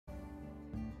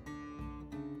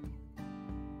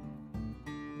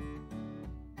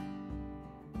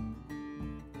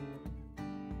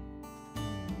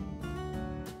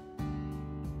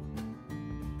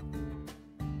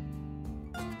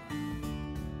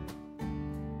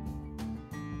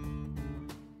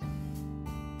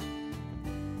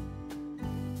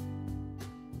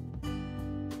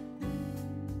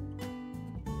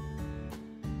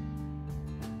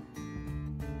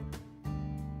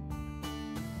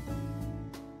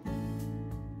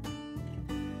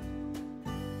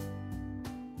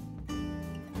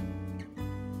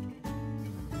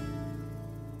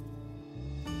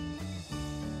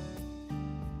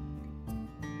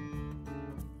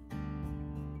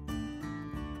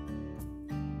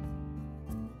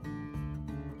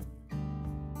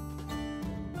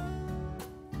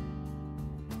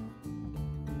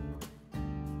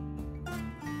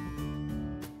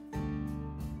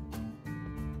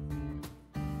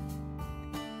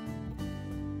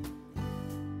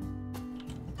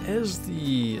as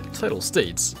the title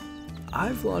states,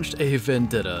 I've launched a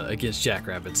vendetta against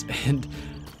Jackrabbits, and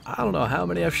I don't know how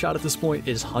many I've shot at this point.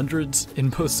 It's hundreds in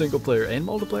both single player and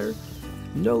multiplayer.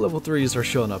 No level 3s are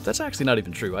showing up. That's actually not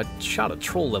even true. I shot a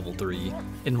troll level 3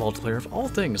 in multiplayer, of all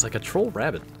things, like a troll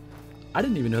rabbit. I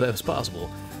didn't even know that was possible.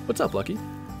 What's up, Lucky?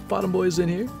 Bottom boy's in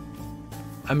here?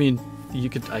 I mean,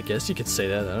 I guess you could say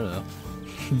that, I don't know.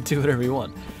 Do whatever you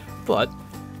want. But,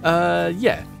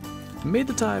 yeah. Made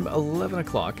the time 11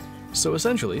 o'clock, so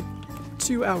essentially,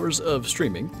 2 hours of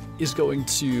streaming is going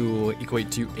to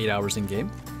equate to 8 hours in game.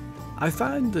 I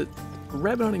find that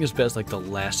rabbit hunting is best like the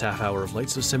last half hour of light,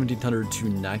 so 1700 to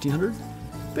 1900.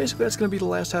 Basically, that's going to be the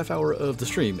last half hour of the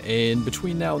stream, and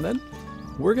between now and then,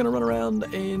 we're going to run around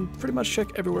and pretty much check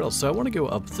everywhere else. So I want to go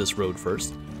up this road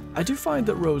first. I do find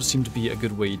that roads seem to be a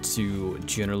good way to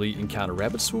generally encounter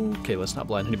rabbits. Ooh, okay, let's not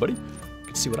blind anybody. You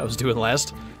can see what I was doing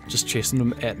last, just chasing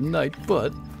them at night,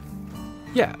 but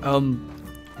yeah,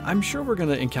 I'm sure we're going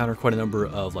to encounter quite a number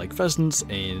of like pheasants,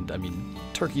 and I mean,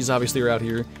 turkeys obviously are out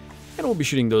here, and we'll be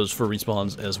shooting those for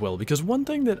respawns as well, because one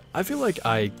thing that I feel like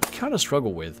I kind of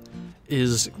struggle with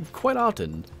is quite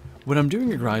often when I'm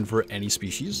doing a grind for any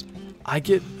species, I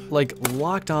get like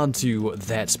locked onto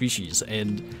that species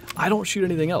and I don't shoot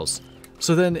anything else.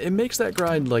 So then it makes that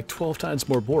grind like 12 times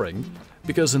more boring,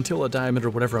 because until a diamond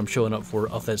or whatever I'm showing up for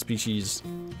of that species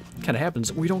kind of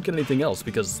happens, we don't get anything else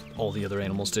because all the other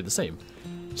animals stay the same.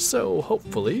 So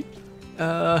hopefully,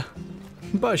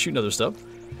 by shooting other stuff,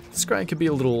 this grind could be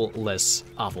a little less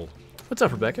awful. What's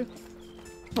up, Rebecca?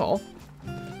 Aw,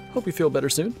 hope you feel better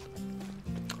soon.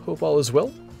 Hope all is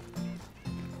well.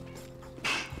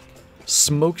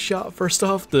 Smoke shot first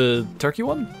off, the turkey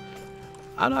one?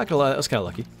 I'm not gonna lie, that was kind of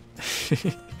lucky.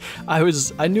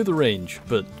 I knew the range,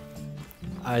 but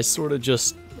I sort of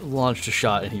just launched a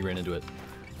shot and he ran into it.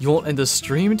 You won't end the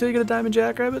stream until you get a diamond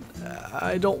jackrabbit?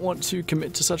 I don't want to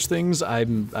commit to such things. I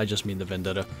just mean the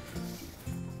vendetta.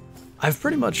 I've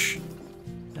pretty much...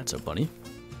 That's a bunny.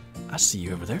 I see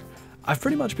you over there. I've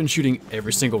pretty much been shooting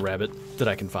every single rabbit that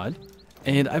I can find.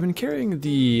 And I've been carrying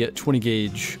the 20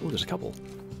 gauge... Oh, there's a couple.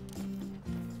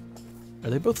 Are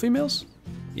they both females?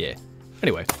 Yeah.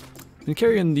 Anyway, I've been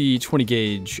carrying the 20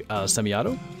 gauge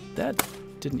semi-auto. That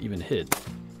didn't even hit.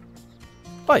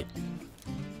 Bite!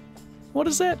 What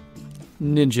is that?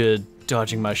 Ninja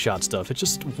dodging my shot stuff. It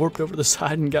just warped over the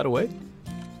side and got away.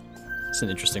 It's an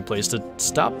interesting place to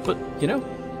stop, but, you know,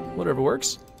 whatever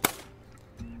works.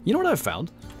 You know what I've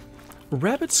found?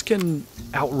 Rabbits can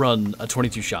outrun a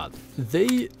 22 shot.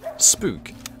 They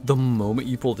spook the moment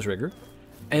you pull the trigger.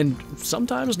 And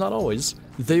sometimes, not always,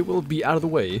 they will be out of the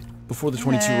way before the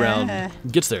 22 round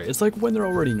gets there. It's like when they're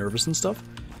already nervous and stuff.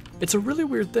 It's a really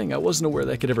weird thing. I wasn't aware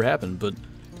that could ever happen, but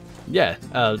yeah,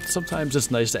 sometimes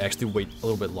it's nice to actually wait a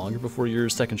little bit longer before your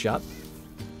second shot.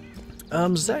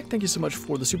 Zach, thank you so much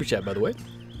for the super chat, by the way.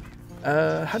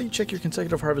 How do you check your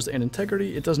consecutive harvest and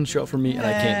integrity? It doesn't show up for me, and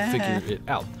I can't figure it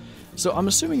out. So I'm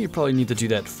assuming you probably need to do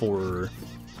that for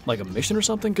like a mission or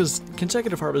something, because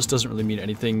consecutive harvest doesn't really mean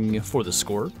anything for the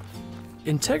score.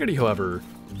 Integrity, however,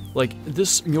 like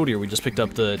this mule deer we just picked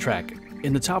up the track,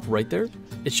 in the top right there,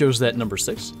 it shows that number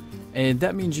 6, and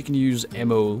that means you can use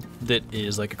ammo that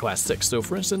is like a class 6. So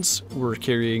for instance, we're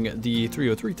carrying the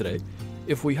 303 today.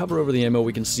 If we hover over the ammo,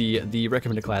 we can see the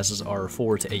recommended classes are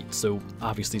 4 to 8, so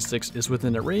obviously 6 is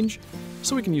within that range,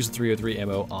 so we can use the 303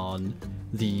 ammo on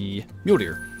the mule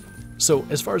deer. So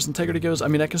as far as integrity goes, I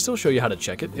mean, I can still show you how to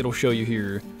check it. It'll show you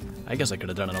here. I guess I could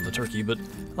have done it on the turkey, but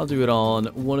I'll do it on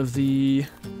one of the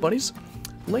bunnies.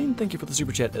 Lane, thank you for the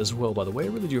super chat as well, by the way. I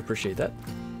really do appreciate that.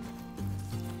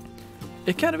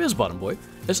 It kind of is, Bottom Boy.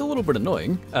 It's a little bit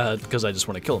annoying, because I just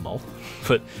want to kill them all.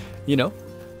 But, you know,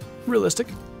 realistic.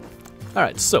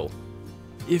 Alright, so,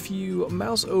 if you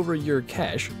mouse over your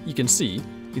cache, you can see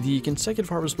the consecutive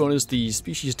harvest bonus, the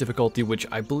species difficulty, which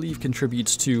I believe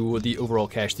contributes to the overall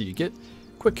cache that you get,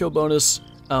 quick kill bonus,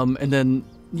 and then,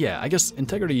 yeah, I guess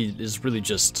integrity is really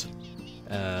just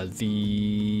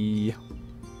the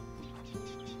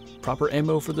proper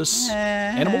ammo for this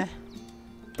animal.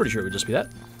 Pretty sure it would just be that.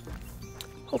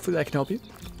 Hopefully that can help you.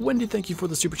 Wendy, thank you for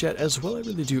the super chat as well. I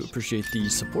really do appreciate the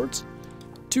support.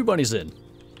 2 bunnies in.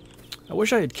 I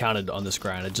wish I had counted on this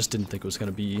grind. I just didn't think it was going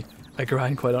to be a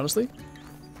grind, quite honestly.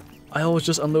 I always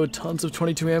just unload tons of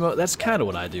 22 ammo. That's kind of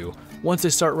what I do. Once they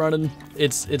start running,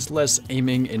 it's less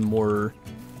aiming and more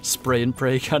spray and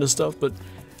pray kind of stuff, but,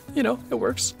 you know, it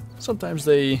works. Sometimes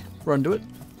they run to it.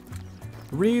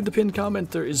 Read the pinned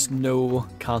comment. There is no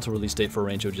console release date for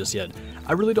Rancho just yet.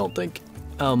 I really don't think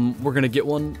we're going to get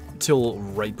one till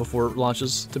right before it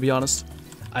launches, to be honest.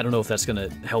 I don't know if that's going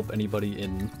to help anybody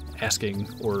in asking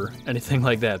or anything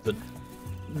like that, but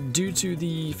due to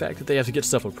the fact that they have to get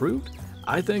stuff approved,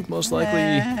 I think most likely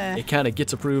it kind of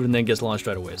gets approved and then gets launched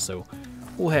right away, so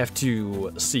we'll have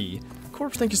to see.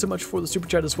 Corpse, thank you so much for the super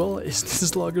chat as well. Is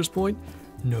this Logger's point?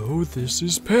 No, this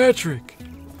is Patrick.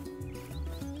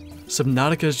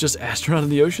 Subnautica is just astronaut in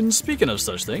the ocean. Speaking of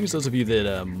such things, those of you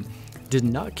that did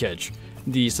not catch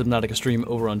the Subnautica stream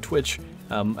over on Twitch,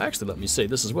 actually let me say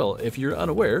this as well. If you're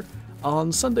unaware,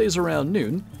 on Sundays around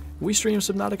noon, we stream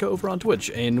Subnautica over on Twitch,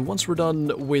 and once we're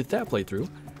done with that playthrough,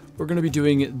 we're going to be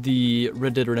doing the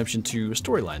Red Dead Redemption 2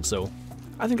 storyline, so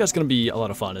I think that's going to be a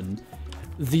lot of fun, and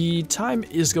the time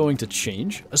is going to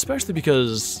change, especially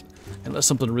because, unless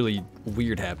something really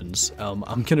weird happens, I'm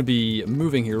going to be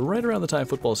moving here right around the time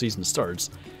football season starts,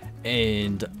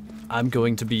 and I'm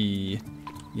going to be,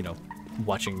 you know,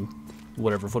 watching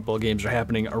whatever football games are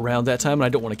happening around that time, and I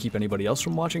don't want to keep anybody else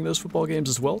from watching those football games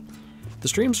as well. The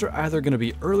streams are either going to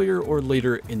be earlier or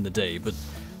later in the day, but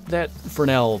that, for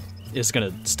now, is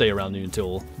going to stay around noon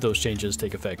until those changes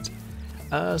take effect.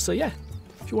 So yeah,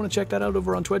 if you want to check that out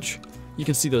over on Twitch, you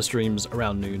can see those streams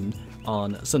around noon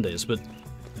on Sundays. But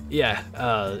yeah,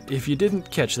 if you didn't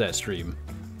catch that stream,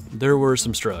 there were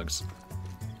some struggles.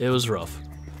 It was rough.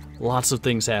 Lots of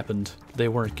things happened. They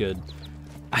weren't good.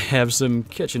 I have some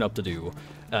catching up to do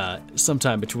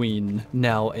sometime between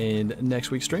now and next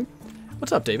week's stream.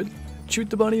 What's up, David? Shoot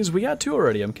the bunnies. We got 2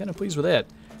 already. I'm kind of pleased with that.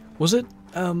 Was it?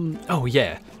 Oh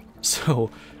yeah. So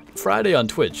Friday on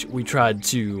Twitch, we tried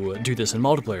to do this in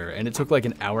multiplayer, and it took like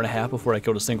an hour and a half before I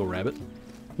killed a single rabbit.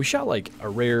 We shot like a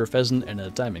rare pheasant and a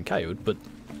diamond coyote, but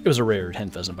it was a rare hen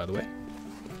pheasant, by the way.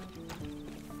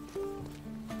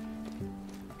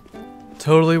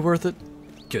 Totally worth it?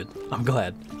 Good. I'm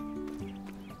glad.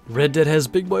 Red Dead has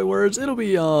big boy words. It'll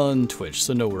be on Twitch,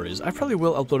 so no worries. I probably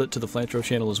will upload it to the Flinter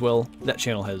channel as well. That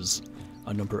channel has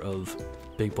a number of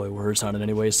big boy words on it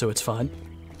anyway, so it's fine.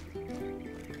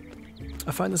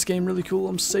 I find this game really cool.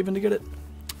 I'm saving to get it.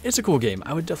 It's a cool game.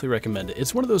 I would definitely recommend it.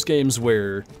 It's one of those games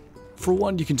where, for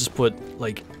one, you can just put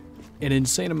like an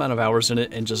insane amount of hours in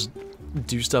it and just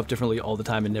do stuff differently all the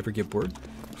time and never get bored.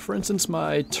 For instance,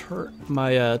 my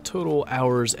total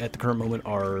hours at the current moment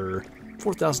are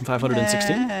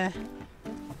 4,516.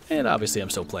 And obviously I'm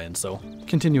still playing, so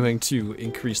continuing to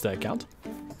increase that count.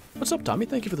 What's up, Tommy?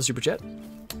 Thank you for the super chat.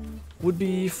 Would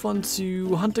be fun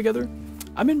to hunt together.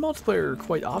 I'm in multiplayer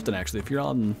quite often, actually, if you're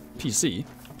on PC.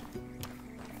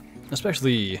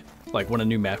 Especially, like, when a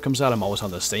new map comes out, I'm always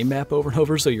on the same map over and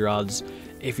over, so your odds,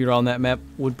 if you're on that map,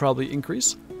 would probably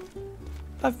increase.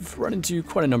 I've run into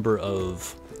quite a number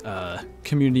of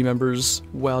community members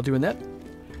while doing that.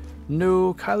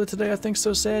 No Kyla today, I think.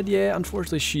 So sad. Yeah,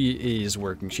 unfortunately she is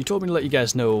working. She told me to let you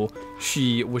guys know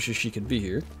she wishes she could be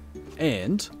here.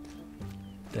 And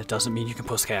that doesn't mean you can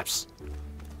post caps.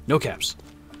 No caps.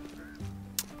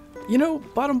 You know,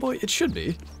 Bottom Boy, it should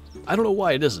be. I don't know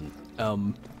why it isn't.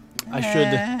 I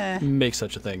should make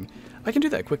such a thing. I can do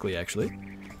that quickly, actually.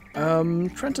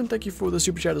 Trenton, thank you for the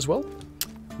super chat as well.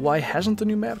 Why hasn't the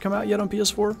new map come out yet on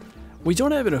PS4? We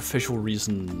don't have an official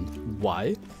reason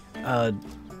why.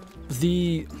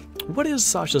 What is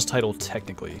Sasha's title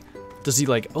technically? Does he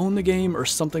like own the game or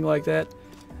something like that?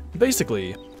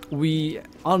 Basically,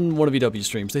 on one of VW's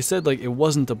streams, they said like it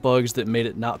wasn't the bugs that made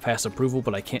it not pass approval,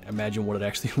 but I can't imagine what it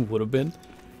actually would have been.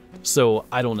 So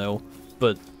I don't know,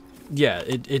 but yeah,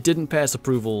 it didn't pass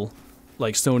approval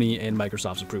like Sony and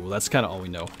Microsoft's approval. That's kind of all we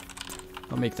know.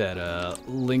 I'll make that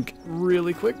link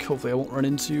really quick. Hopefully I won't run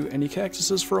into any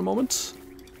cactuses for a moment.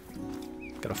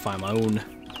 Gotta find my own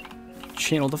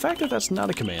channel. The fact that that's not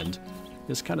a command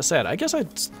is kind of sad. I guess I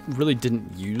really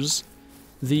didn't use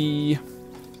the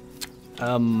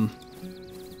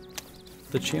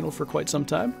channel for quite some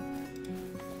time.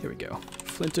 Here we go.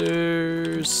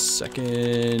 Flinter's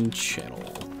second channel.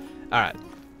 Alright.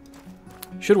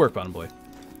 Should work, Bottom Boy.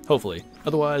 Hopefully.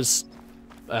 Otherwise,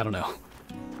 I don't know.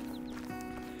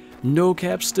 No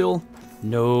caps still?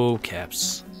 No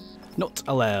caps. Not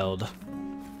allowed.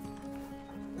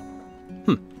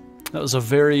 That was a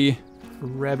very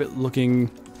rabbit-looking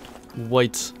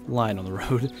white line on the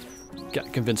road.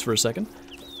 Got convinced for a second.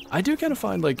 I do kind of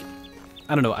find, like,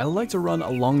 I don't know, I like to run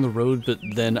along the road, but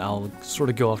then I'll sort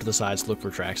of go off to the sides to look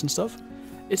for tracks and stuff.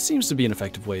 It seems to be an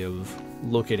effective way of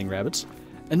locating rabbits.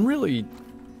 And really,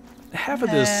 half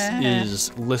of this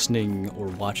is listening or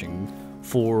watching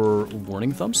for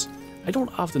warning thumps. I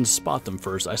don't often spot them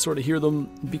first. I sort of hear them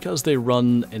because they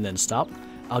run and then stop.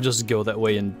 I'll just go that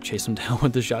way and chase them down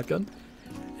with the shotgun.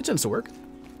 It tends to work.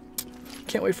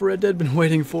 Can't wait for Red Dead. Been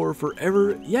waiting for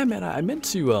forever. Yeah, man, I meant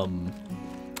to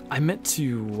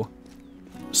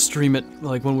stream it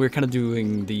like when we were kind of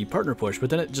doing the partner push, but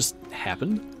then it just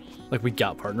happened. Like, we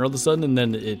got partner all of a sudden, and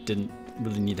then it didn't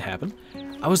really need to happen.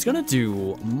 I was gonna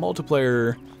do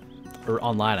multiplayer, or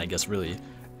online, I guess, really,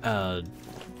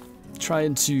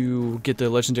 trying to get the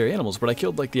legendary animals, but I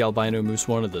killed, like, the albino moose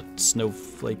one, or the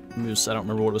snowflake moose, I don't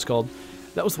remember what it was called.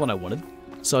 That was the one I wanted,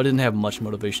 so I didn't have much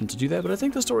motivation to do that, but I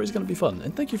think the story is gonna be fun.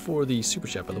 And thank you for the super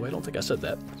chat, by the way, I don't think I said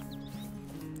that.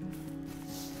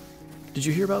 Did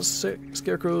you hear about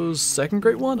Scarecrow's second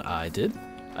great one? I did.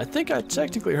 I think I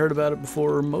technically heard about it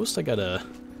before most. I got a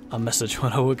message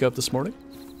when I woke up this morning.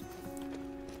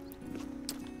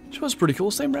 Which was pretty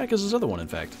cool. Same rack as his other one, in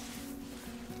fact.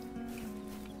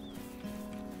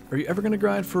 Are you ever going to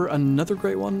grind for another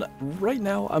great one? Right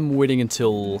now, I'm waiting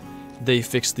until they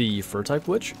fix the fur type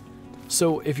glitch.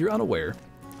 So, if you're unaware,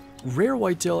 rare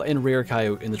whitetail and rare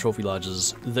coyote in the trophy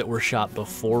lodges that were shot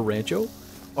before Rancho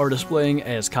are displaying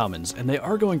as commons, and they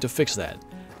are going to fix that.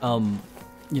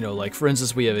 You know, like, for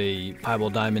instance, we have a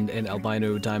piebald diamond and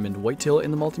albino diamond whitetail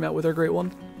in the multi-map with our great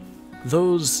one.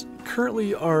 Those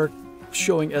currently are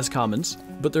showing as commons,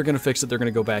 but they're going to fix it. They're going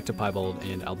to go back to piebald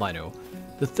and albino.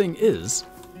 The thing is,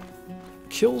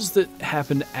 kills that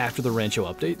happen after the Rancho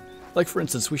update, like, for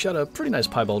instance, we shot a pretty nice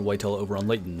piebald whitetail over on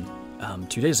Layton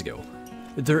 2 days ago.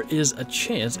 There is a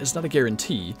chance, it's not a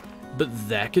guarantee, but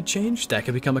that could change, that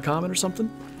could become a common or something,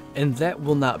 and that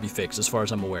will not be fixed as far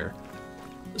as I'm aware.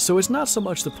 So it's not so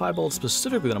much the piebald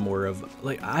specifically that I'm aware of.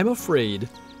 Like, I'm afraid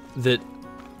that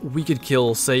we could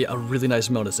kill, say, a really nice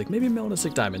melanistic, maybe a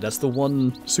melanistic diamond. That's the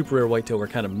one super rare whitetail we're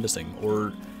kind of missing.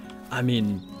 Or, I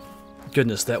mean,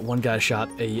 goodness, that one guy shot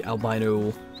a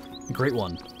albino great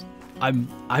one.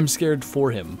 I'm scared for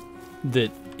him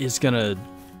that it's gonna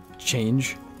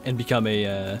change and become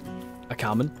a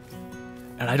common,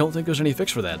 and I don't think there's any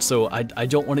fix for that. So I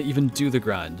don't want to even do the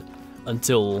grind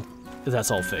until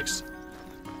that's all fixed.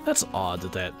 That's odd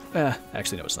that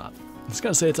actually no, it's not. I was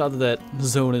gonna say it's odd that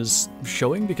zone is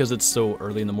showing because it's so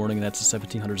early in the morning and that's a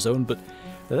 1700 zone, but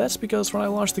that's because when I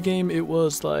launched the game it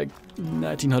was like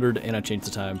 1900 and I changed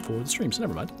the time for the stream, so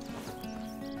never mind.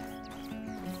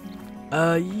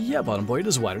 Yeah, bottom boy, it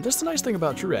is wider. That's the nice thing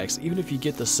about true racks. Even if you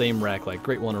get the same rack like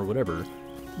Great One or whatever,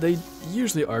 they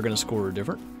usually are gonna score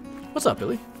different. What's up,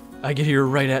 Billy? I get here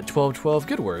right at 12:12.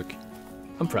 Good work.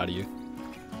 I'm proud of you.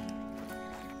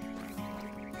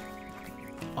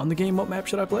 On the game, what map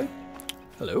should I play?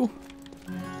 Hello,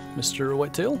 Mr.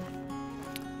 Whitetail.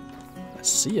 I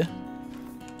see ya.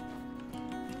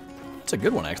 It's a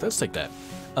good one, actually. Let's take that.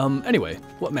 Anyway,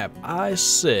 what map? I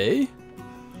say...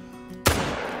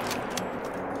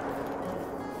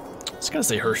 I was gonna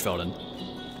say Hirschfelden.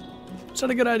 Is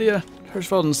that a good idea?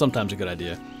 Hirschfelden's sometimes a good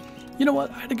idea. You know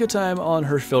what? I had a good time on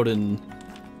Hirschfelden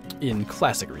in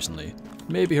Classic recently.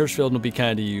 Maybe Hirschfelden will be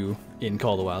kind to you in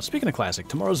Call of the Wild. Speaking of Classic,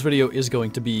 tomorrow's video is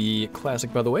going to be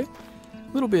Classic, by the way.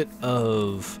 A little bit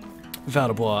of Val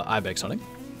de Bois ibex hunting.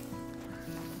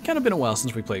 Kind of been a while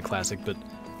since we played Classic, but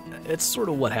it's sort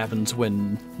of what happens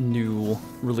when new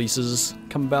releases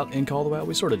come about in Call of the Wild.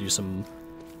 We sort of do some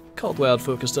Call of the Wild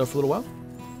focused stuff for a little while.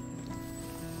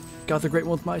 Got the Great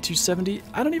One with my 270.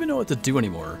 I don't even know what to do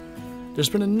anymore. There's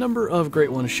been a number of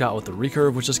Great Ones shot with the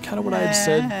recurve, which is kind of what I had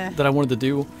said that I wanted to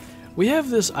do. We have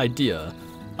this idea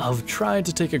of trying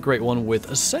to take a Great One with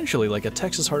essentially like a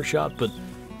Texas heart shot, but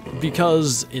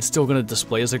because it's still going to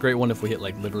display as a Great One if we hit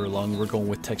like liver or lung, we're going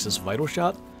with Texas vital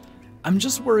shot. I'm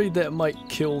just worried that might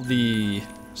kill the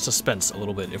suspense a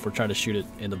little bit if we're trying to shoot it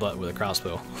in the butt with a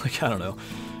crossbow. Like, I don't know.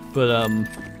 But,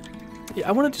 yeah,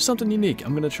 I want to do something unique.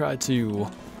 I'm going to try to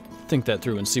think that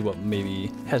through and see what maybe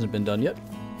hasn't been done yet.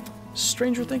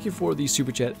 Stranger, thank you for the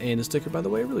super chat and the sticker, by the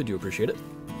way. I really do appreciate it.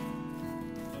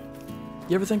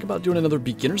 You ever think about doing another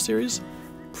beginner series?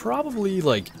 Probably,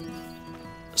 like...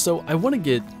 So, I want to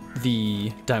get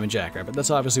the Diamond Jackrabbit.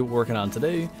 That's obviously what we're working on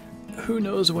today. Who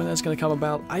knows when that's going to come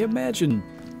about? I imagine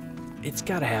it's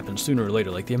got to happen sooner or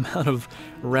later. Like, the amount of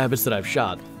rabbits that I've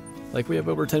shot. Like, we have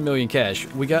over 10 million cash.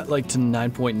 We got, like, to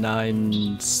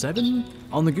 9.97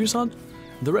 on the goose hunt.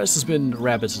 The rest has been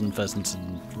rabbits and pheasants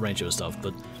and rancho stuff,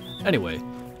 but anyway,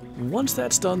 once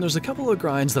that's done, there's a couple of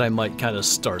grinds that I might kind of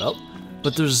start up,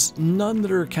 but there's none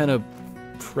that are kind of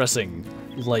pressing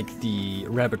like the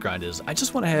rabbit grind is. I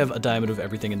just want to have a diamond of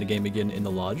everything in the game again in the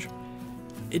lodge.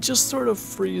 It just sort of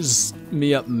frees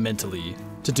me up mentally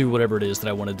to do whatever it is that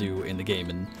I want to do in the game,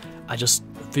 and I just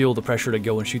feel the pressure to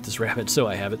go and shoot this rabbit, so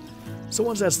I have it. So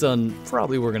once that's done,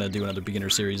 probably we're going to do another beginner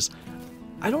series.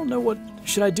 I don't know what...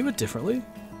 Should I do it differently?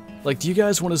 Like, do you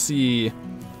guys want to see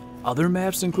other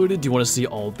maps included? Do you want to see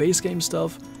all base game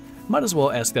stuff? Might as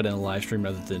well ask that in a live stream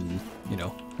rather than, you know,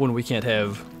 when we can't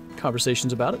have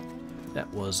conversations about it.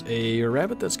 That was a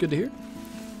rabbit. That's good to hear.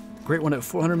 Great one at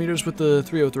 400 meters with the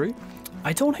 303.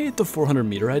 I don't hate the 400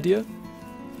 meter idea.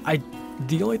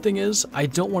 The only thing is, I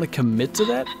don't want to commit to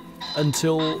that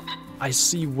until I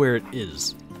see where it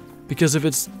is. Because if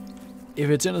it's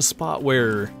in a spot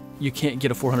where you can't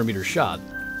get a 400 meter shot,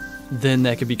 then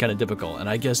that could be kind of difficult. And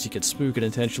I guess you could spook it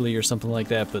intentionally or something like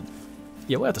that, but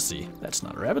yeah, we'll have to see. That's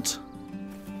not a rabbit.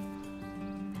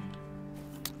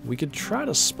 We could try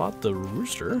to spot the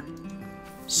rooster.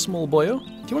 Small boyo.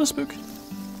 Do you want to spook?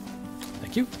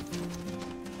 Thank you.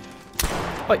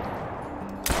 Bite.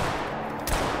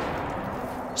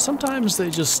 Sometimes they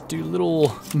just do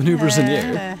little maneuvers in the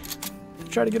air.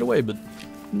 Try to get away, but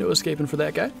no escaping for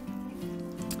that guy.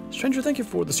 Stranger, thank you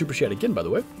for the super chat again, by the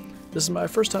way. This is my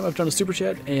first time I've done a super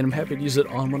chat, and I'm happy to use it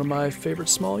on one of my favorite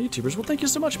small YouTubers. Well, thank you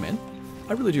so much, man.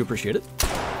 I really do appreciate it.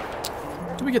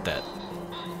 Do we get that?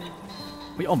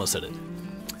 We almost hit it.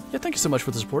 Yeah, thank you so much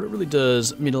for the support. It really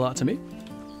does mean a lot to me.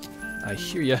 I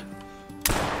hear ya.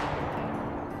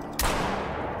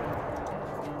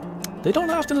 They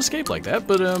don't often escape like that,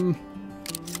 but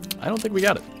I don't think we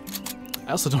got it.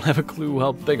 I also don't have a clue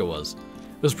how big it was.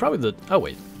 It was probably the... Oh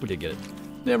wait, we did get it.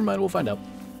 Never mind, we'll find out.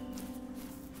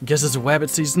 Guess it's rabbit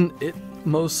season. It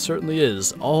most certainly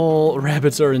is. All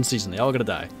rabbits are in season. They all gotta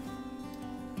die.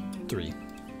 3.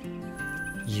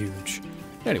 Huge.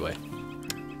 Anyway,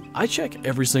 I check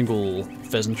every single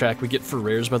pheasant track we get for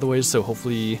rares, by the way, so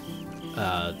hopefully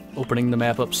opening the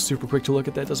map up super quick to look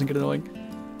at that doesn't get annoying.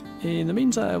 In the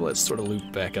meantime, let's sort of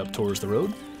loop back up towards the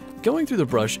road. Going through the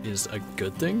brush is a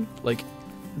good thing. Like,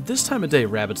 this time of day,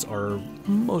 rabbits are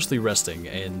mostly resting,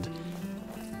 and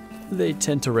they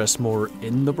tend to rest more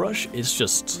in the brush. It's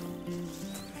just,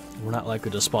 we're not likely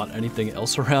to spot anything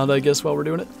else around, I guess, while we're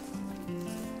doing it.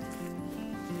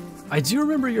 I do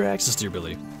remember your access deer,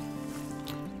 Billy.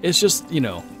 It's just, you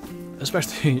know,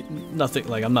 especially nothing,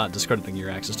 like, I'm not discrediting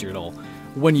your access deer at all.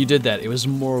 When you did that, it was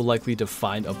more likely to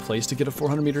find a place to get a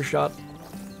 400 meter shot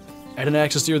at an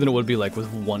axis deer than it would be like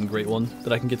with one great one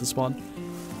that I can get to spawn.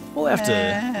 We'll have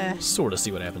to sort of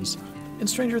see what happens. And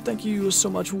Stranger, thank you so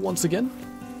much once again.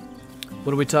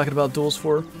 What are we talking about duels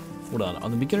for? Hold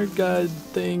on the beginner guide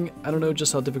thing, I don't know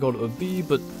just how difficult it would be,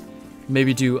 but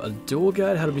maybe do a duel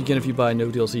guide, how to begin if you buy no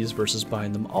DLCs versus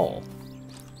buying them all.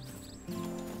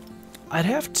 I'd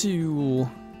have to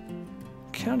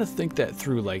kind of think that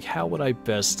through, like how would I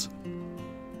best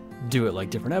do it, like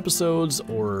different episodes,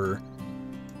 or,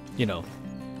 you know,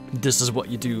 this is what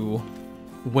you do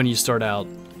when you start out,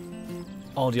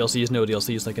 all DLCs, no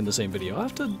DLCs, like in the same video. I'll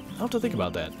have to think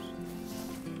about that.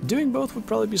 Doing both would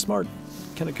probably be smart,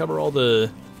 kind of cover all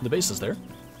the bases there.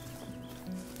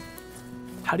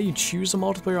 How do you choose a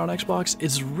multiplayer on Xbox?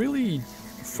 It's really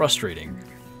frustrating.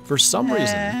 For some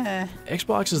reason,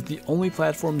 Xbox is the only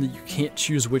platform that you can't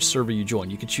choose which server you join.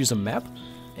 You can choose a map,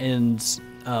 and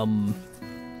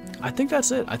I think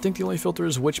that's it. I think the only filter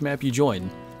is which map you join.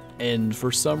 And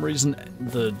for some reason,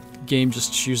 the game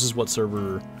just chooses what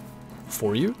server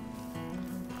for you.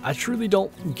 I truly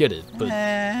don't get it, but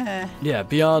yeah,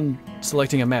 beyond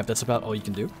selecting a map, that's about all you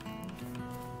can do.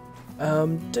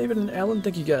 David and Alan,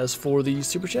 thank you guys for the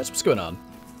super chats. What's going on?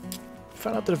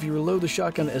 Found out that if you reload the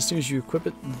shotgun as soon as you equip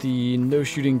it, the no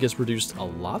shooting gets reduced a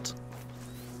lot.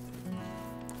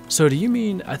 So do you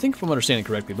mean, I think if I'm understanding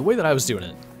correctly, the way that I was doing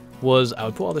it was I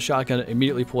would pull out the shotgun,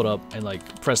 immediately pull it up, and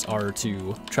like press R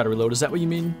to try to reload. Is that what you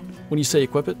mean when you say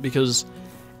equip it? Because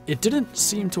it didn't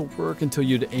seem to work until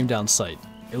you'd aim down sight,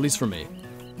 at least for me.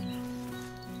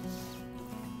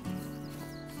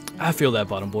 I feel that,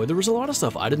 Bottom Boy. There was a lot of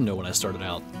stuff I didn't know when I started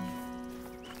out.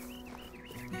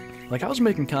 Like, I was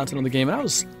making content on the game, and I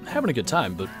was having a good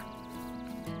time, but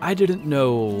I didn't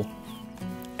know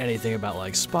anything about,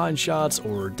 like, spawn shots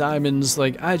or diamonds.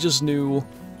 Like, I just knew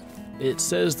it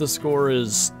says the score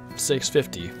is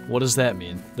 650. What does that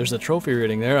mean? There's a trophy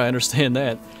rating there, I understand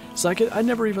that. So I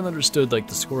never even understood, like,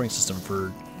 the scoring system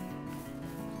for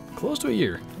close to a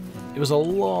year. It was a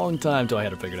long time till I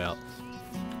had it figured out.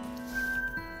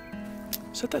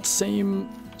 Is that same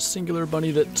singular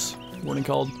bunny that Morning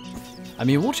called? I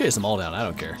mean, we'll chase them all down, I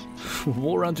don't care.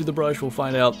 We'll run through the brush, we'll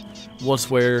find out what's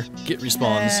where, get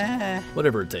respawns,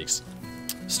 whatever it takes.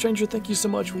 Stranger, thank you so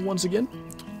much once again.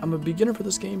 I'm a beginner for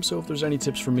this game, so if there's any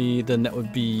tips for me, then that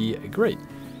would be great.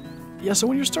 Yeah, so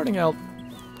when you're starting out,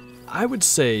 I would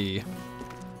say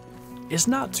it's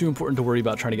not too important to worry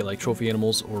about trying to get like trophy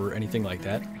animals or anything like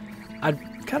that.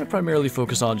 I'd kind of primarily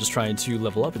focus on just trying to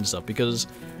level up and stuff, because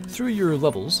through your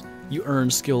levels, you earn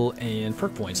skill and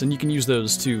perk points, and you can use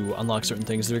those to unlock certain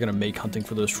things that are going to make hunting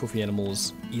for those trophy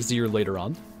animals easier later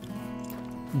on.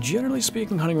 Generally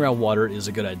speaking, hunting around water is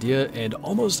a good idea, and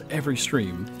almost every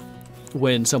stream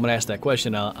when someone asks that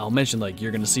question, I'll mention, like,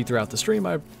 you're going to see throughout the stream,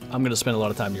 I'm going to spend a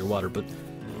lot of time near water, but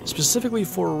specifically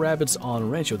for rabbits on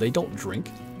Rancho, they don't drink,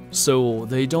 so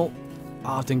they don't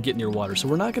often get near water, so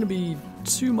we're not going to be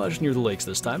too much near the lakes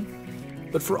this time.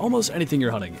 But for almost anything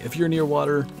you're hunting, if you're near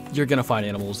water, you're going to find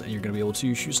animals, and you're going to be able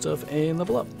to shoot stuff and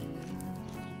level up.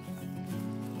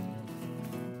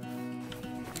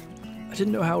 I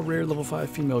didn't know how rare level 5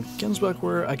 female Gensbuck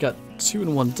were. I got 2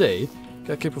 in one day.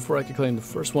 Got kicked before I could claim the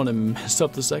first one and messed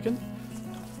up the second.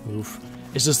 Oof.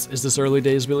 Is this early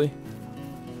days, Billy?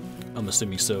 I'm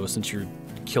assuming so, since you're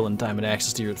killing diamond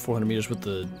axes deer at 400 meters with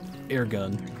the air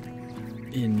gun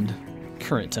in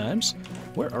current times.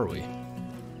 Where are we?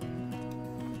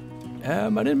 I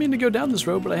didn't mean to go down this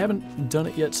road, but I haven't done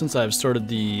it yet since I've started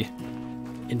the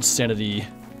Insanity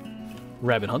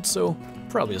rabbit hunt, so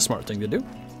probably a smart thing to do.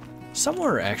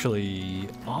 Somewhere actually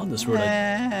on this road,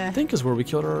 I think, is where we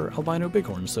killed our albino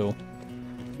bighorn, so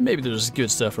maybe there's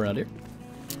good stuff around here.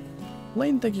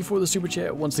 Lane, thank you for the super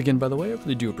chat once again, by the way. I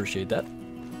really do appreciate that.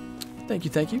 Thank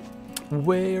you, thank you.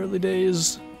 Way early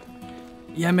days.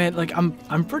 Yeah, man, like,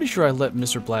 I'm pretty sure I let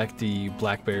Mr. Black, the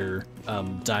black bear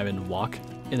diamond, walk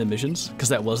in the missions, because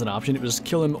that was an option. It was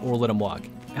kill him or let him walk,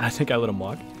 and I think I let him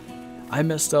walk. I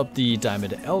messed up the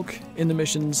diamond elk in the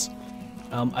missions.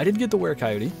 I did get the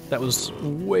were-coyote. That was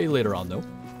way later on, though.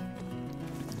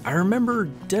 I remember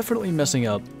definitely messing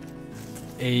up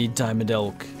a diamond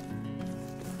elk.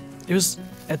 It was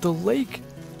at the lake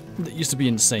that used to be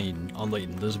insane on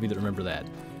Layton, those of you that remember that.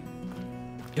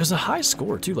 It was a high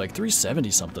score, too, like 370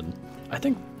 something. I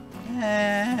think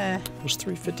it was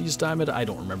 350's diamond. I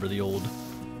don't remember the old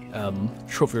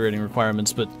trophy rating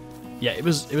requirements, but yeah, it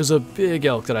was a big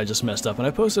elk that I just messed up, and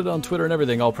I posted it on Twitter and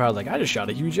everything, all proud, like, I just shot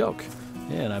a huge elk.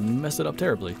 Yeah, and I messed it up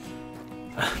terribly.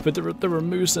 But there were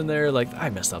moose in there, like, I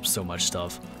messed up so much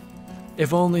stuff.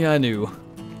 If only I knew.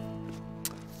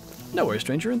 No worries,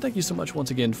 stranger, and thank you so much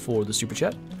once again for the super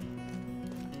chat.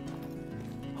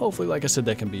 Hopefully, like I said,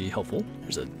 that can be helpful.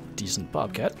 There's a decent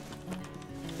bobcat.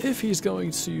 If he's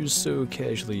going to so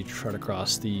casually trot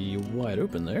across the wide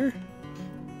open there,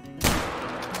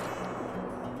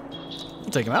 we'll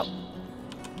take him out.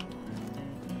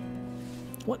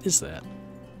 What is that?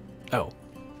 Oh.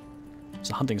 It's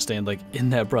a hunting stand, like,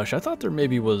 in that brush. I thought there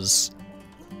maybe was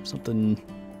something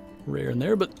rare in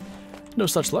there, but no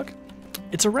such luck.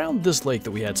 It's around this lake that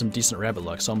we had some decent rabbit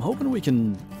luck, so I'm hoping we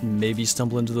can maybe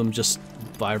stumble into them just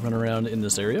by running around in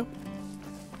this area.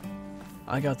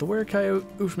 I got the were-coyote,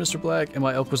 oof, Mr. Black, and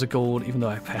my elk was a gold, even though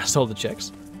I passed all the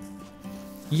checks.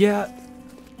 Yeah,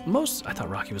 I thought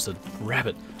Rocky was a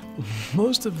rabbit.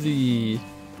 Most of the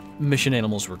mission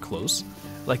animals were close.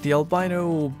 Like the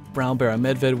albino brown bear on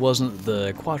Medved wasn't,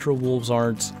 the Quattro wolves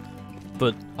aren't,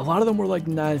 but a lot of them were like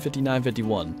 950,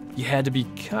 951. You had to be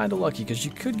kind of lucky because you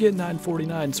could get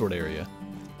 949 sort of area.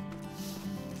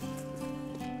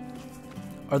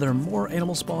 Are there more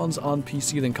animal spawns on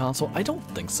PC than console? I don't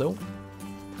think so.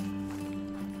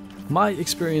 My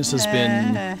experience has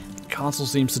been console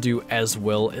seems to do as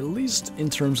well, at least in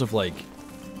terms of like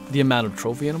the amount of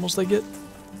trophy animals they get.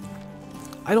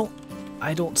 I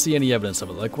don't see any evidence of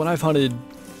it. Like when I've hunted,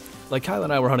 like Kyla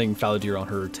and I were hunting fallow deer on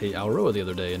her Te Aoroa the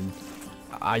other day, and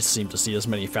I seem to see as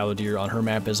many fallow deer on her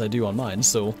map as I do on mine,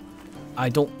 so I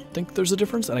don't think there's a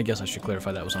difference, and I guess I should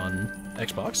clarify that was on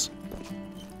Xbox.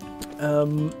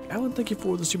 Alan, thank you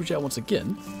for the super chat once again.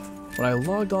 When I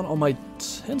logged on, all my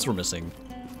tents were missing.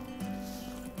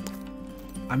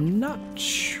 I'm not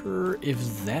sure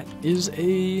if that is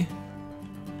a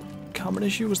common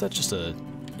issue. Was that just a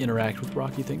interact with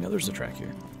Rocky thing? No, there's a track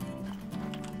here.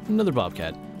 Another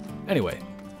bobcat. Anyway,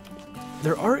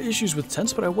 there are issues with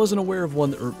tents, but I wasn't aware of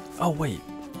one that oh, wait.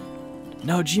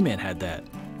 No, G-Man had that.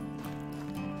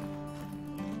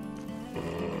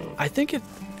 I think it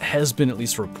has been at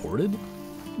least reported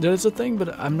that it's a thing,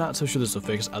 but I'm not so sure there's a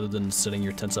fix other than setting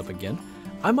your tents up again.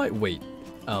 I might wait,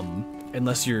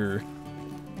 unless you're,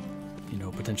 you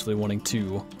know, potentially wanting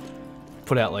to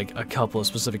put out like a couple of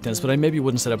specific tents, but I maybe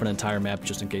wouldn't set up an entire map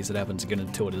just in case it happens again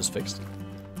until it is fixed.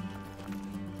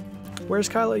 Where's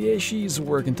Kyla? Yeah, she's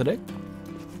working today.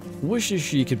 Wishes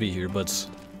she could be here, but,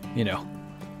 you know,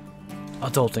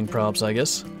 adulting props, I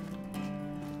guess.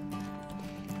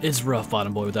 It's rough,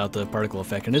 Bottom Boy, without the particle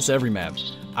effect, and it's every map.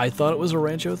 I thought it was a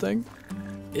Rancho thing.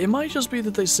 It might just be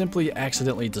that they simply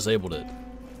accidentally disabled it.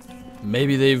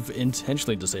 Maybe they've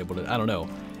intentionally disabled it, I don't know.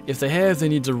 If they have, they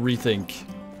need to rethink,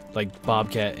 like,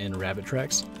 bobcat and rabbit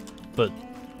tracks. But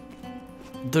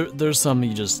there's some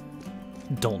you just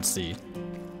don't see.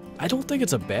 I don't think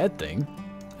it's a bad thing.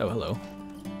 Oh, hello.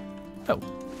 Oh,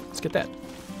 let's get that.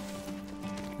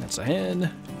 That's a hen. Do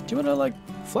you want to, like,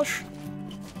 flush?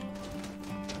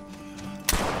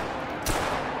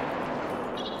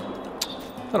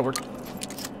 That'll work.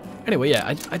 Anyway, yeah,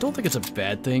 I don't think it's a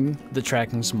bad thing that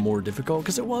tracking's more difficult,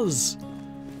 because it was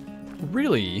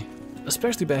really,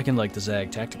 especially back in like the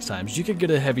Zag Tactics times, you could get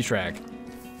a heavy track.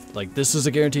 Like, this is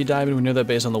a guaranteed diamond, we know that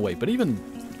based on the weight, but even,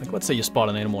 like, let's say you spot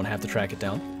an animal and have to track it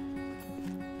down.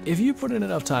 If you put in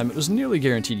enough time, it was nearly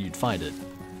guaranteed you'd find it.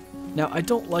 Now, I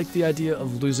don't like the idea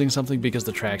of losing something because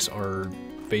the tracks are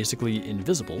basically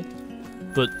invisible,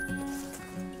 but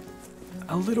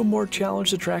a little more challenge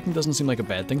to tracking doesn't seem like a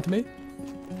bad thing to me.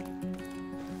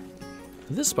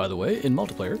 This, by the way, in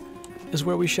multiplayer, is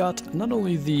where we shot not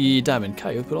only the diamond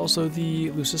coyote, but also the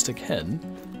leucistic hen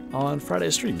on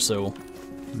Friday's stream, so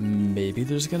maybe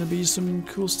there's gonna be some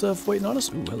cool stuff waiting on us.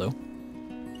 Ooh, hello.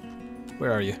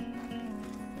 Where are you?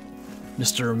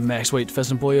 Mr. Maxwell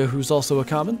Pheasant Boya, who's also a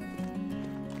common?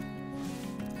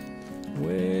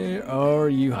 Where are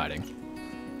you hiding?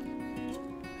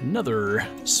 Another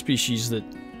species that...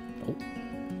 Oh.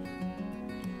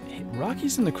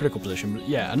 Rocky's in the critical position, but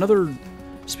yeah, another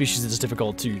species that's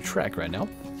difficult to track right now.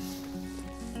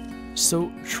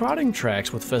 So, trotting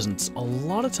tracks with pheasants a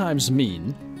lot of times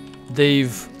mean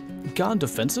they've gone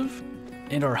defensive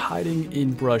and are hiding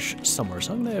in brush somewhere.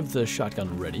 So I'm gonna have the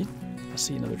shotgun ready. I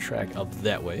see another track up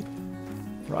that way.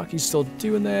 Rocky's still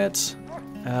doing that.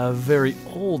 Very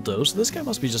old though, so this guy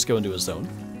must be just going to his zone.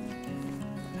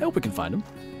 I hope we can find him.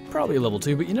 Probably a level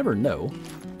 2, but you never know.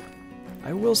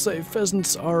 I will say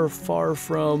pheasants are far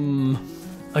from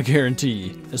a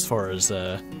guarantee as far as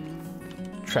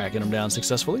tracking them down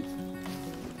successfully.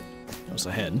 That was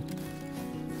a hen.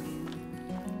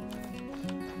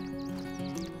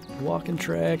 Walking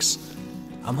tracks.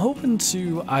 I'm hoping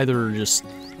to either just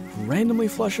randomly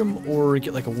flush them or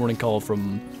get like a warning call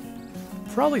from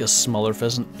probably a smaller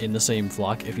pheasant in the same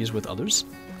flock if he's with others.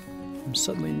 I'm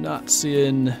suddenly not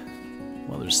seeing...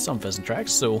 Well, there's some pheasant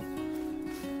tracks, so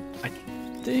I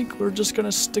think we're just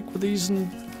gonna stick with these and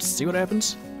see what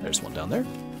happens. There's one down there.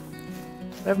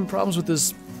 Having problems with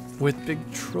this, with big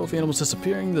trophy animals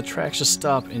disappearing, the tracks just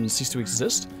stop and cease to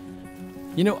exist.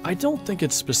 You know, I don't think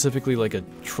it's specifically like a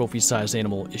trophy-sized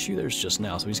animal issue. There's just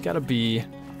now, so he's got to be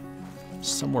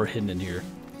somewhere hidden in here.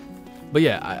 But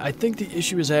yeah, I think the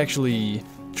issue is actually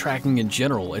tracking in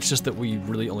general. It's just that we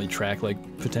really only track like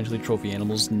potentially trophy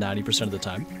animals 90% of the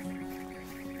time.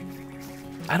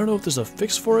 I don't know if there's a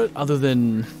fix for it other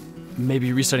than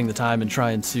maybe resetting the time and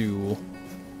trying to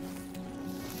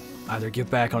either get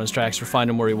back on his tracks or find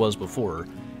him where he was before.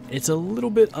 It's a little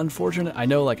bit unfortunate. I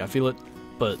know, like, I feel it,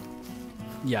 but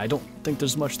yeah, I don't think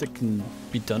there's much that can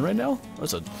be done right now.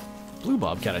 That's a blue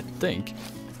bobcat, I think.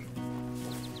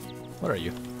 What are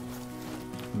you?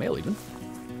 Male, even.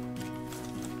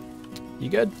 You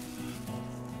good?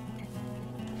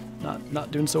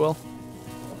 Not doing so well?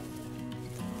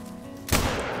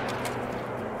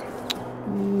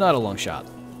 Not a long shot.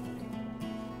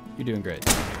 You're doing great.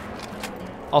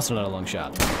 Also not a long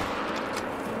shot.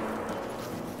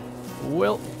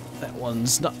 Well, that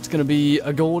one's not going to be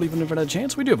a gold even if it had a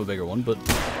chance. We do have a bigger one, but...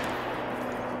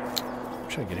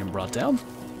 try to get him brought down.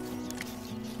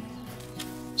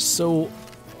 So,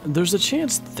 there's a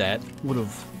chance that would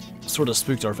have sort of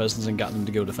spooked our pheasants and gotten them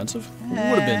to go defensive. Would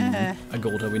have been a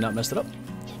gold had we not messed it up.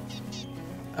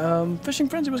 Fishing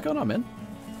Frenzy, what's going on, man?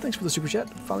 Thanks for the super chat.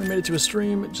 Finally made it to a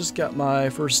stream. Just got my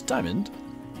first diamond.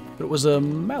 But it was a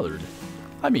mallard.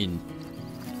 I mean,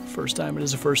 first diamond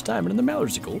is a first diamond, and the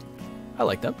mallards are cool. I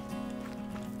like them.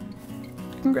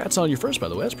 Congrats on your first, by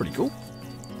the way. That's pretty cool.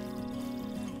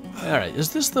 Alright,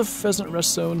 is this the pheasant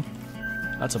rest zone?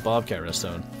 That's a bobcat rest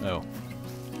zone. Oh.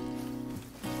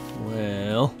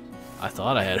 Well, I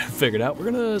thought I had it figured out. We're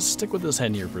gonna stick with this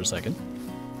hen here for a second.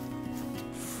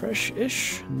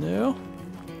 Fresh-ish? No.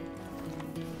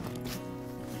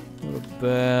 What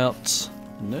about...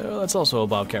 No, that's also a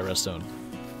bobcat rest zone.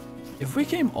 If we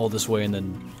came all this way and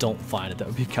then don't find it, that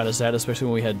would be kind of sad, especially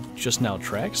when we had just now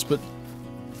tracks, but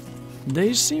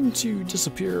they seemed to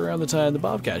disappear around the time the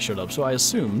bobcat showed up, so I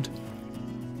assumed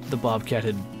the bobcat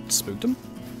had spooked him.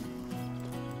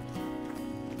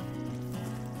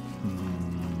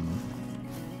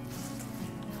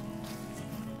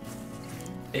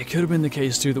 It could have been the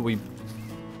case, too, that we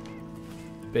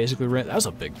basically ran... That was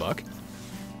a big buck.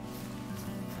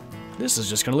 This is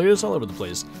just going to lead us all over the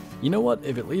place. You know what?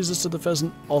 If it leads us to the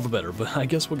pheasant, all the better, but I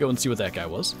guess we'll go and see what that guy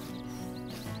was.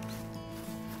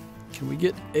 Can we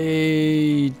get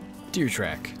a deer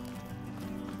track?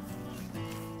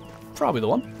 Probably the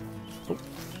one. Oh.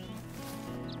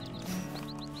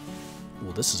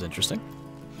 Well, this is interesting.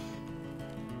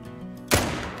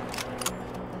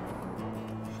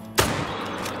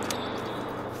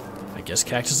 I guess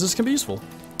cactuses can be useful.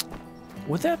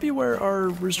 would that be where our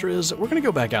rooster is? We're gonna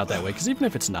go back out that way, because even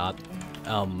if it's not,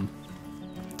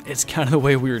 it's kind of the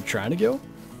way we were trying to go.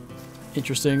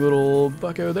 Interesting little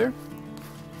bucko there.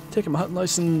 Taking my hunting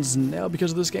license now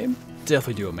because of this game?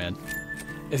 Definitely do it, man.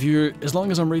 If you're, as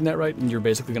long as I'm reading that right, and you're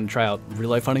basically gonna try out real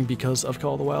life hunting because of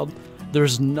Call of the Wild,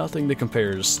 there's nothing that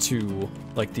compares to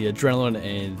like the adrenaline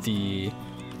and the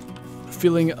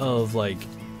feeling of like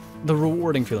the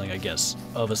rewarding feeling, I guess,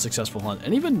 of a successful hunt.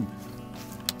 And even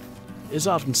is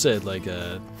often said like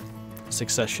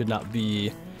success should not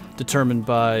be determined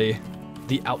by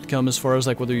the outcome as far as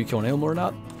like whether you kill an animal or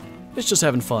not. It's just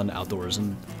having fun outdoors,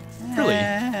 and really,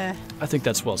 I think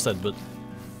that's well said. But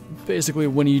basically,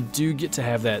 when you do get to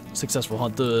have that successful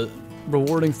hunt, the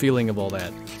rewarding feeling of all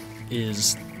that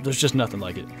is, there's just nothing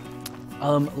like it.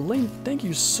 Lane, thank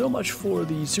you so much for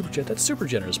the super chat. That's super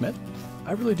generous, man.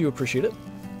 I really do appreciate it.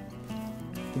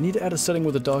 You need to add a setting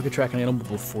where the dog can track an animal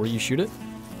before you shoot it.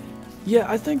 Yeah,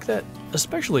 I think that,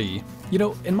 especially, you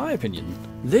know, in my opinion,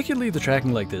 they could leave the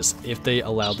tracking like this if they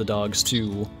allowed the dogs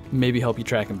to maybe help you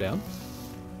track them down.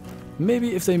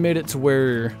 Maybe if they made it to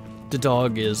where the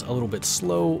dog is a little bit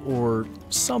slow or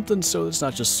something so it's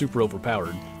not just super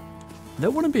overpowered.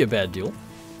 That wouldn't be a bad deal.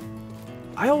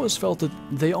 I always felt that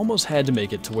they almost had to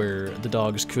make it to where the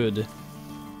dogs could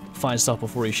find stuff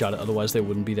before you shot it, otherwise they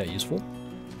wouldn't be that useful.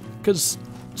 Because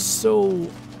so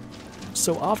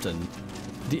often,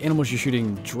 the animals you're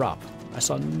shooting drop. I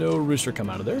saw no rooster come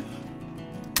out of there.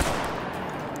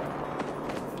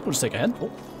 We'll just take a hen.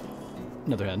 Oh,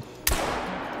 another hen.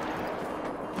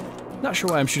 Not sure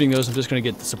why I'm shooting those. I'm just going to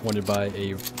get disappointed by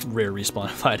a rare respawn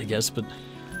fight, I guess. But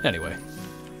anyway,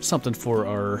 something for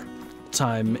our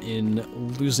time in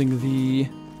losing the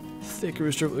thick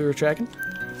rooster we were tracking.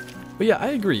 But yeah, I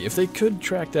agree. If they could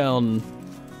track down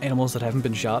animals that haven't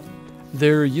been shot,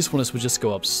 their usefulness would just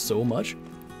go up so much.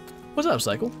 What's up,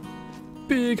 Cycle?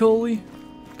 Big holy,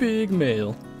 big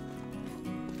male.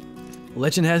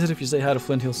 Legend has it if you say hi to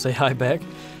Flint, he'll say hi back.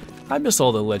 I miss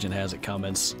all the Legend has it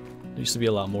comments. There used to be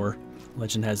a lot more.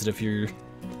 Legend has it if you're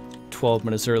 12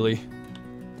 minutes early,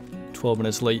 12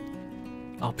 minutes late,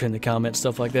 I'll pin the comment,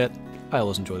 stuff like that. I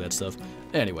always enjoy that stuff.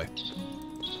 Anyway.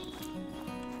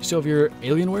 You still have your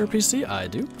Alienware PC? I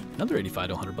do. Another 85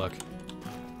 to 100 buck.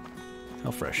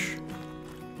 How fresh.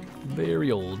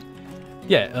 Very old.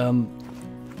 Yeah,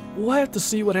 we'll have to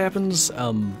see what happens.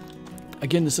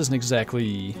 Again, this isn't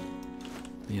exactly,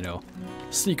 you know,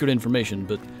 secret information,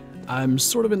 but I'm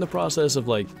sort of in the process of,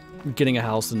 like, getting a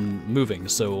house and moving,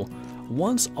 so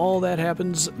once all that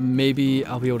happens, maybe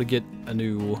I'll be able to get a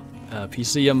new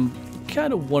PC. I'm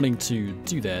kind of wanting to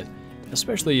do that,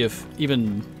 especially if,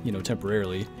 even, you know,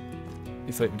 temporarily,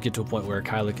 if I get to a point where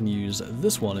Kyla can use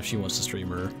this one if she wants to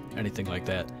stream or anything like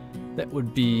that. That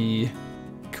would be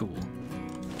cool.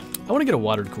 I want to get a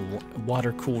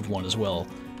water-cooled one as well.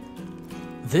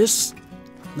 This,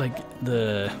 like,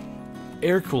 the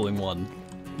air cooling one,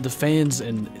 the fans,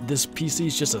 and this PC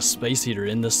is just a space heater.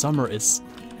 In the summer, it's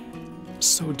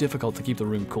so difficult to keep the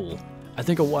room cool. I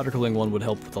think a water cooling one would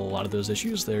help with a lot of those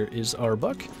issues. There is our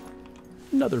buck.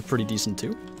 Another pretty decent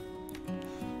too.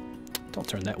 Don't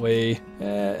turn that way.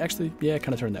 Actually, yeah,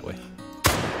 kind of turn that way.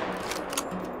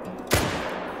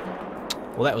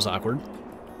 Well, that was awkward.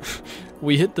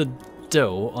 We hit the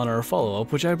doe on our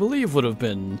follow-up, which I believe would have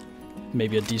been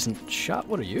maybe a decent shot.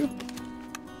 What are you?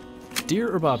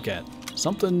 Deer or bobcat?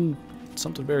 Something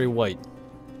very white.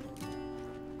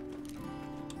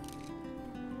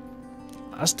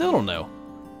 I still don't know.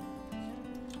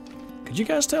 Could you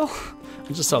guys tell?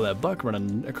 I just saw that buck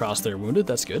running across there wounded.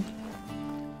 That's good.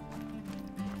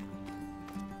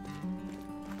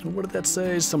 What did that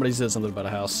say? Somebody said something about a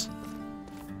house.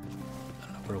 I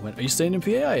don't know where it went. Are you staying in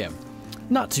PA? I am.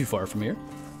 Not too far from here.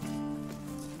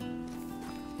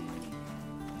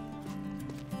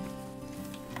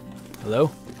 Hello?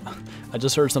 I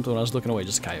just heard something when I was looking away.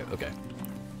 Just a coyote. Okay.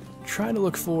 Trying to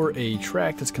look for a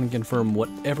track that's going to confirm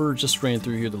whatever just ran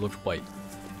through here that looked white.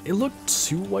 It looked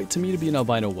too white to me to be an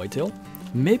albino whitetail.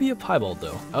 Maybe a piebald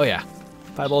doe. Oh yeah,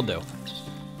 piebald doe.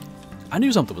 I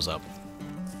knew something was up.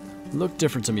 It looked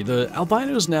different to me. The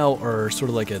albinos now are sort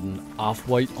of like an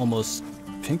off-white, almost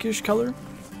pinkish color.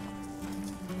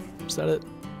 Is that it?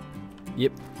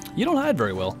 Yep. You don't hide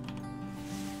very well.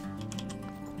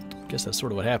 Guess that's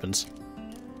sort of what happens.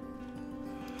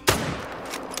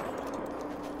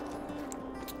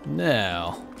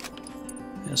 Now,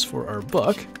 as for our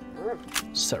buck,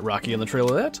 set Rocky on the trail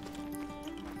of that.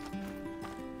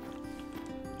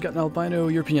 Got an albino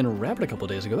European rabbit a couple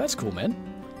days ago. That's cool, man.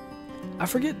 I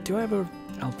forget, do I have a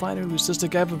albino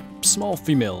leucistic? I have a small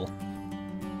female.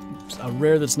 A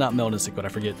rare that's not melanistic, but I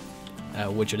forget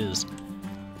which it is.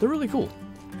 They're really cool.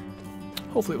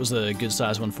 Hopefully it was a good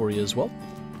size one for you as well.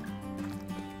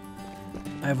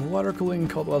 I have water cooling.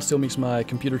 Cold while still makes my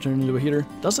computer turn into a heater.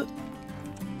 Does it?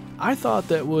 I thought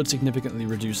that would significantly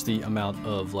reduce the amount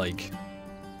of, like,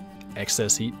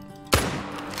 excess heat.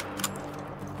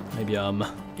 Maybe I'm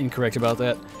incorrect about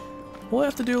that. We'll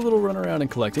have to do a little run around and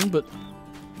collecting, but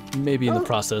maybe in the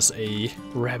process a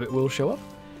rabbit will show up.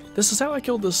 This is how I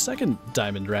killed the second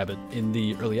diamond rabbit in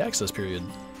the early access period.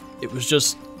 It was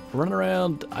just running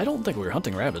around. I don't think we were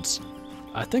hunting rabbits.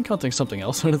 I think hunting something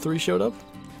else when a 3 showed up.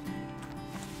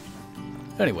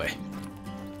 Anyway.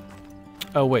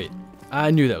 Oh wait, I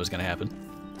knew that was going to happen.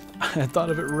 I thought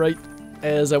of it right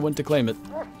as I went to claim it.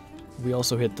 We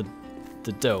also hit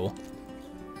the doe.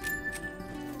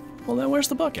 Well, then where's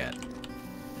the buck at?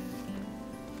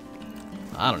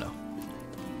 I don't know.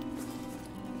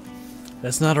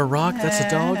 That's not a rock, that's a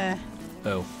dog?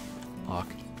 Oh, hawk.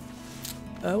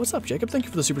 What's up, Jacob? Thank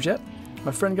you for the super chat.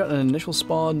 My friend got an initial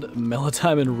spawned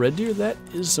melodiamond red deer. That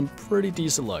is some pretty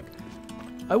decent luck.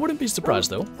 I wouldn't be surprised,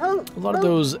 though. A lot of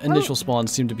those initial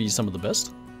spawns seem to be some of the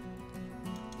best.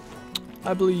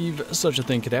 I believe such a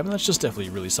thing could happen. That's just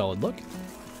definitely really solid luck.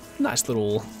 Nice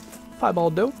little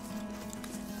piebald doe.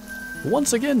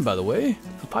 Once again, by the way,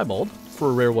 a piebald for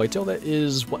a rare whitetail. That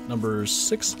is, what, number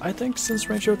 6, I think, since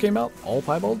Rancho came out? All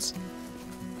piebalds?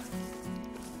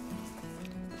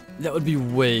 That would be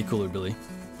way cooler, Billy.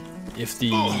 If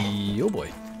the... oh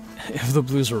boy. If the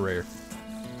blues were rare.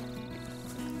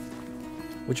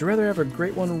 Would you rather have a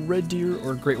Great One red deer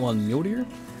or a Great One mule deer?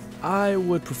 I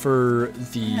would prefer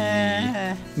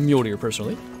the mule deer,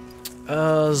 personally.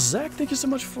 Zach, thank you so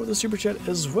much for the super chat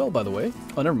as well, by the way.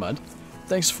 Oh, never mind.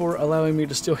 Thanks for allowing me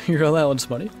to steal your allowance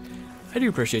money. I do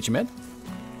appreciate you, man.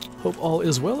 Hope all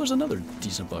is well. There's another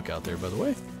decent buck out there, by the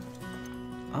way.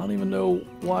 I don't even know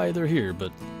why they're here,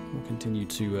 but we'll continue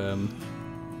to,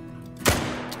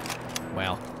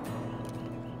 wow.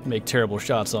 Make terrible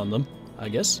shots on them, I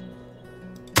guess.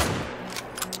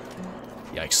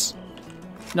 Yikes.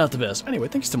 Not the best. Anyway,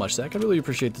 thanks so much, Zach. I really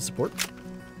appreciate the support.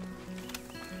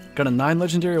 Got a 9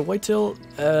 legendary whitetail?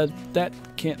 That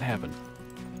can't happen.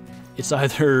 It's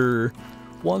either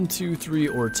 1, 2, 3,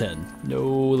 or 10. No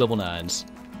level 9s.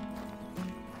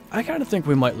 I kind of think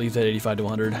we might leave that 85 to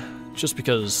 100, just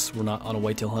because we're not on a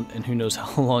whitetail hunt, and who knows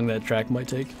how long that track might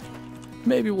take.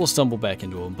 Maybe we'll stumble back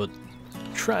into them, but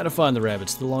try to find the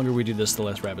rabbits. The longer we do this, the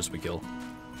less rabbits we kill.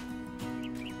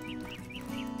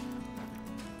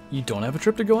 You don't have a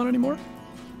trip to go on anymore?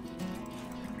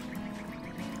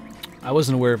 I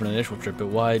wasn't aware of an initial trip, but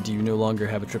why do you no longer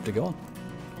have a trip to go on?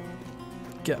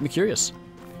 Got me curious.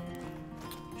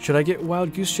 Should I get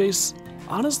Wild Goose Chase?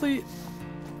 Honestly,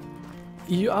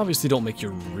 you obviously don't make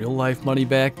your real life money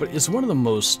back, but it's one of the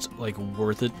most, like,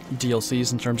 worth it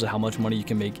DLCs in terms of how much money you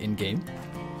can make in-game.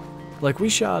 Like, we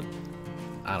shot,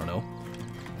 I don't know,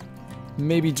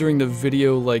 maybe during the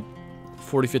video, like,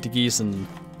 40, 50 geese, and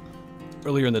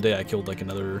earlier in the day I killed, like,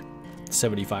 another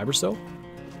 75 or so,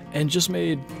 and just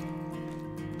made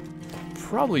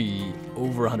probably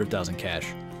over 100,000 cash.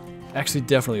 Actually,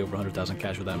 definitely over 100,000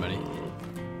 cash with that many.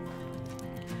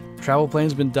 Travel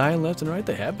plans been dying left and right?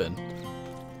 They have been.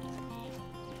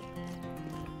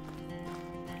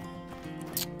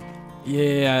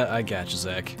 Yeah, I gotcha,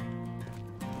 Zach.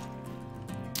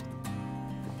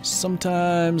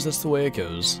 Sometimes that's the way it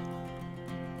goes.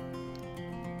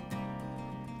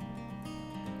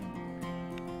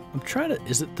 I'm trying to...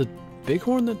 is it the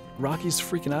bighorn that Rocky's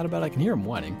freaking out about? I can hear him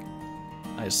whining.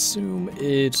 I assume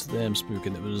it's them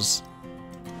spooking that was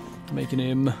making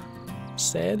him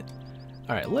sad.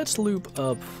 Alright, let's loop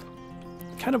up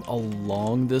kind of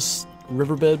along this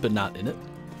riverbed, but not in it.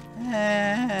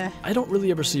 I don't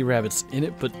really ever see rabbits in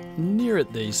it, but near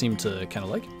it they seem to kind of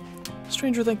like.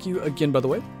 Stranger, thank you again, by the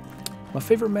way. My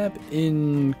favorite map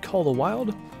in Call the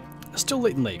Wild? Still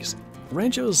Leighton Lakes.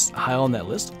 Rancho's high on that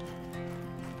list.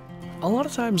 A lot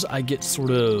of times I get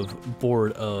sort of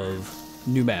bored of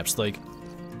new maps, like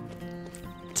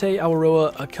Te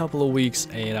Awaroa a couple of weeks,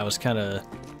 and I was kind of,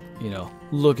 you know,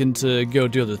 looking to go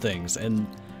do other things. And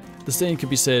the same could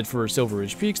be said for Silver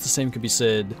Ridge Peaks, the same could be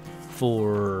said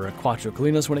for Cuatro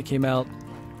Colinas when it came out.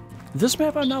 This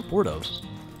map I'm not bored of.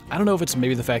 I don't know if it's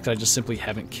maybe the fact that I just simply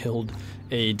haven't killed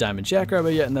a diamond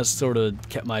jackrabbit yet, and that's sort of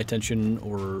kept my attention,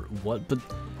 or what, but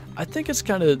I think it's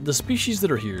kind of the species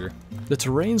that are here. The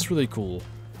terrain's really cool,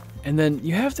 and then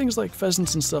you have things like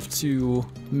pheasants and stuff to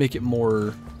make it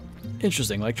more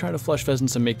interesting. Like trying to flush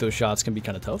pheasants and make those shots can be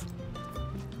kind of tough,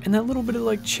 and that little bit of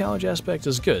like challenge aspect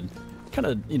is good. Kind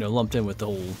of, you know, lumped in with the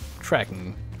whole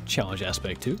tracking challenge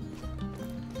aspect too.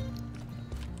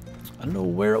 I don't know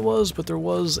where it was, but there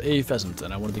was a pheasant,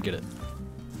 and I wanted to get it.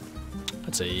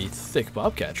 That's a thick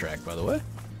bobcat track, by the way.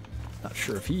 Not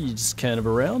sure if he's kind of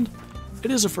around. It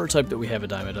is a fur type that we have a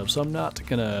diamond of, so I'm not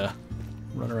gonna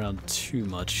run around too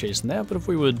much chasing that, but if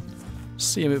we would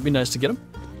see him, it'd be nice to get him.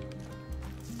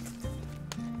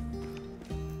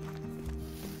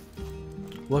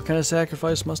 What kind of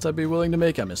sacrifice must I be willing to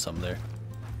make? I missed something there.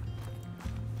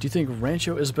 Do you think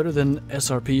Rancho is better than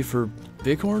SRP for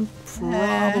Bighorn?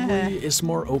 Probably. It's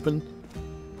more open,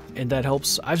 and that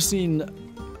helps. I've seen,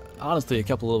 honestly, a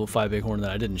couple of level 5 Bighorn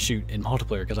that I didn't shoot in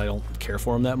multiplayer because I don't care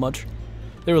for them that much.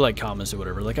 They were like comments or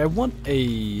whatever. Like, I want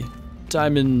a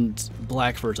diamond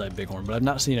black fur type Bighorn, but I've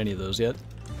not seen any of those yet.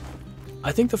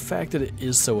 I think the fact that it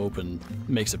is so open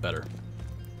makes it better.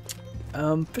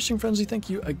 Fishing Frenzy, thank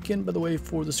you again, by the way,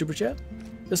 for the super chat.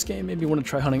 This game made me want to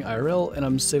try hunting IRL, and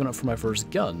I'm saving up for my first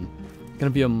gun.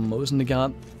 Gonna be a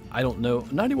Mosin-Nagant. I don't know.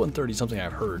 9130 something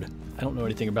I've heard. I don't know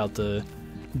anything about the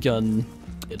gun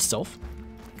itself,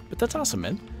 but that's awesome,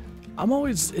 man.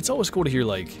 It's always cool to hear,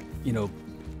 like, you know,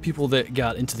 people that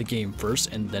got into the game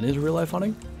first and then into real life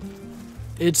hunting.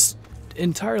 It's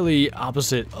entirely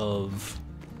opposite of,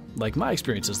 like, my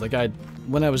experiences. Like,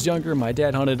 when I was younger, my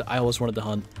dad hunted. I always wanted to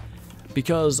hunt.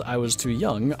 Because I was too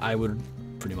young, I would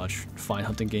pretty much find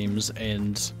hunting games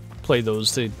and play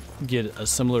those to get a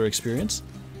similar experience.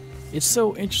 It's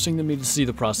so interesting to me to see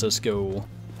the process go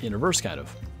in reverse, kind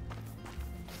of.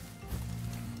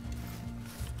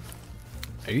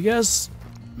 Are you guys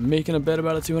making a bet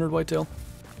about a 200 whitetail?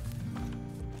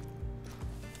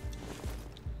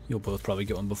 You'll both probably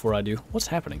get one before I do. What's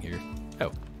happening here?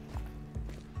 Oh.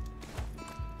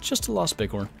 Just a lost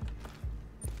bighorn.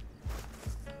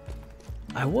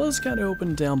 I was kind of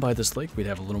hoping down by this lake we'd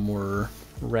have a little more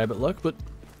rabbit luck, but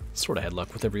sort of had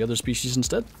luck with every other species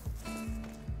instead.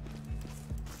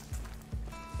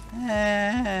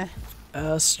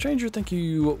 Stranger, thank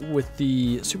you with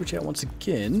the super chat once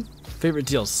again. Favorite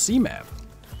DLC map?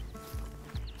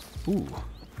 Ooh.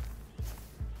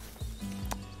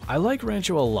 I like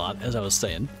Rancho a lot, as I was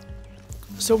saying.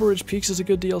 Silver Ridge Peaks is a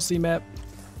good DLC map.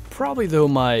 Probably, though,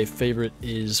 my favorite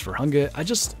is for Hunga.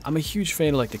 I'm a huge fan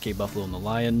of, like, the Cape Buffalo and the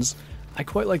Lions. I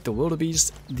quite like the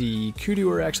Wildebeest. The Kudu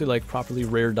are actually, like, properly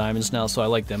rare diamonds now, so I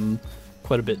like them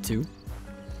quite a bit, too.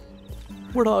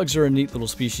 Warthogs are a neat little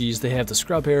species. They have the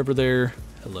scrub hair over there.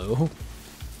 Hello.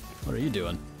 What are you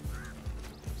doing?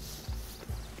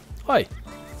 Hi.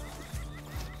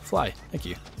 Fly. Thank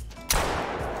you.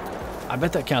 I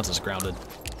bet that counts as grounded.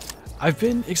 I've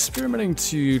been experimenting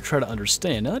to try to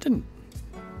understand. Now, that didn't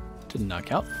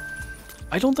knock out.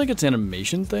 I don't think it's an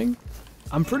animation thing.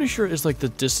 I'm pretty sure it's like the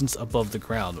distance above the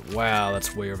ground. Wow,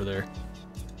 that's way over there.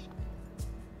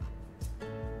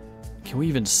 Can we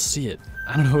even see it?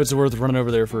 I don't know if it's worth running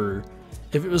over there for...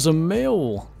 If it was a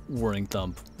male warning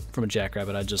thump from a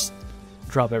jackrabbit, I'd just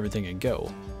drop everything and go.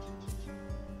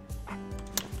 I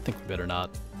think we better not.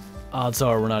 Odds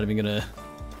are we're not even gonna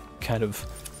kind of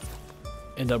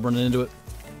end up running into it.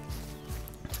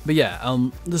 But yeah,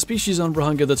 the species on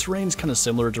Brahunga that's range kind of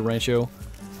similar to Rancho,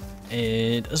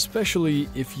 and especially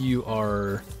if you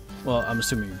are, well, I'm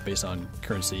assuming based on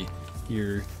currency,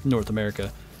 you're North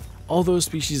America, all those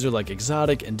species are like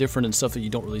exotic and different and stuff that you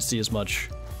don't really see as much,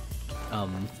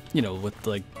 you know, with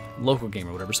like local game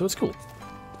or whatever, so it's cool.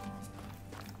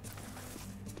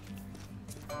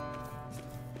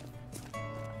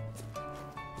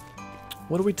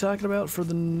 What are we talking about for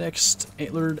the next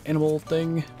antlered animal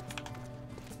thing?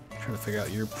 Trying to figure out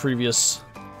your previous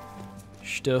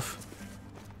stuff.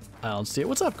 I don't see it.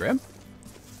 What's up, Graham?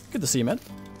 Good to see you, man.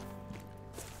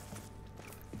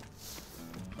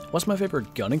 What's my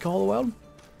favorite gun in Call of the Wild?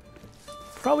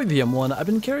 Probably the M1. I've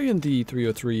been carrying the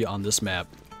 303 on this map.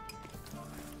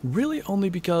 Really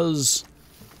only because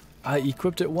I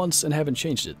equipped it once and haven't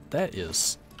changed it. That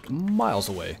is miles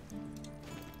away.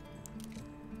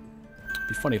 It'd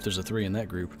be funny if there's a 3 in that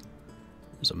group.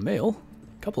 There's a male.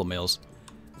 A couple of males.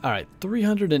 Alright,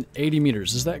 380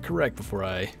 meters. Is that correct before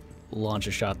I launch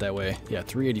a shot that way? Yeah,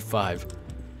 385.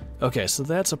 Okay, so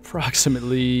that's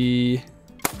approximately...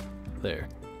 there.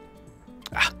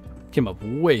 Ah, came up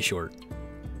way short.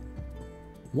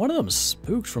 One of them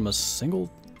spooked from a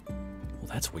single... Well,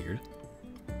 that's weird.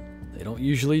 They don't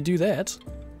usually do that.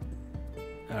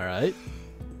 Alright.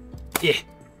 Yeah.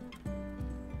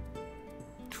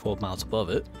 12 miles above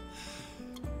it.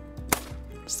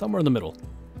 Somewhere in the middle.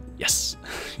 Yes.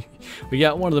 We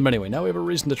got one of them anyway. Now we have a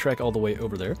reason to trek all the way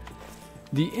over there.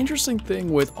 The interesting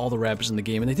thing with all the rabbits in the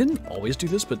game, and they didn't always do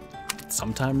this, but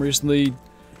sometime recently,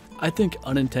 I think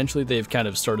unintentionally they've kind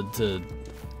of started to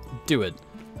do it.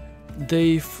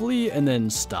 They flee and then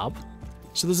stop.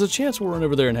 So there's a chance we'll run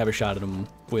over there and have a shot at them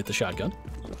with the shotgun.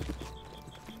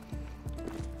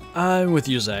 I'm with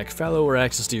you, Zach. Fallow or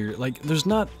axis deer. Like, there's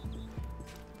not...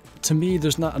 To me,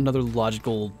 there's not another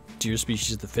logical deer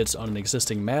species that fits on an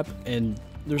existing map, and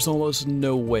there's almost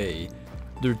no way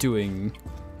they're doing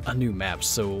a new map.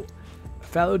 So,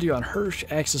 fallow deer on Hirsch,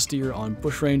 axis deer on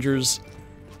bushrangers.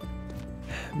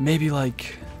 Maybe,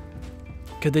 like...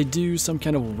 Could they do some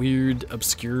kind of weird,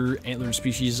 obscure antler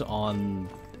species on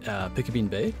Pickabeen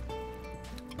Bay?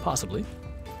 Possibly.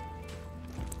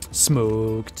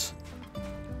 Smoked.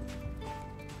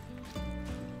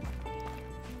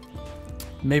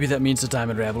 Maybe that means the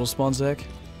diamond rabbit will spawn, Zach.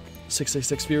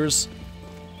 666 viewers?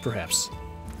 Perhaps.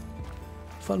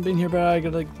 Fun being here, but I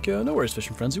gotta go. No worries,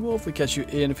 Fishing Frenzy. We'll hopefully catch you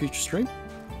in a future stream.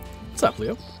 What's up,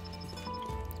 Leo?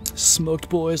 Smoked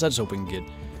boys. I just hope we can get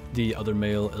the other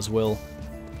male as well.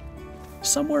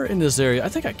 Somewhere in this area, I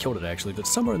think I killed it actually, but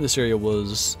somewhere in this area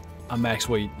was a max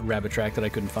weight rabbit track that I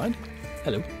couldn't find.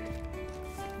 Hello.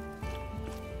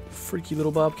 Freaky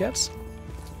little bobcats.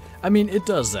 I mean, it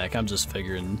does, Zach. I'm just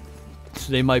figuring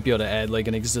they might be able to add like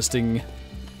an existing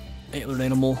antlered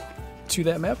animal to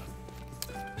that map.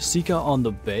 Sika on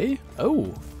the bay?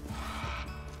 Oh.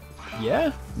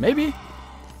 Yeah, maybe.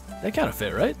 That kind of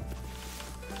fit, right?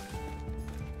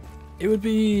 It would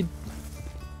be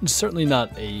certainly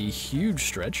not a huge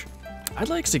stretch. I'd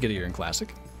like Sika here in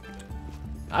Classic.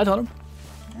 I'd hunt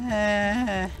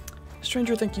him.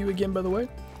 Stranger, thank you again, by the way.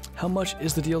 How much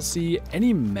is the DLC?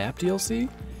 Any map DLC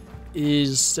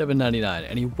is $7.99.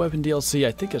 Any weapon DLC,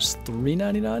 I think it's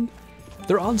 $3.99.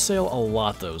 They're on sale a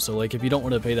lot, though, so like if you don't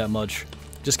want to pay that much,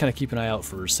 just kind of keep an eye out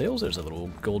for sales. There's a little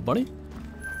gold bunny.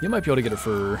 You might be able to get it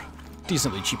for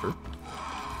decently cheaper.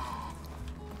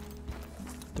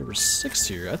 There were 6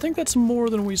 here. I think that's more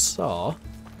than we saw.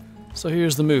 So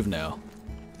here's the move now.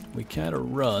 We kind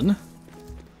of run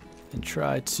and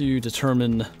try to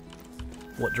determine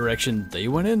what direction they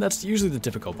went in. That's usually the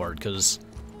difficult part because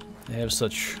they have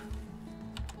such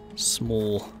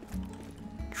small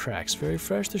tracks. Very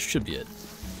fresh. This should be it.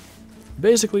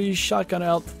 Basically, shotgun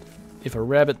out. If a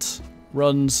rabbit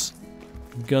runs,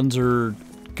 guns are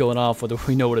going off, whether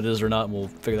we know what it is or not, and we'll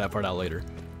figure that part out later.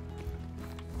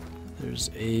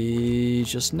 There's a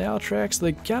just now tracks.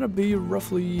 They gotta be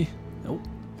roughly... Nope.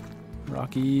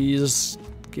 Rocky's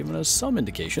giving us some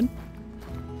indication.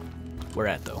 Where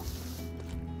at, though?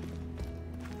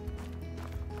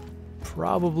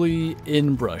 Probably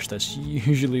in brush. That's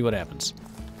usually what happens.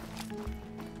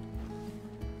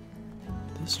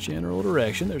 This general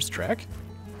direction. There's the track.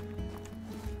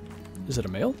 Is it a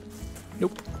male?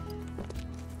 Nope.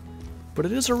 But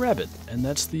it is a rabbit, and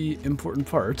that's the important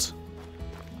part.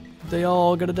 They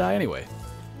all gonna die anyway.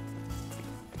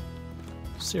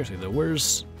 Seriously though,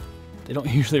 where's... They don't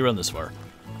usually run this far.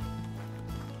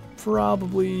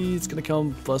 Probably it's gonna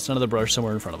come bust out of the brush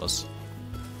somewhere in front of us.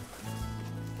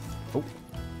 Oh.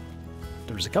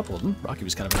 There's a couple of them. Rocky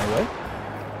was kind of in our way.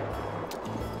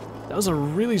 That was a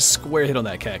really square hit on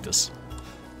that cactus.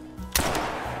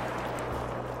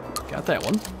 Got that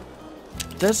one.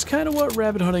 That's kind of what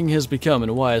rabbit hunting has become,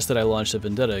 and why I said I launched a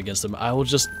Vendetta against them. I will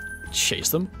just chase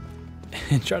them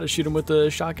and try to shoot them with the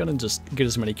shotgun and just get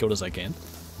as many killed as I can.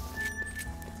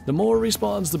 The more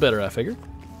respawns, the better, I figure.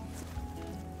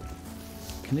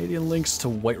 Canadian links to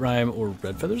White Rime or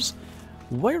Red Feathers.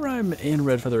 White Rime and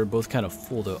Red Feather are both kind of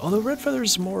full, though. Although Red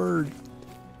Feather's more...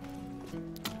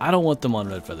 I don't want them on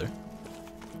Red Feather.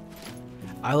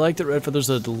 I like that Red Feather's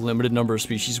a limited number of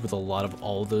species with a lot of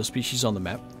all of those species on the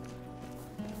map.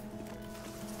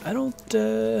 I don't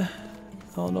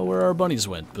know where our bunnies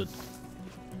went, but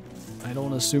I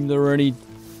don't assume there were any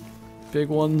big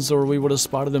ones or we would have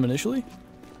spotted them initially.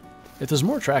 If there's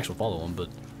more tracks, we'll follow them, but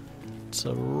it's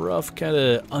a rough kind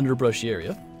of underbrushy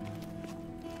area.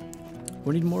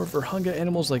 We need more Virunga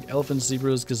animals like elephants,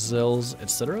 zebras, gazelles,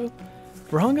 etc.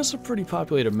 Virunga's a pretty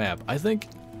populated map. I think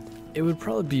it would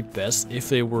probably be best if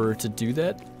they were to do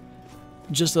that,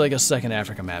 just like a second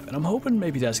Africa map. And I'm hoping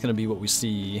maybe that's going to be what we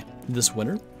see this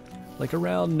winter. Like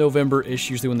around November-ish,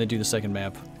 usually when they do the second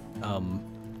map.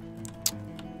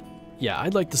 Yeah,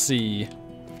 I'd like to see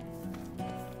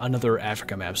another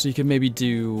Africa map. So you could maybe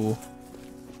do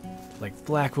like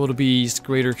black wildebeest,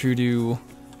 greater kudu,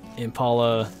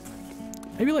 impala,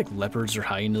 maybe like leopards or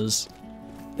hyenas.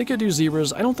 They could do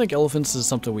zebras. I don't think elephants is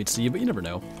something we'd see, but you never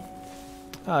know.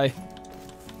 Hi.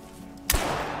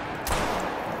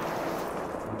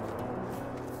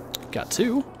 Got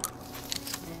 2.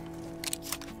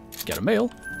 Got a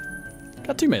male.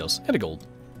 Got 2 males and a gold.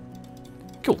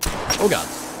 Cool. Oh god.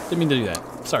 Didn't mean to do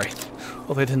that. Sorry.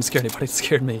 Hopefully it didn't scare anybody. It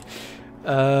scared me.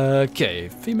 Okay.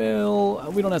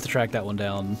 Female. We don't have to track that one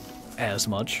down as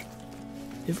much.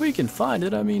 If we can find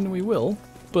it, I mean, we will.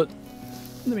 But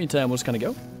in the meantime, we'll just kind of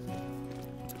go.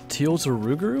 Teal to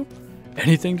Ruguru?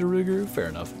 Anything to Ruguru? Fair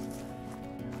enough.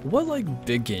 What, like,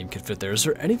 big game could fit there? Is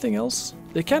there anything else?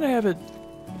 They kind of have it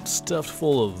stuffed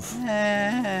full of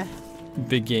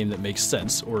big game that makes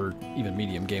sense, or even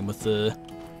medium game with the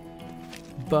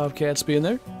bobcats being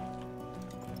there.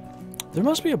 There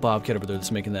must be a bobcat over there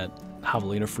that's making that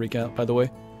javelina freak out, by the way.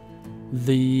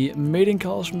 The mating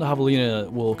calls from the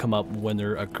javelina will come up when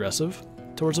they're aggressive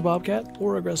towards a bobcat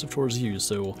or aggressive towards you,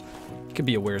 so you can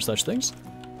be aware of such things.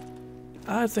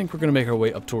 I think we're going to make our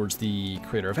way up towards the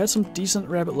crater. I've had some decent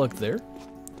rabbit luck there,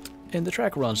 and the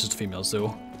track runs just a female,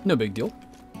 so no big deal.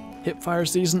 Hipfire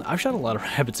season. I've shot a lot of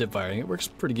rabbits hipfiring. It works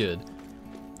pretty good.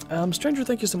 Stranger,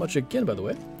 thank you so much again, by the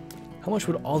way. How much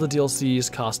would all the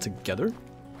DLCs cost together?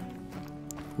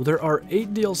 Well, there are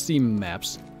 8 DLC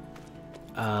maps,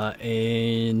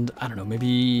 and I don't know,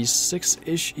 maybe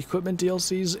 6-ish equipment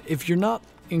DLCs. If you're not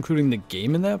including the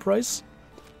game in that price,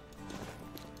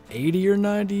 80 or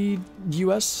 90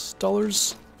 US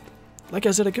dollars. Like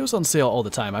I said, it goes on sale all the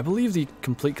time. I believe the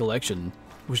complete collection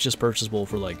was just purchasable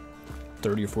for like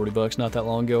 30 or 40 bucks not that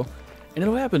long ago, and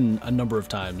it'll happen a number of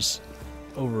times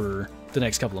over the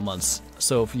next couple of months.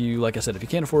 So if you, like I said, if you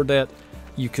can't afford that,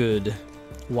 you could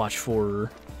watch for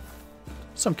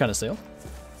some kind of sale.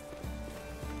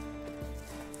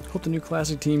 Hope the new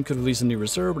classic team could release a new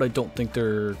reserve, but I don't think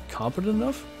they're competent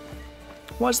enough.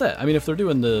 Why is that? I mean, if they're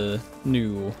doing the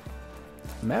new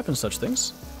map and such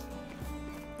things,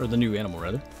 or the new animal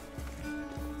rather.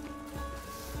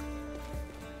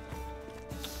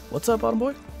 What's up, Bottom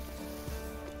Boy?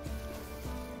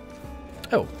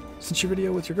 Oh, since your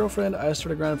video with your girlfriend, I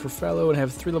started grinding for Fallow and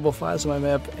have 3 level 5s on my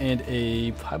map and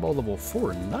a piebald level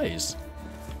 4. Nice.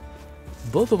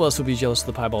 Both of us would be jealous of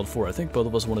the piebald 4. I think both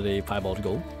of us wanted a piebald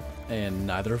gold, and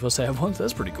neither of us have one, so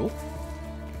that's pretty cool.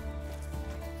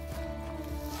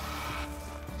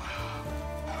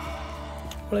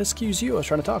 But excuse you, I was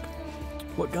trying to talk.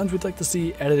 What guns would you like to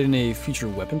see added in a future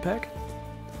weapon pack?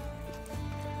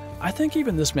 I think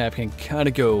even this map can kind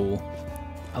of go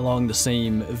along the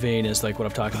same vein as like what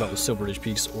I've talked about with Silver Ridge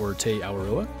Peaks or Te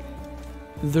Awaroa.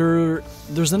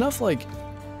 There's enough like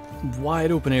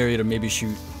wide open area to maybe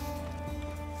shoot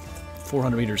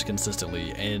 400 meters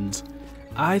consistently, and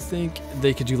I think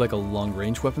they could do like a long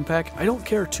range weapon pack. I don't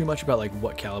care too much about like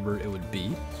what caliber it would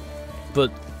be,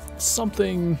 but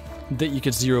something that you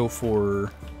could zero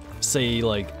for, say,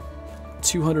 like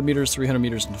 200 meters, 300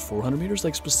 meters, and 400 meters,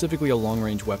 like specifically a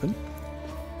long-range weapon.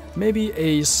 Maybe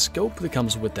a scope that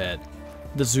comes with that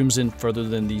zooms in further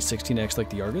than the 16x like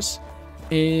the Argus,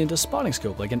 and a spotting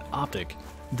scope, like an optic,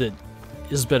 that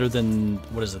is better than,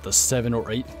 what is it, the 7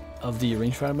 or 8 of the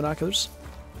rangefinder binoculars.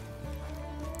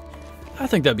 I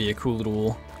think that'd be a cool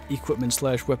little equipment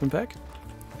slash weapon pack.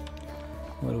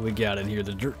 What do we got in here?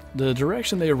 The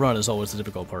direction they run is always the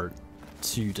difficult part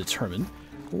to determine.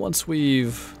 Once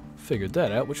we've figured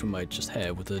that out, which we might just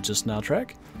have with the Just Now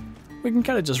track, we can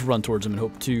kind of just run towards them and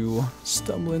hope to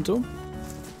stumble into them.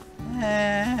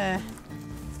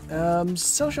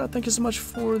 Cellshot, thank you so much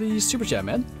for the super chat,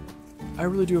 man. I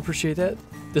really do appreciate that.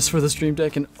 This for the stream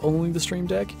deck and only the stream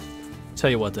deck. Tell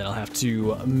you what, then I'll have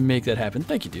to make that happen.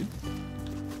 Thank you, dude.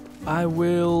 I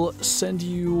will send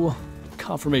you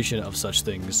confirmation of such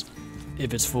things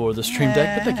if it's for the stream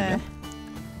deck, but thank you, man.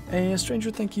 And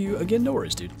Stranger, thank you again. No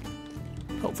worries, dude.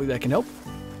 Hopefully that can help.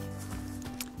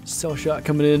 Cellshot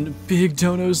coming in, big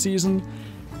dono season.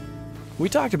 We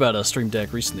talked about a stream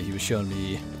deck recently. He was showing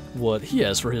me what he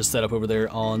has for his setup over there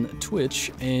on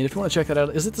Twitch, and if you want to check that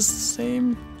out, is it the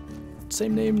same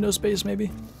name, no space maybe?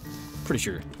 Pretty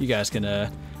sure. You guys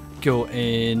can go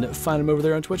and find him over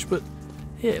there on Twitch, but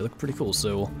yeah, it looked pretty cool,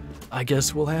 so I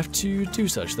guess we'll have to do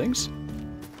such things.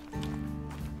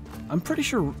 I'm pretty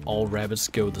sure all rabbits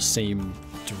go the same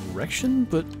direction,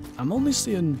 but I'm only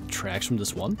seeing tracks from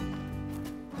this one.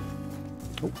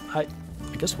 Oh, hi.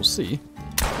 I guess we'll see.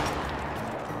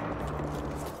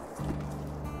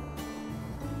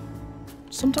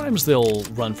 Sometimes they'll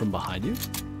run from behind you.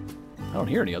 I don't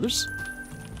hear any others.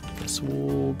 Guess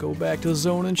we'll go back to the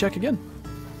zone and check again.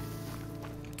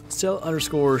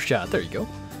 Cell_shot. There you go.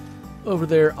 Over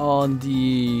there on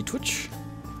the Twitch.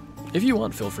 If you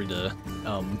want, feel free to,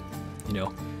 you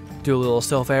know, do a little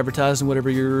self-advertising, whatever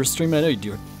you're streaming. I know you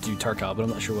do Tarkov, but I'm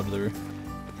not sure what other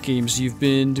games you've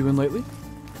been doing lately.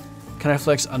 Can I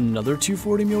flex another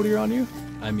 240 mule deer on you?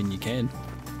 I mean, you can.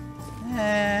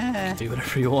 Do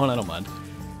whatever you want, I don't mind.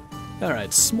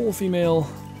 Alright, small female.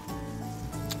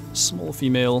 Small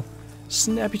female.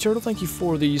 Snappy Turtle, thank you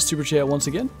for the super chat once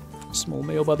again. Small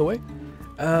male, by the way.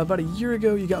 About a year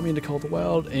ago, you got me into Call of the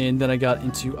Wild, and then I got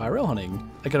into IRL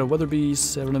hunting. I got a Weatherby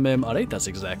 7mm R8, that's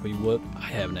exactly what I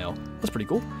have now. That's pretty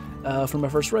cool. For my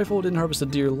first rifle, didn't harvest a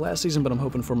deer last season, but I'm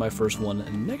hoping for my first one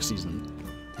next season.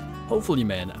 Hopefully,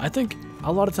 man. I think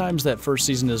a lot of times that first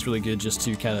season is really good just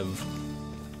to kind of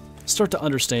start to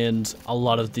understand a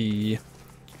lot of the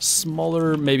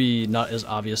smaller, maybe not as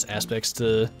obvious aspects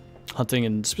to hunting,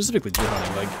 and specifically deer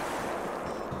hunting, like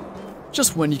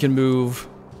just when you can move,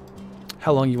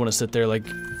 how long you want to sit there, like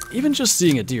even just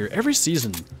seeing a deer. Every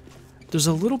season, there's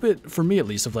a little bit, for me at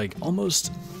least, of like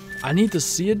almost, I need to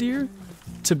see a deer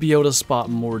to be able to spot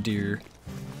more deer,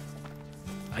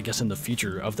 I guess, in the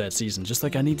future of that season. Just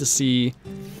like I need to see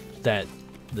that,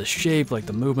 the shape, like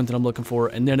the movement that I'm looking for,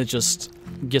 and then it just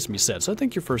gets me set. So I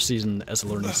think your first season as a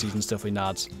learning season is definitely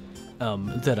not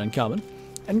that uncommon.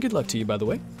 And good luck to you, by the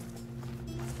way.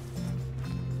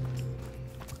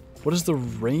 What is the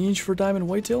range for diamond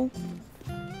whitetail?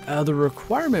 The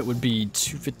requirement would be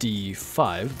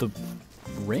 255. The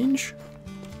range?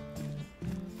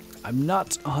 I'm not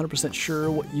 100%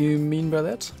 sure what you mean by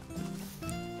that.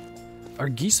 Are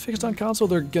geese fixed on console?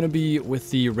 They're going to be with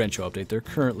the Rancho update. They're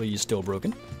currently still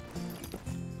broken.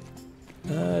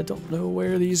 I don't know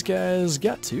where these guys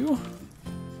got to.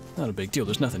 Not a big deal.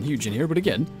 There's nothing huge in here, but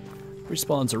again,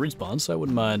 respawns are respawns, so I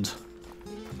wouldn't mind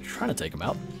trying to take them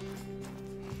out.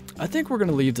 I think we're going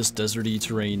to leave this deserty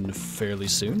terrain fairly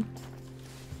soon.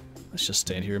 Let's just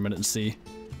stand here a minute and see.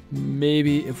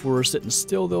 Maybe if we're sitting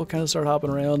still, they'll kind of start hopping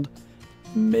around.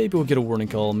 Maybe we'll get a warning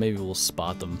call. Maybe we'll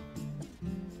spot them.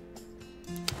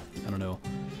 I don't know.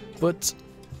 But,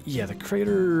 yeah, the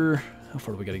crater... How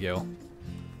far do we gotta go?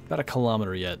 About 1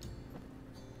 kilometer yet.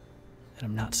 And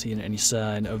I'm not seeing any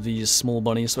sign of these small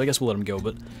bunnies, so I guess we'll let them go.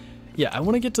 But, yeah, I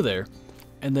want to get to there.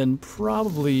 And then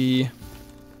probably...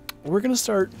 We're gonna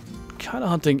start kind of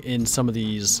hunting in some of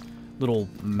these little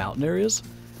mountain areas.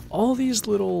 All these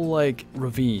little, like,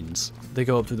 ravines, they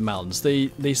go up through the mountains.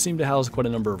 They seem to house quite a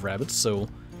number of rabbits, so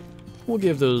we'll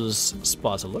give those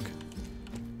spots a look.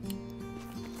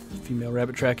 Female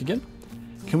rabbit track again.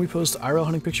 Can we post IRL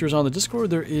hunting pictures on the Discord?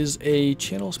 There is a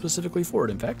channel specifically for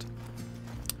it, in fact.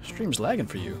 Stream's lagging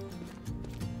for you.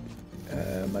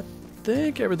 I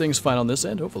think everything's fine on this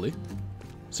end, hopefully.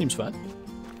 Seems fine.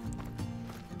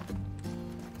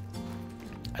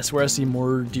 I swear I see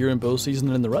more deer in bow season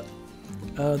than in the rut.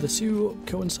 The two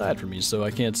coincide for me, so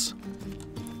I can't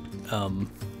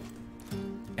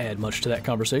add much to that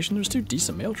conversation. There's 2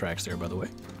 decent male tracks there, by the way.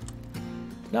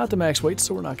 Not the max weight,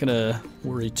 so we're not gonna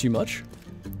worry too much.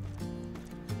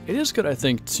 It is good, I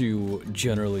think, to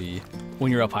generally,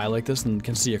 when you're up high like this and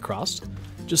can see across,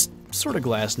 just sort of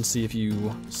glass and see if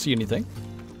you see anything.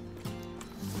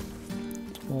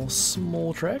 All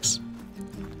small tracks.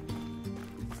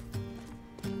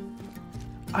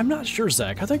 I'm not sure,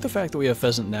 Zach. I think the fact that we have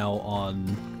pheasant now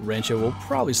on Rancho, we'll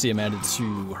probably see him added to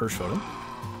Hirschfelden.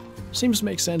 Seems to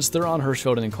make sense. They're on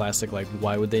Hirschfelden in Classic. Like,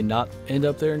 why would they not end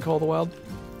up there in Call of the Wild?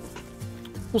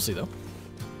 We'll see, though.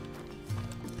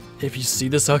 If you see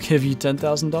this, I'll give you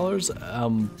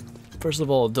 $10,000. First of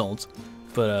all, don't.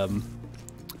 But,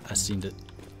 I seen it.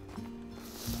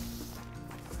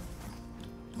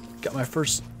 Got my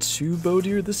first 2 bow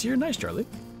deer this year. Nice, Charlie.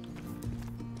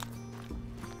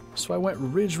 So I went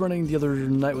ridge running the other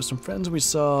night with some friends. We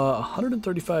saw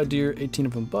 135 deer, 18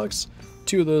 of them bucks.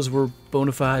 2 of those were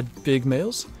bona fide big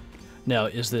males. Now,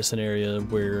 is this an area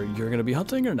where you're going to be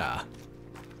hunting or nah?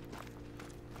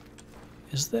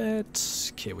 Is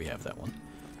that... Okay, we have that one.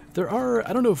 There are...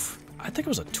 I don't know if... I think it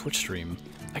was a Twitch stream.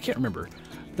 I can't remember.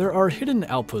 There are hidden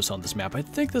outposts on this map. I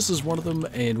think this is one of them,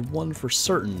 and one for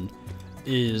certain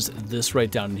is this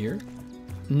right down in here.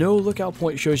 No lookout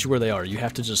point shows you where they are. You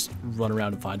have to just run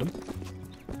around and find them.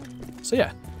 So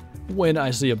yeah, when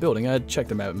I see a building, I check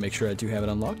the map and make sure I do have it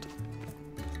unlocked.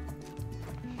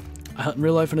 I hunt in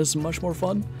real life and it's much more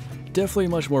fun. Definitely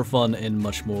much more fun and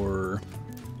much more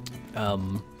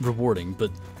rewarding,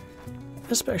 but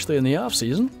especially in the off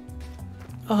season,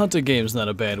 a hunting game is not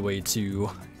a bad way to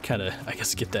kind of, I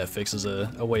guess, get that fix as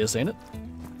a way of saying it.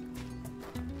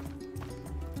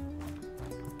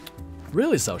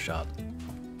 Really self-shot.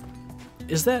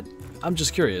 Is that, I'm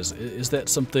just curious, is that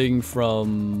something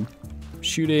from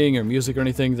shooting or music or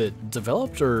anything that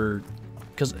developed, or,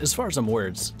 because as far as I'm aware,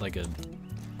 it's like a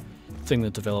thing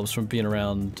that develops from being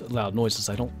around loud noises.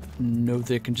 I don't know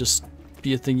that it can just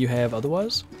be a thing you have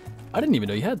otherwise. I didn't even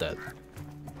know you had that.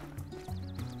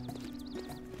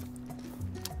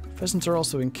 Pheasants are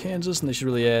also in Kansas, and they should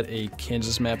really add a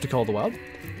Kansas map to Call of the Wild.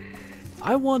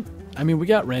 I mean, we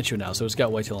got Rancho now, so it's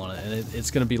got whitetail on it, and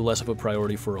it's going to be less of a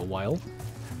priority for a while.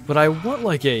 But I want,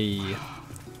 like, a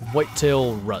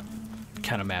whitetail rut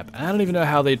kind of map. And I don't even know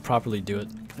how they'd properly do it.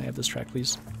 Can I have this track,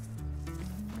 please?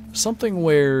 Something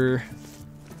where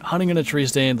hunting in a tree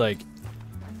stand, like,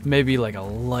 Maybe like a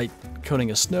light coating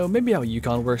of snow. Maybe how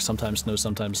Yukon works, sometimes snow,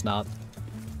 sometimes not.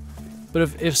 But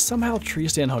if somehow tree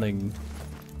stand hunting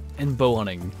and bow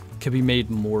hunting could be made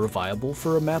more viable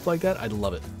for a map like that, I'd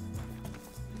love it.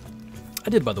 I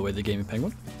did, by the way, the Gaming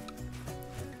Penguin.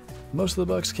 Most of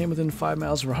the bucks came within 5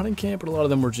 miles of our hunting camp, but a lot of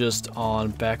them were just on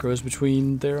back roads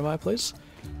between there and my place.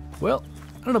 Well,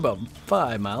 I don't know about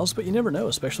 5 miles, but you never know,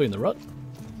 especially in the rut.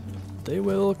 They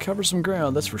will cover some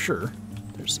ground, that's for sure.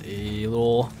 There's a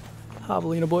little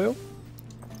javelina boyo.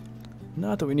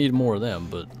 Not that we need more of them,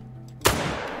 but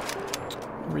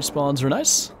respawns are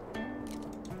nice.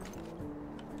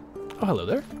 Oh, hello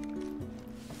there.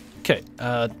 Okay,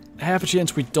 half a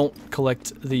chance we don't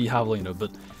collect the javelina,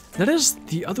 but that is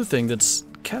the other thing that's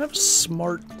kind of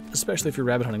smart, especially if you're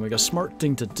rabbit hunting, like a smart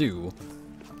thing to do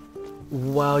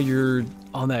while you're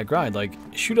on that grind. Like,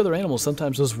 shoot other animals,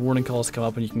 sometimes those warning calls come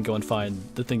up and you can go and find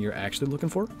the thing you're actually looking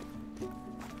for.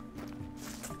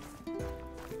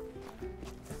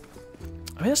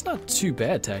 I mean, that's not too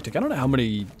bad tactic. I don't know how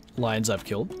many lions I've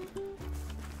killed.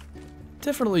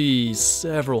 Definitely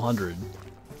several hundred.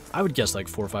 I would guess like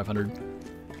 400 or 500.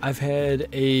 I've had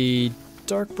a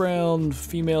dark brown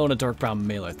female and a dark brown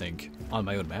male, I think, on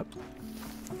my own map.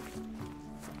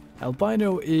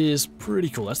 Albino is pretty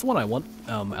cool. That's the one I want.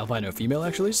 Albino female,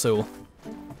 actually, so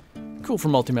cool for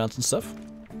multi-mounts and stuff.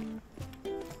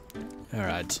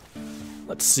 Alright.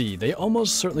 Let's see. They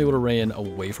almost certainly would have ran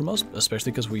away from us,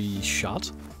 especially because we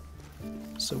shot.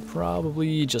 So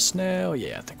probably just now.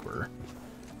 Yeah, I think we're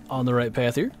on the right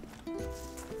path here.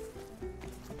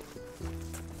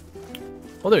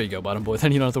 Well, there you go, bottom boy.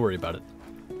 Then you don't have to worry about it.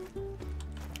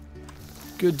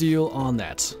 Good deal on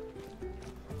that.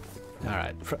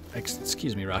 Alright.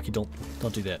 Excuse me, Rocky. Don't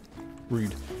do that.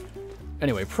 Rude.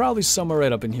 Anyway, probably somewhere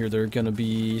right up in here they're gonna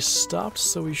be stopped,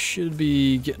 so we should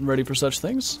be getting ready for such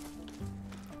things.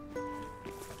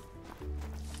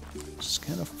 Just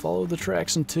kind of follow the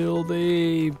tracks until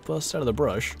they bust out of the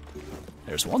brush.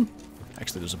 There's one.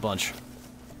 Actually, there's a bunch.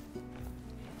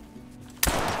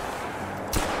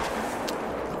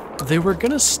 They were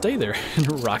gonna stay there,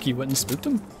 and Rocky went and spooked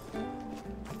them.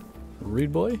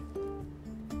 Rude boy.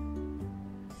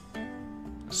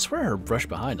 I swear I heard brush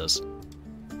behind us.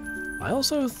 I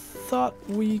also thought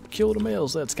we killed a male,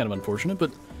 so that's kind of unfortunate,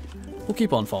 but we'll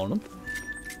keep on following them.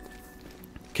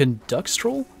 Can ducks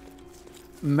troll?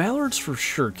 Mallards for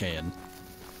sure can.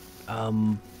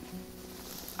 I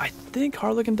think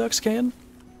harlequin ducks can.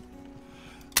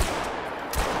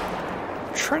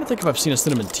 I'm trying to think if I've seen a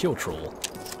cinnamon teal troll.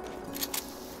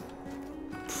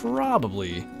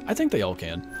 Probably. I think they all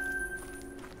can.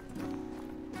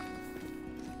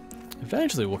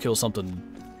 Eventually we'll kill something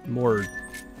more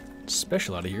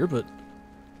special out of here, but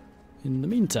in the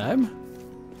meantime,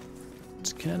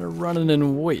 it's kind of running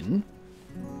and waiting.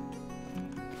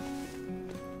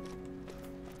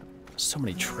 So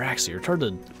many tracks here. It's hard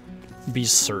to be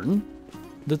certain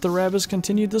that the rabbits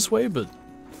continued this way, but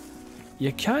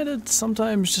you kind of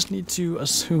sometimes just need to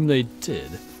assume they did.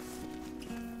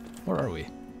 Where are we?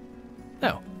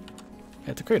 Oh,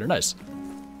 at the crater. Nice.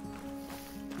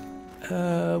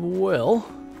 Well,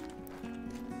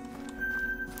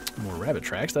 more rabbit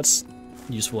tracks. That's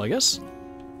useful, I guess.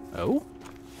 Oh?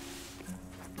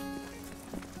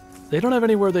 They don't have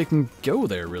anywhere they can go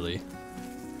there, really.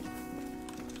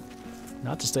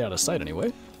 Not to stay out of sight,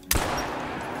 anyway.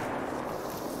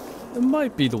 It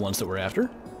might be the ones that we're after.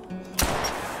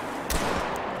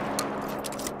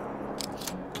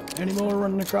 Any more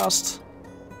running across?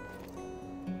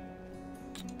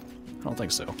 I don't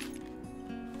think so.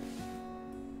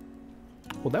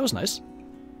 Well, that was nice.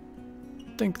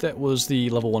 I think that was the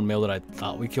level 1 male that I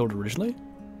thought we killed originally.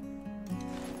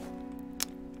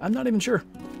 I'm not even sure.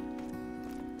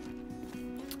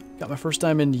 Got my first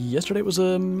time in yesterday. It was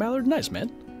a mallard. Nice,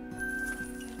 man.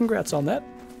 Congrats on that.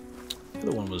 The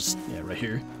other one was, yeah, right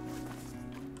here.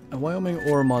 A Wyoming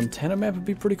or Montana map would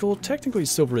be pretty cool. Technically,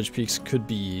 Silver Ridge Peaks could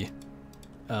be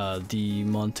the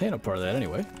Montana part of that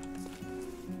anyway.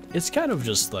 It's kind of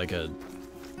just like a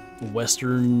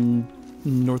Western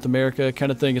North America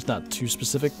kind of thing. It's not too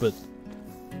specific, but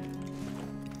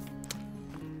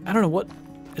I don't know what.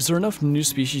 Is there enough new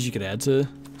species you could add to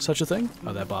such a thing?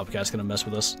 Oh, that bobcat's gonna mess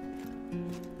with us.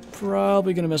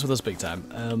 Probably gonna mess with us big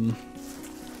time.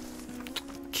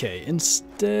 Okay,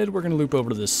 instead we're gonna loop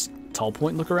over to this tall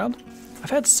point and look around.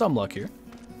 I've had some luck here.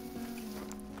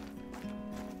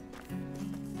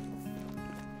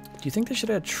 Do you think they should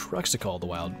add trucks to Call of the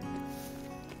Wild?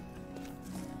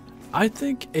 I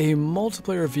think a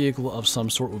multiplayer vehicle of some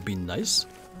sort would be nice.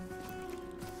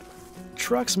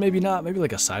 Trucks, maybe not. Maybe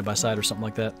like a side-by-side or something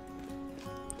like that.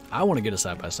 I want to get a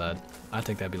side-by-side. I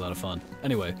think that'd be a lot of fun.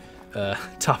 Anyway,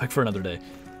 topic for another day.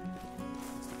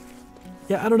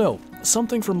 Yeah, I don't know.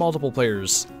 Something for multiple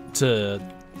players to,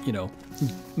 you know,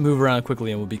 move around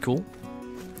quickly and would be cool.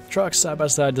 Trucks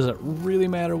side-by-side doesn't really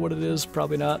matter what it is,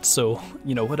 probably not, so,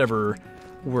 you know, whatever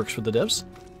works for the devs.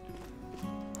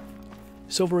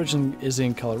 Silver Ridge is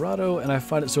in Colorado, and I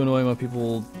find it so annoying when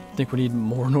people think we need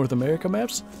more North America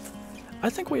maps. I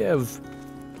think we have...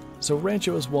 So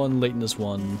Rancho is 1, Layton is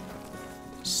 1,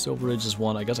 Silver Ridge is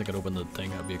 1. I guess I could open the thing,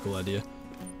 that'd be a cool idea.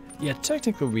 Yeah,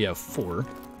 technically we have 4.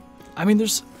 I mean,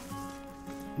 there's...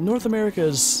 North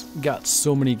America's got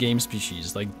so many game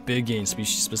species, like big game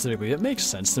species specifically. It makes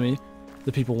sense to me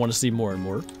that people want to see more and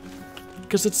more.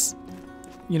 Because it's,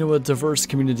 you know, a diverse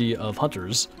community of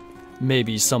hunters.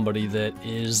 Maybe somebody that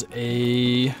is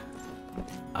a,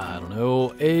 I don't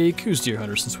know, a coos deer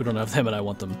hunter, since we don't have them and I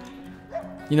want them.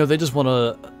 You know, they just want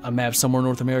a map somewhere in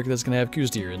North America that's going to have coos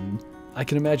deer, and I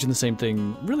can imagine the same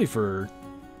thing really for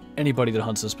anybody that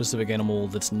hunts a specific animal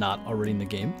that's not already in the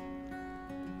game.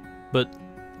 But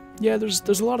yeah, there's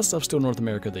a lot of stuff still in North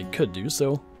America they could do,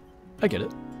 so I get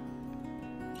it.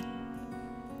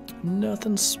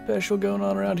 Nothing special going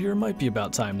on around here. Might be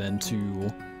about time then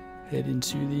to head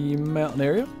into the mountain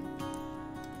area.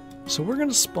 So we're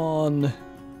gonna spawn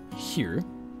here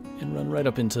and run right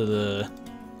up into the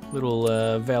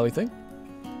little valley thing.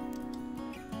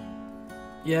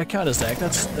 Yeah, kinda Zach.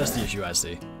 That's the issue I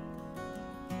see.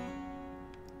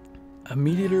 A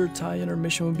Meat-Eater tie-in or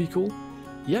mission would be cool.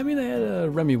 Yeah, I mean they had a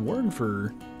Remy Warren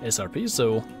for SRP,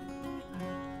 so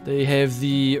they have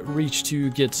the reach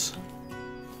to get,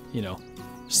 you know,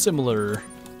 similar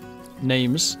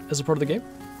names as a part of the game.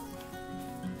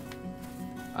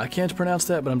 I can't pronounce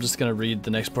that, but I'm just gonna read the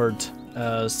next part.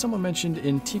 Someone mentioned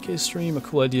in TK's stream a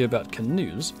cool idea about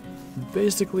canoes.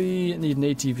 Basically, need an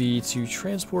ATV to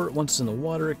transport. Once it's in the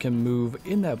water, it can move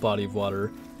in that body of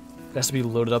water. It has to be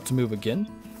loaded up to move again.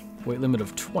 Weight limit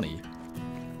of 20.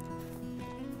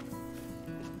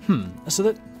 So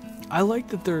that, I like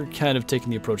that they're kind of taking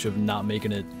the approach of not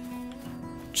making it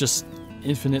just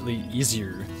infinitely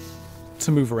easier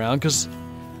to move around, because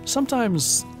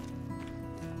sometimes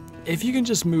if you can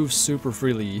just move super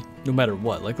freely no matter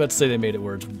what, like let's say they made it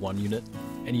where it's 1 unit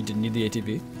and you didn't need the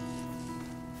ATV,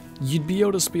 you'd be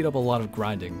able to speed up a lot of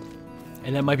grinding,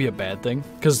 and that might be a bad thing,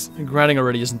 because grinding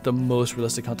already isn't the most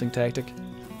realistic hunting tactic.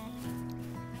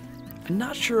 I'm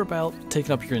not sure about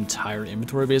taking up your entire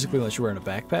inventory, basically, unless you're wearing a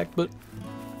backpack, but...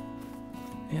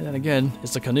 And then again,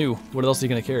 it's a canoe. What else are you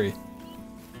going to carry?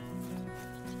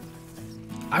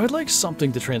 I would like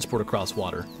something to transport across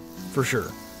water, for sure.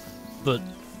 But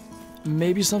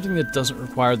maybe something that doesn't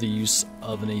require the use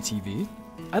of an ATV?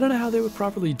 I don't know how they would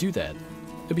properly do that.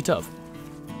 It'd be tough.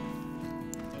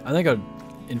 I think an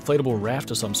inflatable raft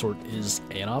of some sort is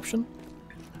an option.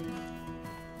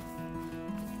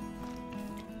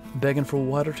 Begging for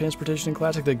water transportation in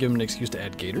Classic, they give them an excuse to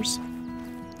add gators.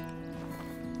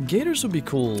 Gators would be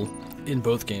cool in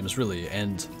both games, really,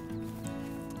 and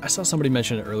I saw somebody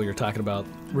mention it earlier talking about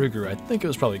Ruger. I think it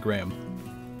was probably Graham.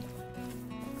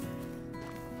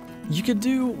 You could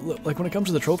do, like when it comes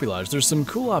to the Trophy Lodge, there's some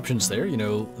cool options there. You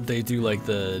know, they do like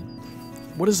the,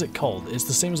 what is it called? It's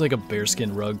the same as like a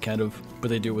bearskin rug, kind of, but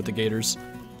they do it with the gators.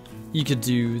 You could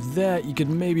do that. You could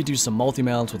maybe do some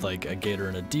multi-mounts with like a gator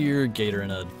and a deer, gator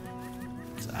and a,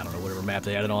 I don't know, whatever map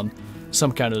they added on.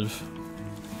 Some kind of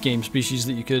game species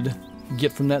that you could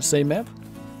get from that same map.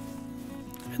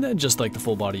 And then just like the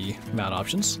full body mount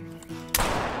options.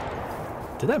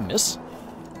 Did that miss?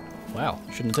 Wow,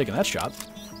 shouldn't have taken that shot.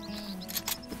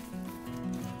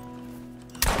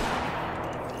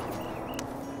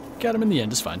 Got him in the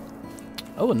end, it's fine.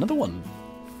 Oh, another one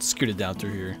scooted down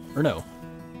through here. Or no,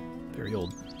 very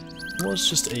old. Well, it's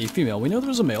just a female. We know there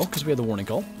was a male because we had the warning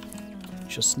call.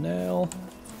 Just now.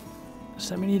 Does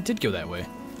that mean he did go that way?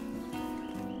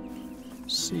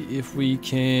 See if we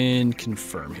can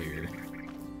confirm here.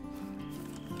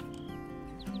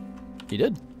 He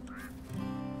did.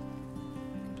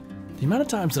 The amount of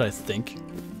times that I think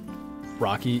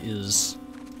Rocky is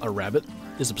a rabbit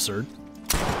is absurd.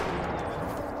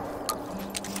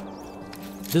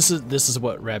 This is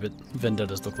what rabbit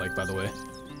vendettas look like, by the way.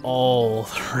 All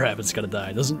the rabbits gotta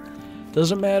die.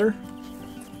 Doesn't matter.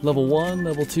 Level 1,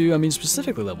 level 2, I mean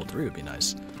specifically level 3 would be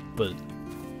nice. But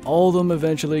all of them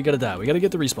eventually gotta die. We gotta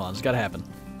get the respawns, it's gotta happen.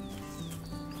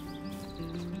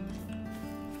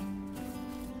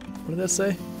 What did that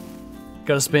say?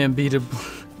 Gotta spam B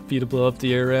to blow up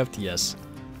the air raft? Yes.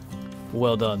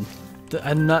 Well done.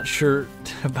 I'm not sure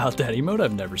about that emote,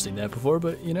 I've never seen that before,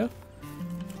 but you know.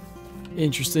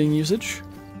 Interesting usage.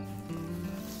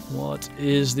 What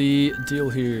is the deal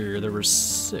here? There were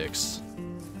 6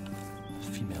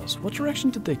 females. What direction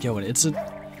did they go in?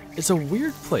 It's a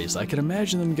weird place. I can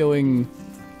imagine them going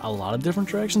a lot of different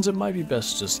directions. It might be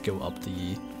best to just go up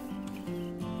the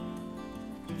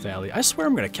valley. I swear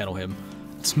I'm gonna kennel him.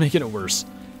 It's making it worse.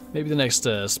 Maybe the next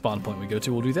spawn point we go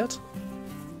to will do that.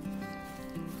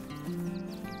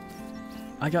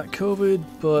 I got COVID,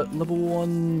 but level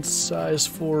 1 size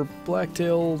 4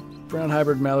 blacktail, brown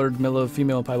hybrid mallard, milla,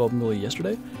 female, and piebald milla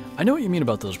yesterday. I know what you mean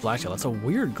about those blacktail. That's a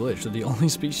weird glitch. They're the only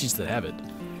species that have it.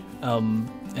 And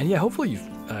yeah, hopefully you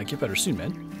get better soon,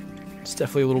 man. It's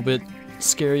definitely a little bit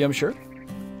scary, I'm sure.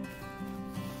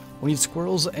 We need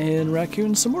squirrels and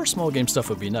raccoons. Some more small game stuff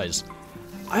would be nice.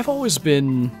 I've always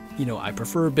been, you know, I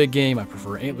prefer big game. I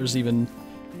prefer antlers even.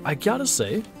 I gotta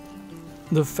say,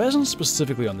 the pheasants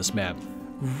specifically on this map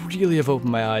really have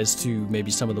opened my eyes to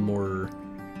maybe some of the more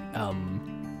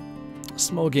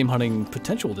small game hunting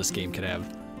potential this game could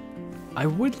have. I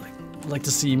would like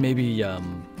to see maybe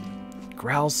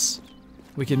grouse.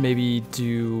 We could maybe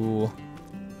do,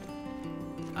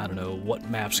 I don't know, what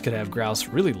maps could have grouse?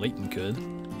 Really, Layton could.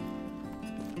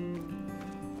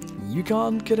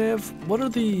 Yukon could have, what are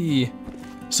the,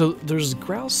 so there's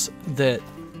grouse that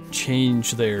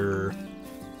change their,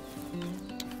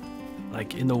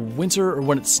 like in the winter or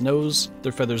when it snows,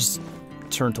 their feathers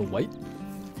turn to white.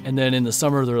 And then in the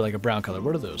summer, they're like a brown color.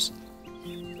 What are those?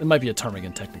 It might be a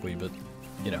ptarmigan technically, but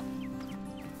you know.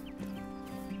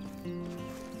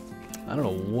 I don't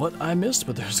know what I missed,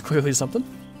 but there's clearly something.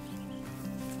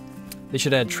 They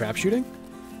should add trap shooting.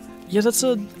 Yeah, that's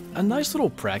a nice little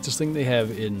practice thing they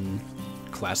have in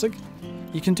Classic.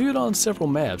 You can do it on several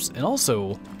maps, and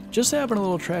also just having a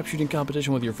little trap shooting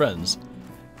competition with your friends.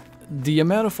 The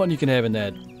amount of fun you can have in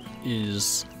that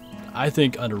is, I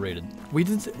think, underrated. We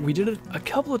did it a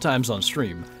couple of times on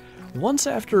stream. Once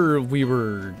after we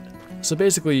were, so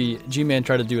basically G-Man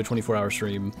tried to do a 24-hour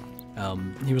stream.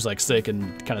 He was like sick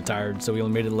and kind of tired, so we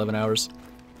only made it 11 hours.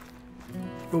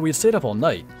 But we had stayed up all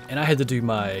night, and I had to do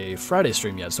my Friday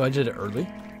stream yet, so I did it early.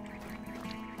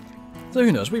 So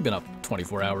who knows, we've been up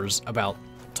 24 hours about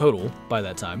total by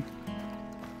that time.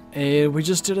 And we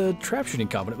just did a trap shooting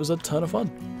comp, and it was a ton of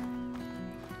fun.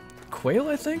 Quail,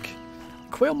 I think?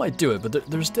 Quail might do it, but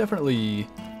there's definitely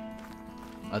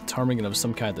a ptarmigan of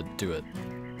some kind that do it.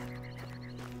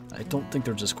 I don't think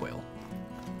they're just quail.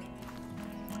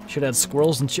 Should add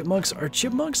squirrels and chipmunks. Are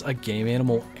chipmunks a game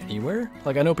animal anywhere?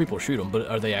 Like, I know people shoot them, but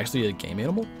are they actually a game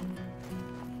animal?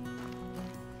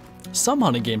 Some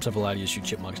hunting games have allowed you to shoot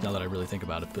chipmunks now that I really think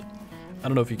about it, but I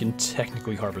don't know if you can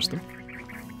technically harvest them.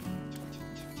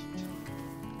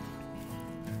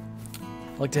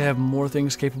 I'd like to have more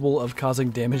things capable of causing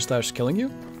damage / killing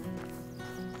you.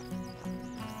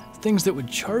 Things that would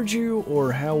charge you,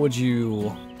 or how would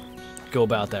you go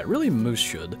about that? Really, moose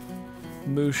should.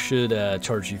 Moose should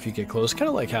charge you if you get close. Kind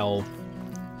of like how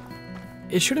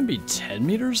it shouldn't be 10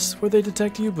 meters where they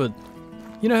detect you, but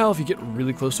you know how if you get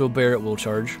really close to a bear, it will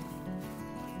charge?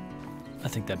 I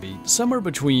think that'd be somewhere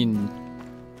between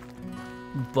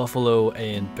buffalo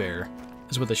and bear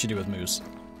is what they should do with moose.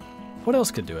 What else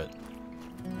could do it?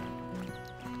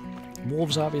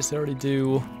 Wolves obviously already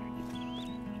do.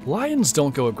 Lions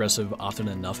don't go aggressive often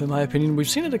enough, in my opinion. We've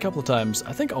seen it a couple of times,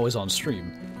 I think always on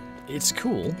stream. It's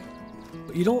cool,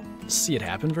 but you don't see it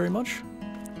happen very much.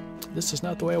 This is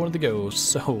not the way I wanted to go,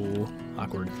 so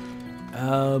awkward.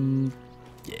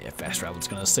 Yeah, fast travel's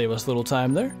gonna save us a little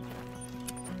time there.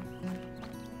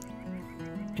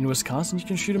 In Wisconsin, you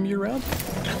can shoot them year-round?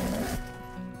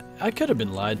 I could have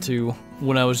been lied to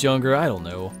when I was younger, I don't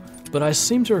know. But I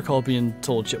seem to recall being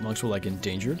told chipmunks were, like,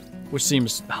 endangered, which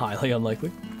seems highly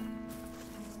unlikely.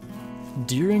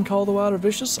 Deer in Call of the Wild are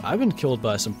vicious? I've been killed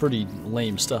by some pretty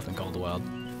lame stuff in Call of the Wild.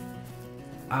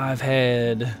 I've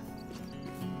had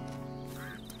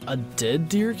a dead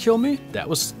deer kill me? That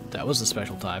was a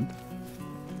special time.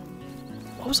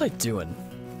 What was I doing?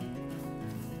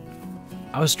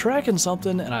 I was tracking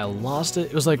something and I lost it.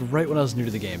 It was like right when I was new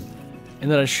to the game.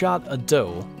 And then I shot a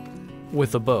doe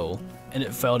with a bow and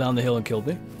it fell down the hill and killed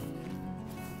me.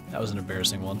 That was an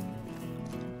embarrassing one.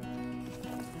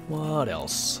 What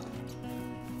else?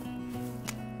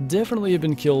 Definitely have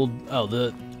been killed. Oh,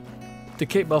 the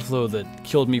Cape Buffalo that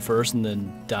killed me first and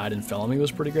then died and fell on me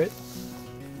was pretty great.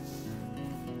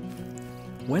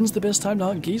 When's the best time to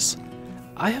hunt geese?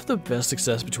 I have the best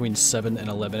success between 7 and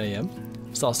 11 a.m.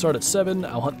 So I'll start at 7,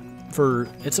 I'll hunt for,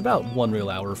 it's about 1 real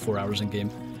hour, 4 hours in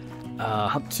game.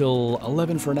 Hunt till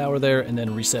 11 for an hour there, and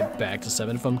then reset back to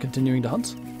 7 if I'm continuing to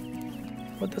hunt.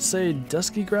 What'd that say?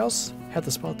 Dusky grouse? Have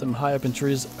to spot them high up in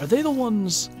trees. Are they the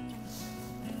ones...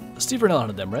 Steve Renell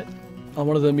hunted them, right? on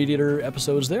one of the meat-eater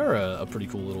episodes. They are a pretty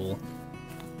cool little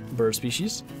bird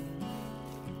species.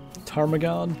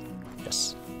 Ptarmigan,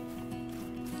 yes.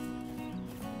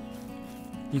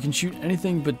 You can shoot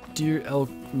anything but deer, elk,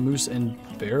 moose, and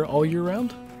bear all year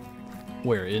round?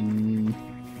 Where? In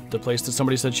the place that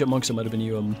somebody said chipmunks? It might have been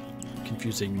you. I'm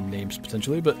confusing names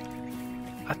potentially, but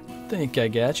I think I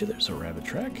got you. There's a rabbit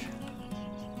track.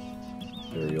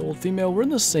 Very old female. We're in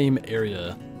the same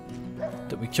area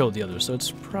that we killed the others, so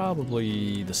it's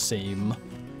probably the same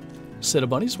set of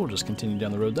bunnies. We'll just continue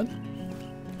down the road then.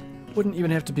 Wouldn't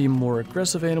even have to be more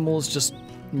aggressive animals, just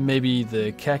maybe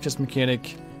the cactus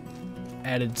mechanic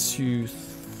added to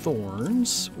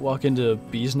thorns. Walk into a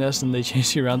bee's nest and they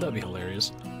chase you around. That'd be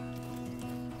hilarious.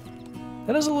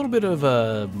 That has a little bit of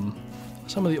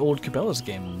some of the old Cabela's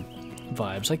game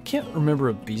vibes. I can't remember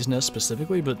a bee's nest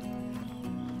specifically, but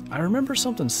I remember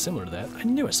something similar to that. I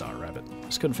knew I saw a rabbit.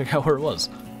 Just couldn't figure out where it was.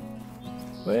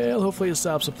 Well, hopefully it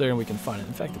stops up there and we can find it.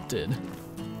 In fact, it did.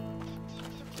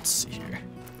 Let's see here.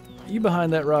 Are you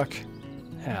behind that rock?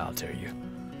 How dare you.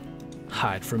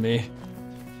 Hide from me.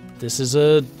 This is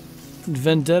a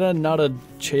vendetta, not a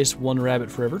chase one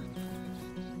rabbit forever.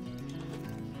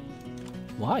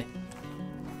 Why?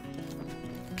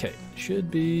 Okay,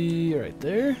 should be right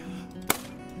there.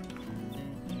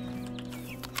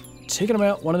 Taking them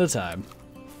out one at a time.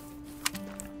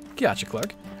 Gotcha,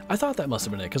 Clark. I thought that must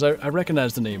have been it, because I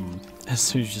recognized the name as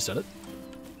soon as you said it.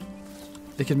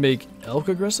 They can make elk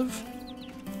aggressive?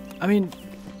 I mean,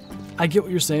 I get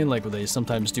what you're saying, like, where they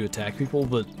sometimes do attack people,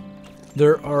 but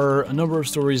there are a number of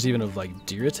stories even of, like,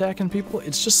 deer attacking people.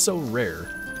 It's just so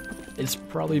rare. It's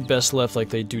probably best left like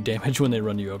they do damage when they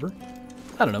run you over.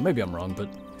 I don't know, maybe I'm wrong, but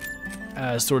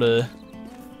I sort of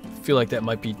feel like that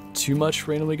might be too much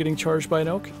randomly getting charged by an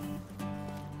elk.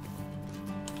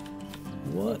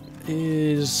 What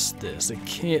is this? It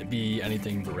can't be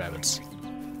anything but rabbits.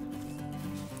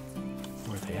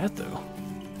 Where are they at, though?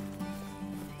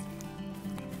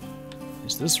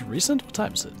 Is this recent? What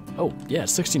time is it? Oh, yeah,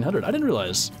 it's 1600. I didn't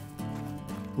realize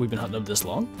we've been hunting them this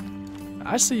long.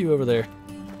 I see you over there.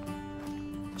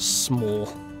 Small.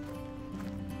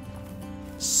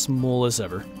 Small as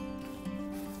ever.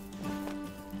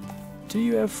 Do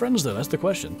you have friends, though? That's the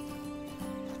question.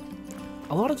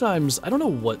 A lot of times, I don't know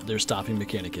what their stopping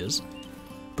mechanic is,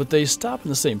 but they stop in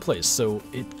the same place, so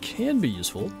it can be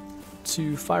useful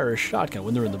to fire a shotgun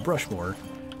when they're in the brush more,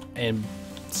 and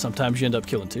sometimes you end up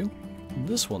killing two.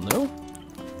 This one, though,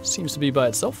 seems to be by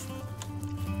itself.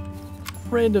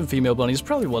 Random female bunnies,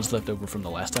 probably ones left over from the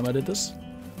last time I did this.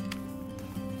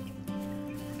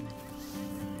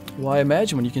 Why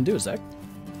imagine when you can do it, Zach?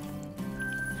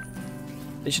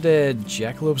 They should add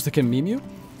jackalopes that can meme you?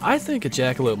 I think a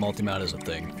jackalope multi-mount is a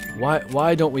thing.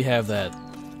 Why don't we have that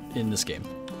in this game?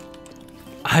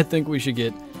 I think we should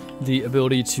get the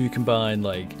ability to combine,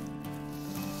 like,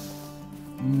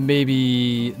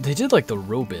 maybe they did like the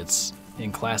roe bits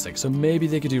in Classic, so maybe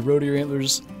they could do roe deer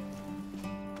antlers,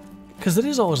 because it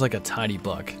is always like a tiny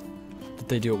buck that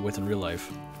they do it with in real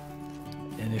life.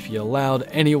 And if you allowed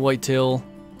any whitetail,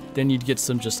 then you'd get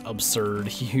some just absurd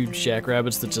huge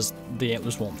jackrabbits that just the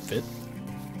antlers won't fit.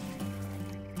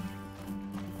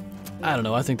 I don't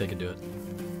know, I think they could do it.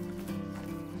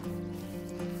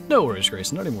 No worries,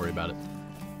 Grayson, don't even worry about it.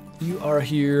 You are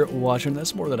here watching,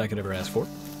 that's more than I could ever ask for.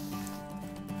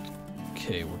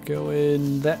 Okay, we're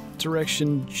going that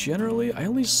direction generally. I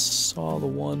only saw the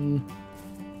one...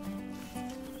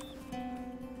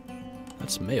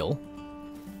 That's male.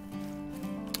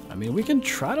 I mean, we can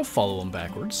try to follow them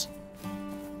backwards.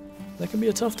 That can be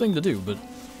a tough thing to do, but...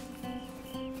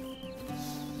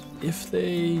 if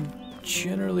they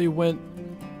generally went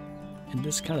in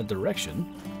this kind of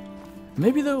direction...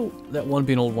 Maybe, though, that one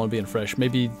being old, one being fresh,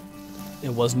 maybe it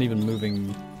wasn't even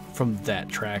moving from that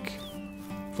track.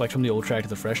 Like from the old track to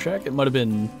the fresh track. It might have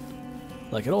been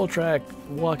like an old track,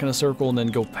 walk in a circle, and then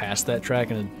go past that track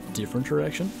in a different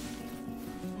direction.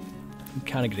 I'm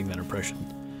kind of getting that impression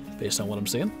based on what I'm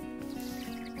seeing.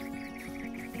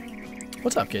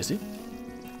 What's up, Casey?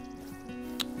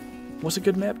 What's a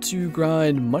good map to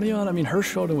grind money on? I mean,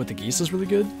 Hirschfelden with the geese is really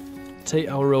good. Te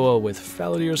Aroa with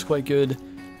fallow deer is quite good.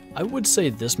 I would say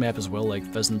this map as well, like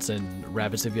pheasants and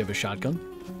rabbits if you have a shotgun.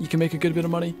 You can make a good bit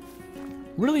of money.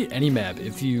 Really, any map,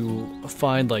 if you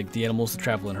find like the animals that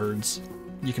travel in herds,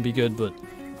 you can be good, but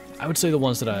I would say the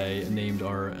ones that I named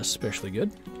are especially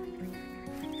good.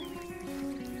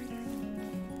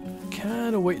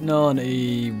 Kind of waiting on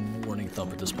a warning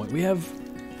thump at this point. We have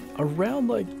around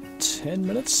like 10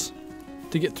 minutes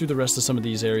to get through the rest of some of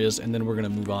these areas, and then we're going to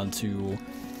move on to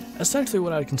essentially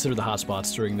what I'd consider the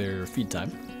hotspots during their feed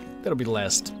time. That'll be the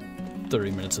last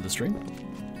 30 minutes of the stream.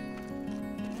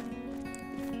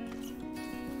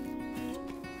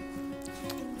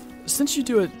 since you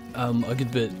do it a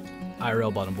good bit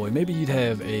IRL, Bottom Boy, maybe you'd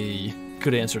have a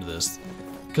good answer to this.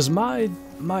 Because my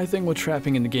thing with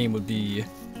trapping in the game would be,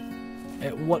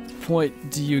 at what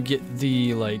point do you get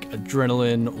the, like,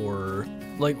 adrenaline, or,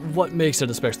 like, what makes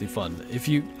it especially fun?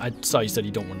 I saw you said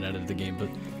you don't want to edit the game, but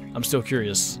I'm still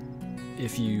curious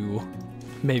if you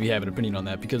maybe have an opinion on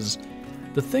that, because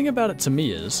the thing about it to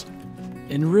me is,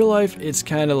 in real life, it's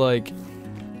kind of like,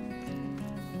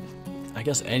 I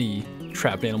guess any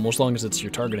trapped animal, as long as it's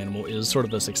your target animal, is sort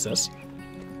of a success.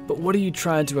 But what are you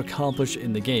trying to accomplish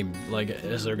in the game? Like,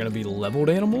 is there going to be leveled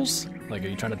animals? Like, are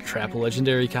you trying to trap a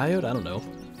legendary coyote? I don't know.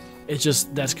 It's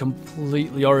just, that's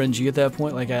completely RNG at that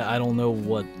point. Like, I don't know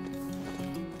what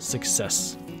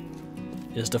success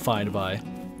is defined by. You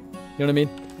know what I mean?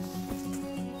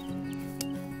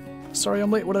 Sorry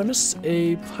I'm late. What did I miss?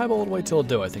 A piebald white-tailed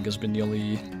doe, I think, has been the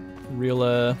only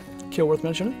real kill worth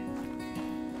mentioning.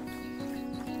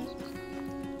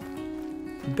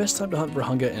 Best time to hunt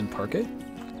Virhunga and Parquet.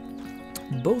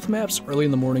 Both maps early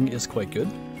in the morning is quite good.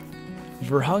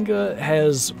 Virhunga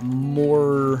has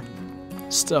more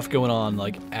stuff going on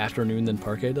like afternoon than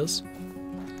Parquet does.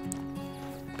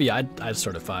 But yeah, I'd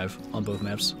start at 5 on both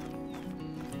maps.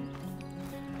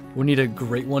 We need a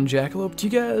great one, Jackalope. Do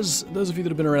you guys, those of you that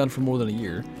have been around for more than a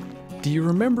year, do you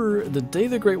remember the day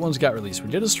the Great Ones got released? We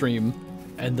did a stream,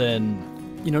 and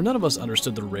then, you know, none of us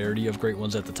understood the rarity of Great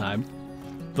Ones at the time,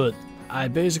 but I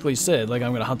basically said, like, I'm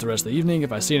going to hunt the rest of the evening.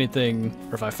 If I see anything,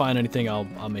 or if I find anything,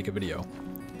 I'll make a video.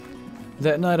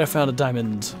 That night I found a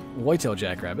diamond whitetail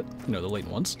jackrabbit, you know, the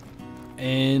latent ones,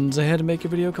 and I had to make a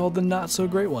video called the Not So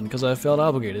Great One, because I felt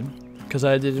obligated, because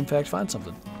I did in fact find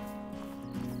something.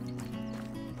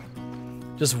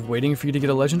 Just waiting for you to get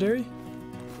a legendary?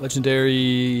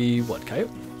 Legendary, what,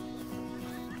 coyote?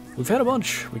 We've had a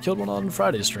bunch. We killed one on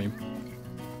Friday's stream.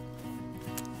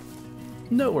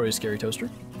 No worries, Scary Toaster.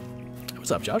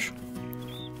 What's up, Josh?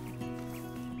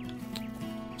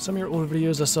 Some of your older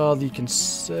videos, I saw the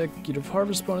consecutive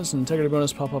harvest bonus and integrity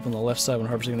bonus pop up on the left side when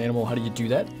harvesting an animal. How do you do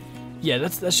that? Yeah,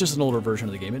 that's just an older version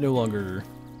of the game. It no longer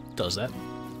does that.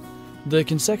 The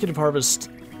consecutive harvest,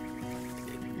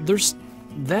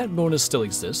 that bonus still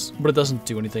exists, but it doesn't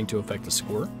do anything to affect the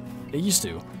score. It used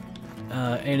to.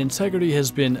 And integrity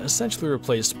has been essentially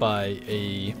replaced by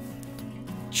a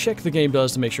check the game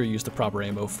does to make sure you use the proper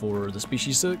ammo for the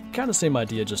species. So kind of same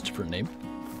idea, just different name.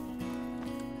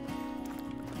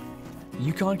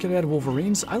 Yukon can add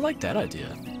wolverines? I like that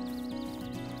idea.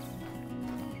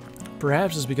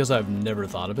 Perhaps it's because I've never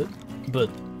thought of it, but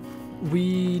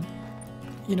we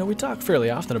talk fairly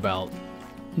often about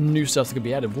new stuff that could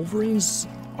be added. Wolverines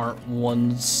aren't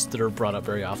ones that are brought up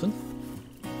very often.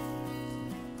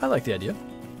 I like the idea.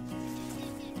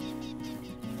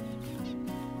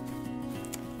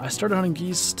 I started hunting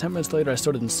geese, 10 minutes later I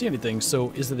still didn't see anything,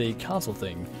 so is it a console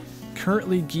thing?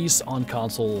 Currently geese on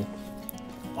console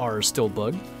are still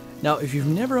bugged. Now if you've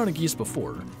never hunted geese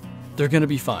before, they're gonna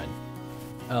be fine.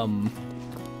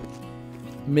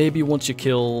 Maybe once you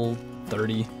kill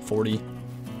 30, 40,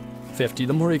 50,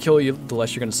 the more you kill, the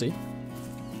less you're gonna see.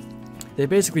 They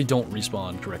basically don't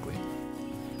respawn correctly.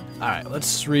 Alright,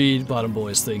 let's read Bottom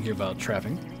Boy's thing here about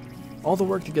trapping. All the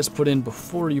work that gets put in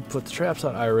before you put the traps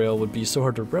on IRL would be so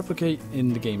hard to replicate in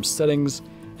the game's settings.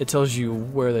 It tells you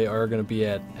where they are going to be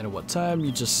at and at what time.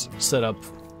 You just set up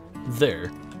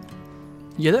there.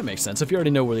 Yeah, that makes sense. If you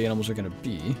already know where the animals are going to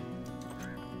be,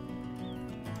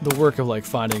 the work of like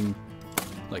finding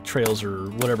like trails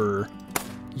or whatever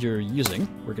you're using.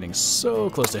 We're getting so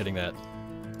close to hitting that.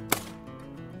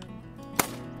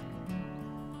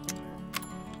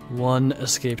 One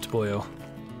escaped boyo.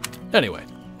 Anyway.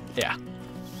 Yeah,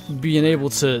 being able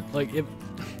to, like, if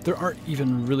there aren't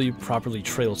even really properly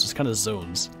trails, just kind of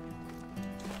zones.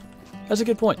 That's a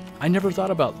good point. I never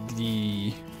thought about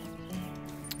the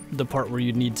part where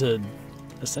you'd need to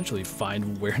essentially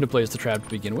find where to place the trap to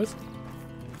begin with.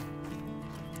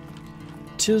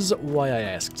 'Tis why I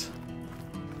asked.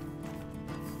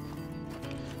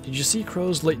 Did you see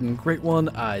Crow's latent Great One?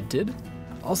 I did.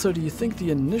 Also, do you think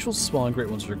the initial spawn Great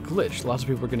Ones are glitched? Lots of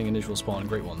people are getting initial spawn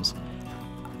Great Ones.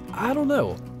 I don't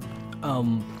know.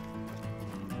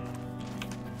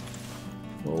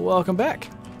 Well, welcome back.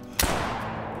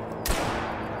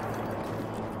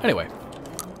 Anyway.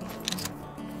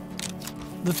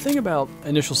 The thing about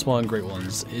initial spawn Great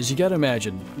Ones is you gotta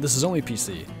imagine, this is only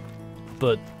PC,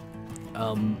 but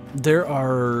there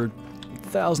are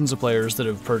thousands of players that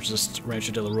have purchased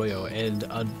Rancho del Arroyo, and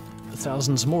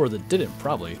thousands more that didn't,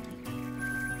 probably.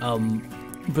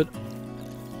 But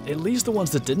at least the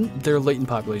ones that didn't, their latent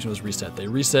population was reset. They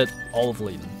reset all of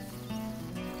latent.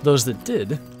 Those that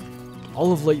did,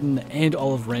 all of Layton and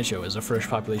all of Rancho is a fresh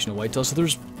population of whitetail, so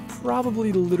there's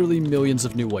probably literally millions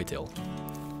of new whitetail.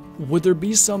 Would there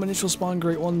be some initial spawn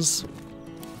great ones?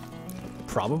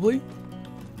 Probably.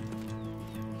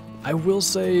 I will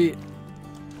say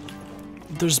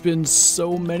there's been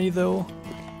so many though,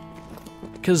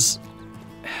 because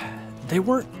they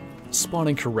weren't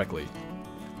spawning correctly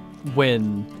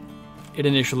when it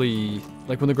initially,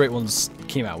 like when the great ones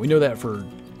came out. We know that for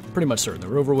pretty much certain. They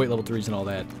were overweight level 3s and all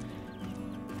that.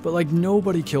 But like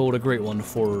nobody killed a great one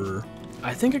for,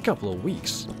 I think, a couple of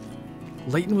weeks.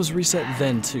 Layton was reset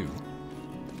then too.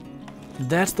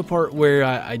 That's the part where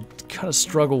I kind of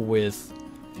struggle with.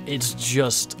 It's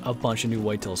just a bunch of new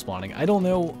whitetail spawning. I don't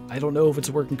know if it's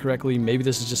working correctly. Maybe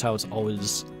this is just how it's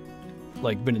always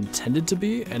like been intended to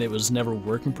be, and it was never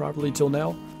working properly till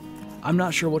now. I'm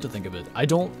not sure what to think of it. I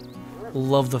don't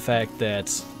love the fact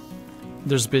that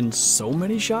there's been so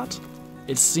many shots.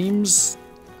 It seems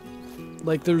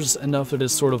like there's enough that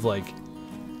it's sort of like,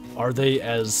 are they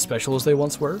as special as they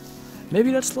once were?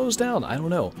 Maybe that slows down. I don't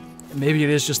know. Maybe it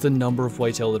is just the number of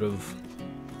whitetail that have,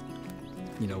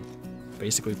 you know,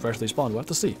 basically freshly spawned. We'll have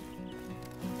to see.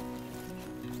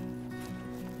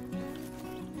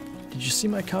 Did you see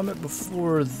my comment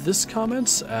before this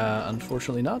comment?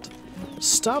 Unfortunately not.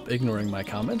 Stop ignoring my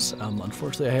comments.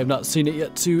 Unfortunately I have not seen it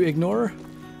yet to ignore.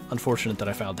 Unfortunate that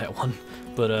I found that one.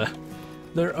 But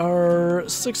there are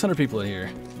 600 people in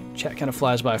here. Chat kind of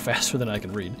flies by faster than I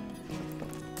can read.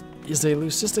 Is a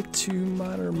leucistic 2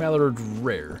 minor mallard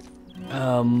rare?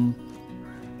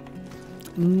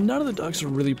 None of the dogs are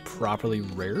really properly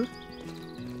rare.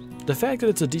 The fact that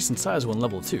it's a decent size one,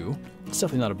 level 2, it's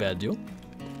definitely not a bad deal.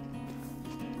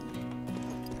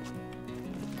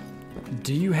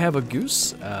 Do you have a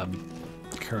goose?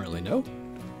 Currently no.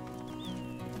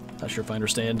 Not sure if I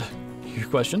understand your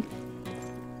question.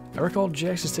 I recall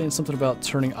Jaxie saying something about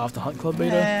turning off the Hunt Club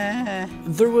beta.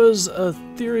 There was a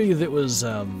theory that was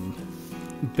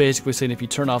basically saying if you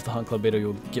turn off the Hunt Club beta,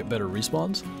 you'll get better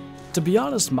respawns. To be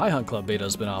honest, my Hunt Club beta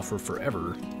has been off for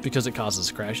forever because it causes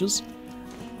crashes.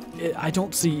 I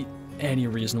don't see any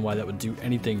reason why that would do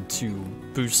anything to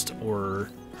boost or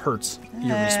hurt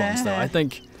your respawns, though. I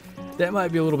think that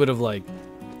might be a little bit of like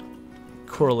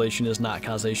correlation is not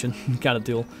causation kind of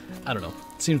deal. I don't know.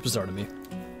 It seems bizarre to me.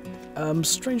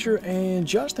 Stranger and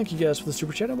Josh, thank you guys for the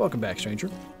super chat and welcome back, Stranger.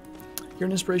 You're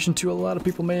an inspiration to a lot of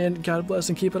people, man. God bless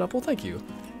and keep it up. Well, thank you.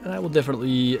 And I will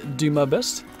definitely do my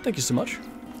best. Thank you so much.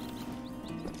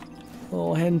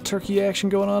 Little hen turkey action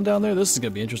going on down there. This is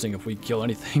going to be interesting if we kill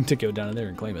anything to go down in there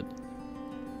and claim it.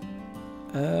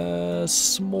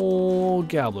 Small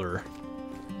gobbler.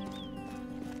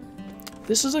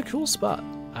 This is a cool spot.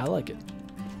 I like it.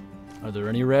 Are there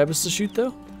any rabbits to shoot,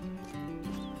 though?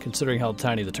 Considering how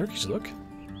tiny the turkeys look,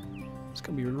 it's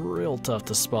going to be real tough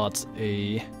to spot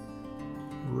a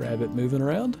rabbit moving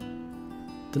around.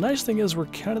 The nice thing is we're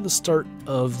kind of the start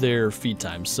of their feed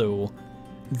time, so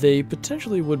they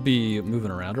potentially would be moving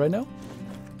around right now.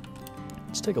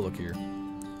 Let's take a look here.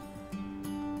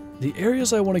 The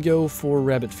areas I want to go for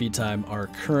rabbit feed time are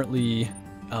currently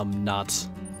not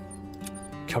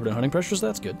covered in hunting pressure, so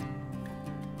that's good.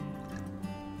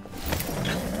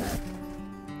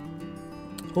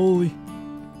 Holy,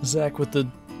 Zach with the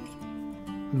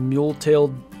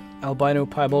mule-tailed albino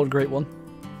piebald great one.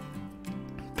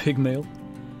 Pygmale.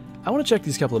 I want to check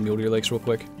these couple of mule deer lakes real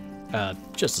quick,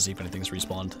 just to see if anything's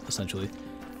respawned, essentially.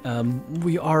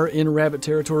 We are in rabbit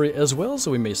territory as well,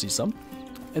 so we may see some.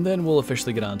 And then we'll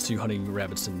officially get on to hunting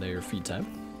rabbits in their feed time.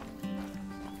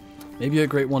 Maybe a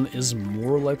great one is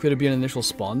more likely to be an initial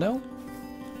spawn now?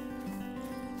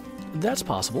 That's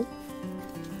possible.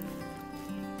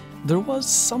 There was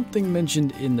something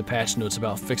mentioned in the patch notes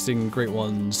about fixing great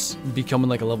ones becoming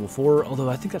like a level 4, although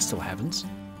I think that still happens.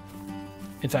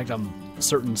 In fact, I'm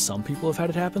certain some people have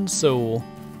had it happen, so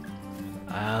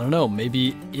I don't know,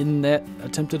 maybe in that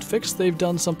attempted fix they've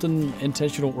done something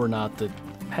intentional or not that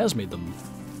has made them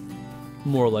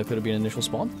more likely to be an initial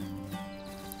spawn.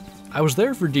 I was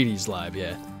there for DD's live,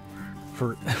 yeah,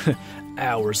 for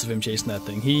hours of him chasing that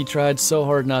thing. He tried so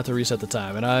hard not to reset the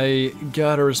time, and I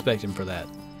gotta respect him for that.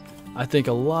 I think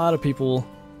a lot of people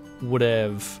would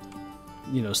have,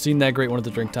 you know, seen that great one at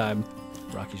the drink time.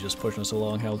 Rocky's just pushing us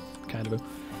along, how kind of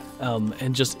him.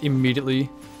 And just immediately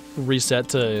reset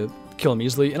to kill him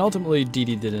easily. And ultimately,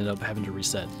 DD did end up having to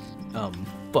reset.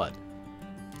 But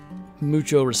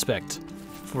mucho respect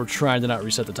for trying to not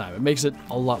reset the time. It makes it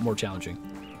a lot more challenging.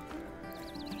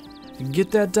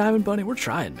 Get that diamond bunny. We're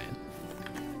trying, man.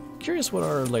 Curious what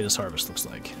our latest harvest looks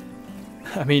like.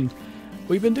 I mean,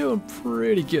 we've been doing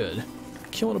pretty good.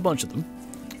 Killing a bunch of them.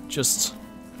 Just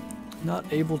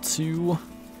not able to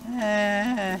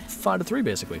 5 to 3,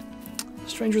 basically.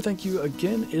 Stranger, thank you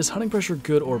again. Is hunting pressure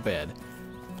good or bad?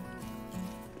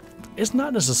 It's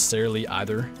not necessarily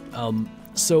either.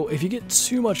 So if you get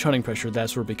too much hunting pressure,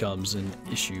 that's where it becomes an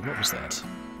issue. What was that?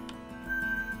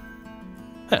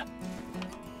 Huh.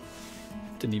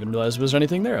 Didn't even realize there was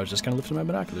anything there. I was just kind of lifting my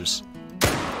binoculars.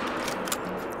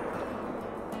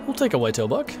 We'll take a whitetail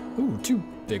buck. Ooh, 2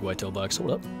 big whitetail bucks.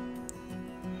 Hold up.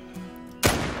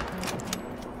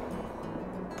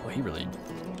 Boy, he really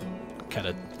kind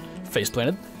of face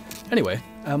planted. Anyway,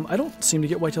 I don't seem to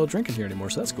get whitetail drink in here anymore,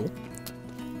 so that's cool.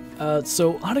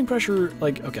 So hunting pressure,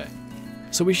 like, okay.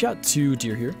 So we shot 2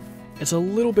 deer here. It's a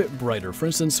little bit brighter. For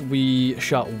instance, we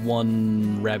shot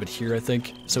 1 rabbit here, I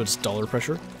think, so it's dollar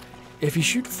pressure. If you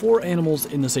shoot 4 animals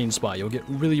in the same spot, you'll get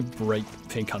really bright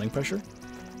pink hunting pressure.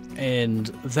 And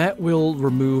that will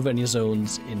remove any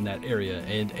zones in that area,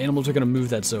 and animals are going to move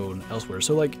that zone elsewhere.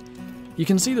 So, like, you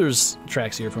can see there's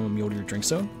tracks here from a mule deer drink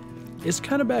zone. It's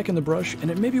kind of back in the brush, and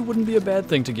it maybe wouldn't be a bad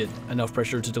thing to get enough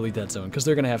pressure to delete that zone, because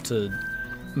they're going to have to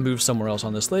move somewhere else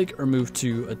on this lake or move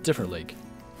to a different lake.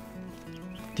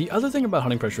 The other thing about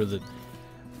hunting pressure that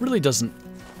really doesn't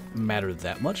matter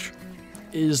that much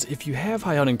is if you have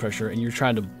high hunting pressure and you're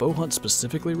trying to bow hunt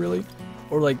specifically, really,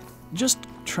 or like just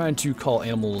trying to call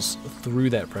animals through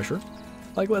that pressure.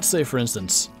 Like, let's say, for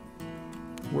instance,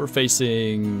 we're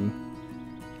facing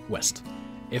west.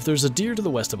 If there's a deer to the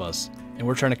west of us and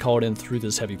we're trying to call it in through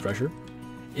this heavy pressure,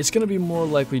 it's going to be more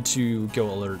likely to go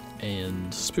alert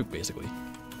and spook, basically.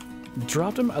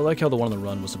 Dropped him. I like how the one on the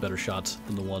run was a better shot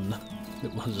than the one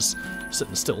that was just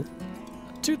sitting still.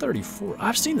 234.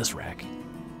 I've seen this rack.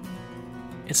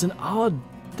 It's an odd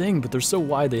thing, but they're so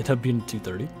wide they end up being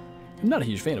 230. I'm not a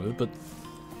huge fan of it, but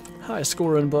high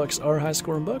scoring bucks are high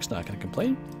scoring bucks. Not going to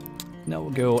complain. Now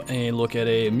we'll go and look at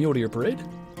a mule deer parade.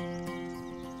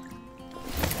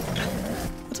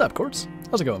 What's up, Quartz?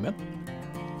 How's it going, man?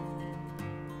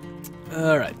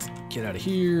 Alright, get out of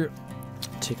here.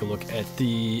 Take a look at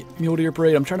the mule deer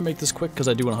parade. I'm trying to make this quick because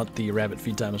I do want to hunt the rabbit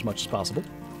feed time as much as possible.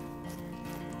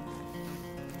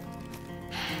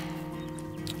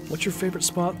 What's your favorite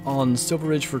spot on Silver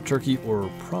Ridge for turkey or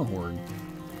pronghorn?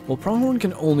 Well, pronghorn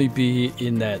can only be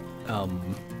in that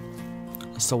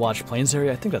Sawatch Plains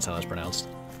area. I think that's how that's pronounced.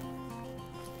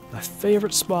 My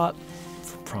favorite spot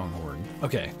for pronghorn.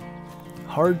 Okay.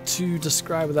 Hard to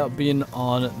describe without being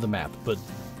on the map, but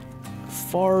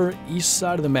far east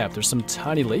side of the map, there's some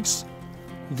tiny lakes.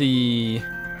 The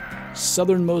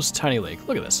southernmost tiny lake.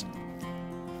 Look at this.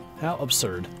 How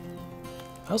absurd.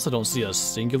 I also don't see a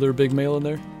singular big male in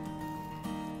there.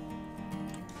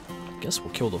 Guess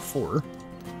we'll kill the 4.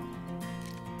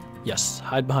 Yes,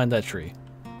 hide behind that tree.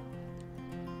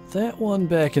 That one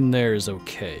back in there is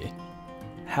okay.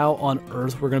 How on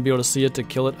earth we're going to be able to see it to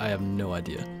kill it, I have no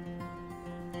idea.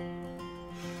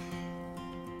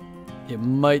 It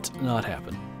might not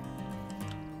happen.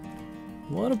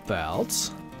 What about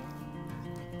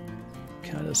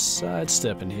kind of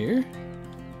sidestepping here?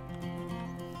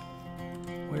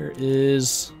 Where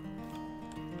is...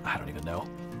 I don't even know.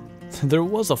 There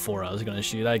was a 4 I was going to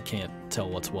shoot. I can't tell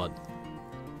what's what.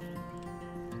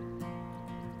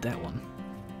 That one.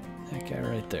 That guy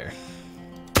right there.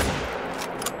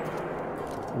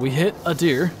 We hit a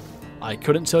deer. I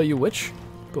couldn't tell you which,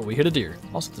 but we hit a deer.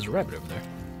 Also, there's a rabbit over there.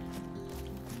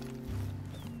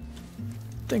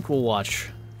 I think we'll watch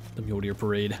the mule deer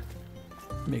parade.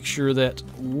 Make sure that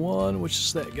one, which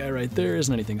is that guy right there,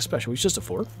 isn't anything special. He's just a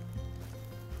 4.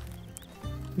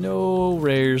 No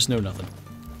rares, no nothing.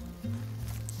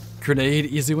 Grenade,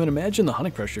 easy win. Imagine the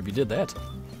hunting pressure if you did that.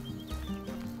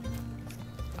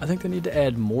 I think they need to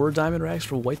add more diamond racks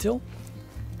for whitetail.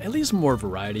 At least more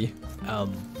variety.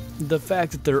 The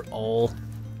fact that they're all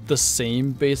the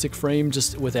same basic frame,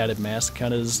 just with added mask,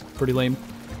 kind of is pretty lame.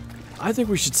 I think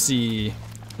we should see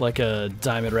like a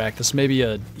diamond rack that's maybe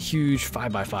a huge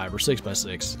 5x5 or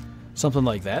 6x6. Something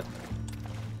like that.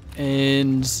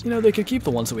 And, you know, they could keep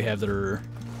the ones that we have that are,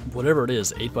 whatever it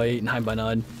is, 8x8,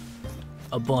 9x9.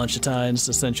 A bunch of times,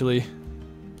 essentially.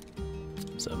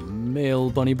 It's a male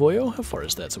bunny boyo. How far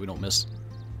is that so we don't miss?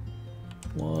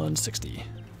 160.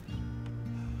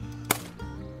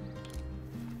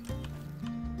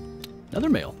 Another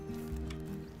male.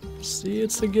 See,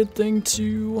 it's a good thing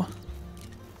to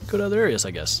go to other areas,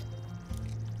 I guess.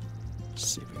 Let's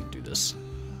see if we can do this.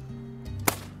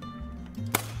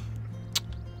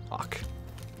 Fuck.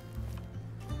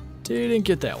 Didn't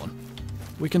get that one.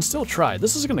 We can still try.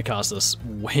 This is going to cost us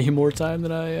way more time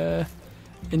than I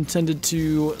intended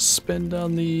to spend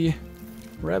on the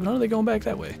rabbit hunt. Are they going back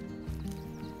that way?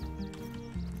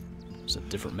 It's a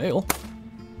different male.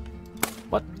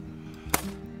 What?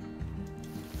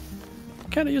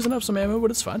 Kind of using up some ammo, but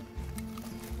it's fine.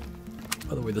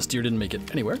 By the way, this deer didn't make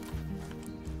it anywhere.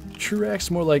 True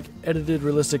racks, more like edited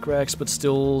realistic racks, but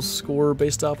still score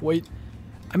based off weight.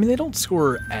 I mean, they don't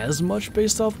score as much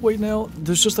based off weight now.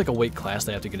 There's just like a weight class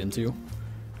they have to get into.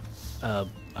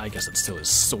 I guess it still is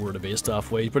sort of based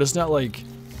off weight, but it's not like...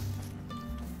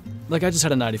 Like, I just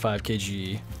had a 95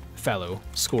 kg fallow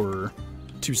score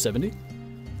 270,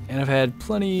 and I've had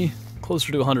plenty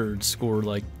closer to 100 score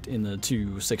like in the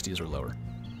 260s or lower.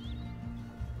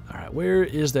 Alright, where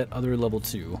is that other level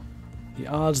 2? The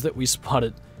odds that we spot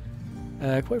it,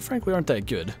 quite frankly, aren't that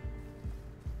good.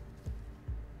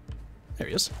 There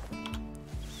he is.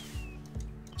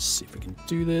 Let's see if we can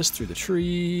do this through the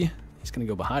tree. He's gonna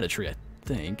go behind a tree, I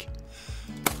think.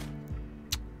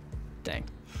 Dang.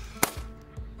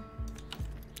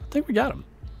 I think we got him.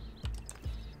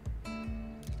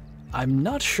 I'm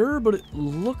not sure, but it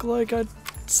looked like I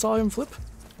saw him flip.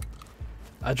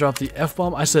 I dropped the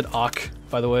F-bomb. I said "Ock,"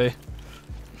 by the way.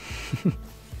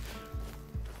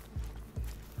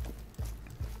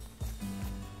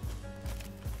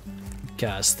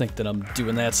 Guys think that I'm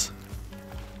doing that.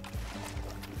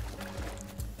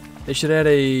 They should add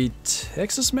a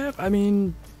Texas map? I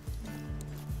mean,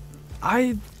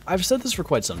 I've said this for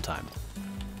quite some time.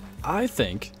 I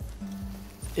think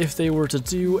if they were to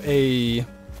do a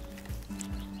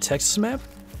Texas map,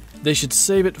 they should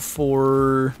save it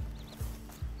for,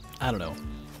 I don't know,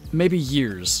 maybe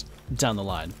years down the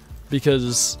line,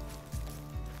 because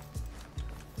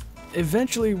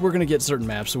eventually we're going to get certain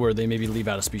maps where they maybe leave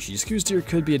out a species. Goose deer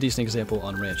could be a decent example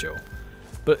on Rancho,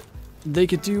 but they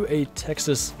could do a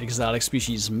Texas exotic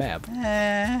species map.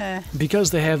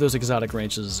 Because they have those exotic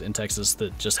ranches in Texas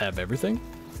that just have everything,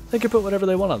 they could put whatever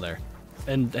they want on there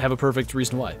and have a perfect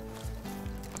reason why.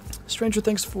 Stranger,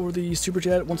 thanks for the super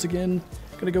chat once again.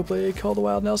 Gonna go play Call of the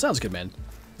Wild now. Sounds good, man.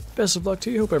 Best of luck to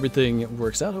you. Hope everything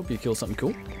works out. Hope you kill something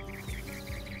cool.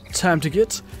 Time to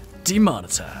get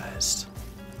demonetized.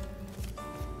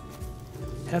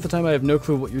 Half the time I have no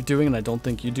clue what you're doing, and I don't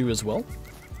think you do as well.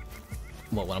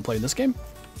 Well, when I'm playing this game?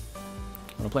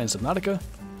 When I'm playing Subnautica?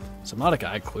 Subnautica,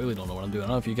 I clearly don't know what I'm doing. I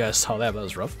don't know if you guys saw that, but that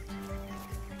was rough.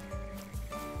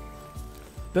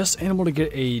 Best animal to get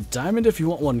a diamond if you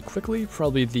want one quickly,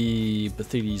 probably the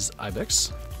Bathytes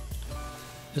ibex.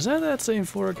 Is that same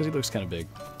Flora? Because he looks kind of big.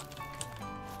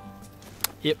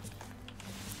 Yep.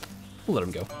 We'll let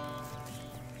him go.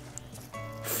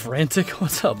 Frantic?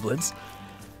 What's up, Blitz?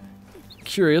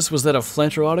 Curious, was that a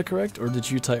Flinter autocorrect, or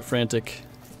did you type frantic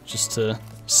just to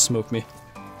smoke me?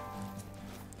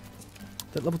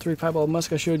 That level 3 piebald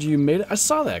musk I showed you made it? I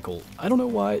saw that goal. I don't know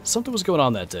why. Something was going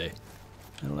on that day.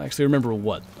 I don't actually remember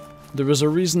what. There was a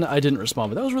reason I didn't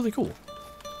respond, but that was really cool.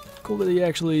 Cool that he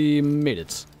actually made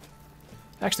it.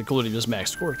 Actually, cool that he just maxed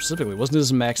score specifically. Wasn't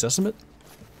his max estimate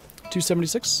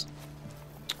 276?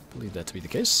 I believe that to be the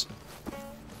case.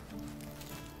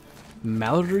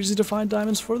 Mallard are easy to find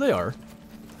diamonds for? They are.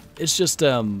 It's just,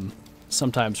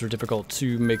 sometimes they're difficult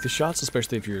to make the shots,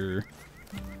 especially if you're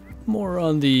more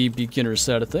on the beginner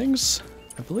side of things.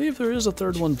 I believe there is a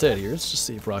third one dead here. Let's just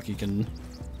see if Rocky can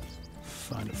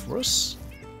find it for us.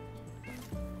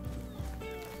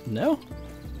 No?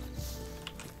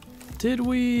 Did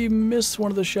we miss one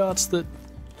of the shots that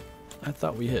I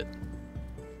thought we hit?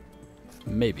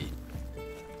 Maybe.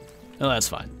 No, that's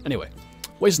fine. Anyway,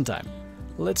 wasting time.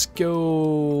 Let's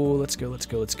go.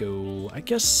 I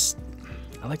guess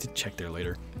I like to check there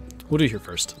later. We'll do here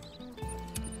first.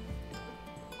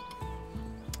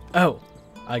 Oh,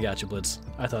 I got you, Blitz.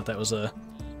 I thought that was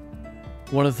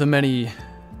one of the many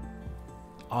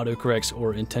autocorrects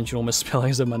or intentional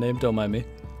misspellings of my name. Don't mind me.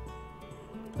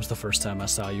 It was the first time I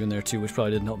saw you in there too, which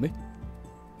probably didn't help me.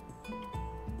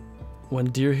 When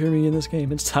deer hear me in this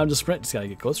game, it's time to sprint. Just gotta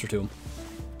get closer to them.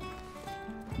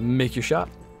 Make your shot.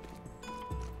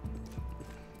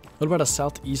 What about a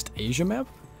Southeast Asia map?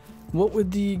 What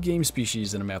would the game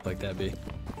species in a map like that be?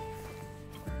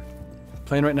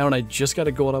 Playing right now, and I just got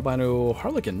a gold albino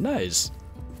harlequin. Nice.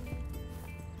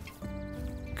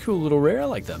 Cool little rare. I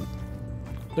like them.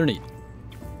 They're neat.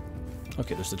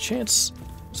 Okay, there's a chance.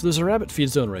 So there's a rabbit feed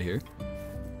zone right here.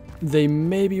 They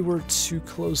maybe were too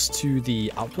close to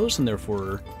the outpost, and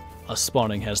therefore us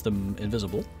spawning has them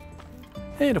invisible.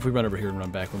 And if we run over here and run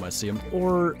back, we might see them.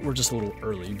 Or we're just a little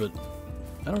early, but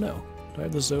I don't know. Do I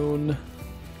have the zone?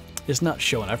 It's not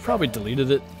showing. I've probably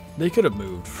deleted it. They could have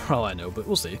moved, for all I know, but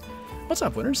we'll see. What's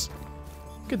up, winners?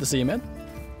 Good to see you, man.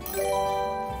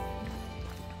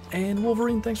 And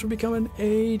Wolverine, thanks for becoming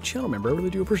a channel member. I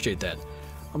really do appreciate that.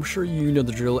 I'm sure you know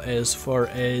the drill as far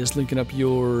as linking up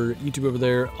your YouTube over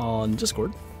there on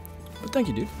Discord. But thank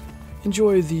you, dude.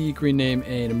 Enjoy the green name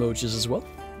and emojis as well.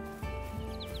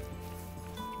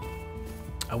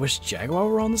 I wish Jaguar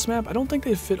were on this map. I don't think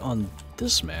they fit on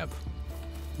this map.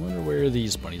 Wonder where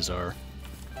these bunnies are.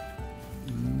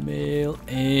 Mail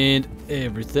and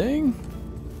everything.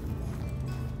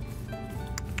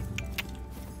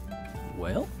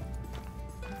 Well,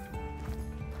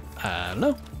 I don't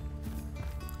know.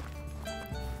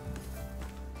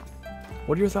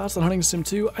 What are your thoughts on Hunting Sim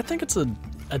 2? I think it's a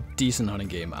decent hunting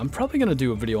game. I'm probably going to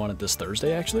do a video on it this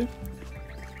Thursday, actually.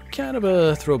 Kind of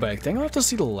a throwback thing. I'll have to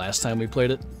see the last time we played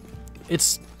it.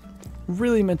 It's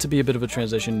really meant to be a bit of a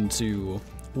transition to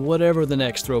whatever the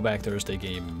next Throwback Thursday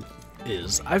game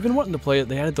is. I've been wanting to play it.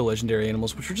 They added the legendary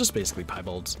animals, which are just basically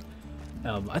piebalds.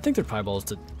 I think they're piebalds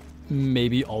that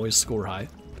maybe always score high.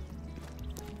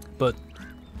 But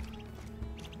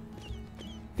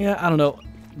yeah, I don't know.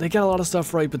 They got a lot of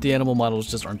stuff right, but the animal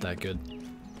models just aren't that good.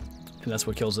 And that's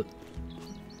what kills it.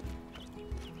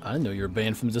 I didn't know you were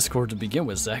banned from Discord to begin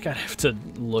with, Zach. I'd have to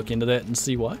look into that and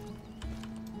see why.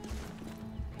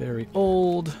 Very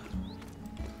old.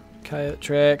 Coyote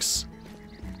tracks.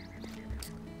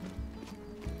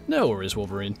 No worries,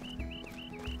 Wolverine.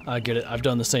 I get it. I've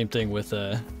done the same thing with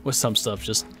some stuff.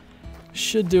 Just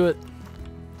should do it,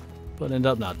 but end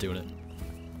up not doing it.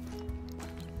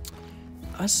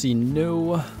 I see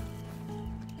no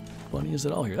bunnies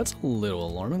at all here. That's a little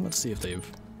alarming. Let's see if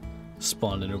they've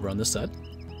spawned in over on this side.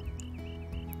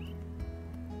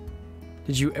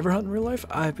 Did you ever hunt in real life?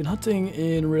 I've been hunting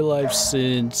in real life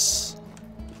since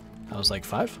I was like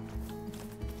 5.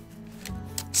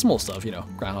 Small stuff, you know,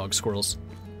 groundhog, squirrels.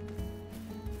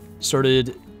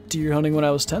 Started deer hunting when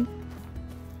I was 10.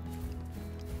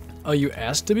 Oh, you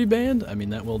asked to be banned? I mean,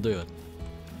 that will do it.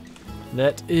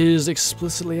 That is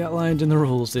explicitly outlined in the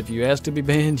rules. If you ask to be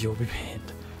banned, you'll be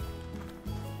banned.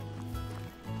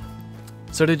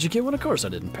 So did you get one? Of course I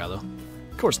didn't, Paolo.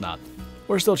 Of course not.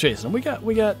 We're still chasing them.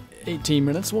 We got 18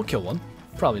 minutes. We'll kill one.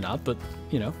 Probably not, but,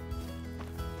 you know.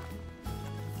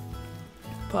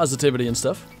 Positivity and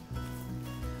stuff.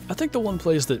 I think the one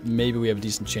place that maybe we have a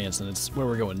decent chance, and it's where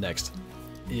we're going next,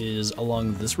 is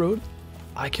along this road.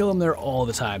 I kill them there all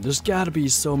the time. There's gotta be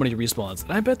so many respawns.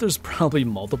 And I bet there's probably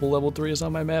multiple level 3s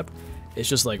on my map. It's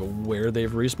just like where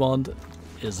they've respawned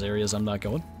is areas I'm not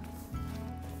going.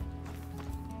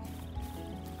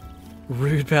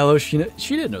 Rude, Paolo. She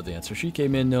didn't know the answer. She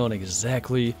came in knowing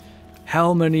exactly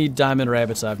how many diamond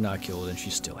rabbits I've not killed, and she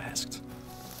still asked.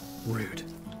 Rude.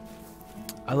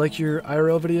 I like your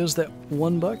IRL videos, that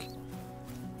 $1.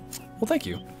 Well, thank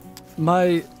you.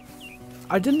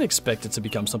 I didn't expect it to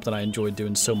become something I enjoyed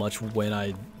doing so much when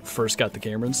I first got the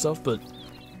camera and stuff, but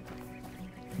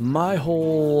my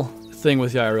whole thing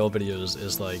with the IRL videos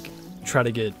is like try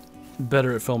to get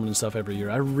better at filming and stuff every year.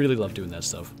 I really love doing that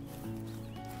stuff.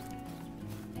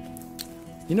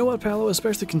 You know what, Paolo?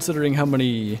 Especially considering how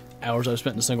many hours I've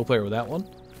spent in single player with that one,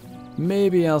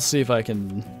 maybe I'll see if I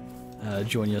can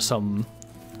join you some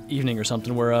evening or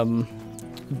something where I'm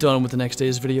done with the next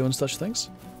day's video and such things.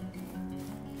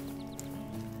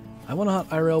 I want to hunt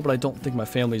IRL, but I don't think my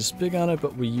family's big on it,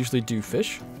 but we usually do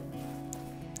fish.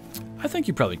 I think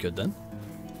you probably could then.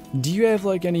 Do you have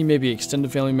like any maybe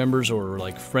extended family members or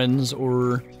like friends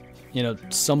or, you know,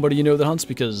 somebody you know that hunts?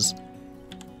 Because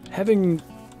having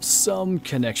some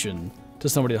connection to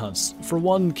somebody that hunts, for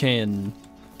one, can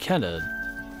kinda,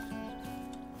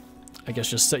 I guess,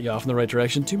 just set you off in the right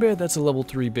direction. Too bad that's a level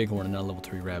 3 bighorn and not a level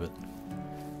 3 rabbit.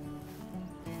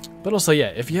 But also, yeah,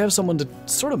 if you have someone to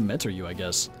sort of mentor you, I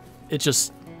guess, it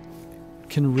just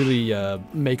can really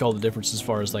make all the difference as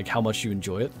far as like how much you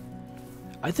enjoy it.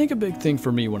 I think a big thing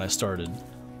for me when I started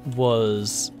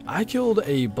was I killed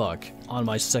a buck on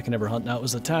my second ever hunt. Now it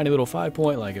was a tiny little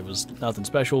 5-point, like it was nothing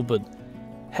special, but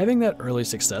having that early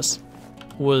success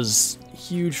was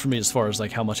huge for me as far as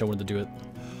like how much I wanted to do it,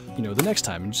 you know, the next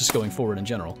time and just going forward in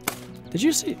general. Did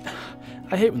you see?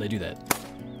 I hate when they do that.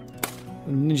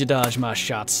 Ninja dodge my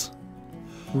shots.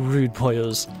 Rude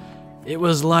boyos. It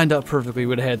was lined up perfectly.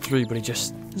 Would have had 3, but he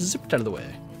just zipped out of the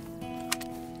way.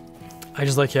 I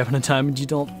just like having a time and you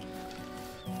don't.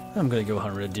 I'm gonna go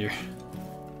hunt red deer.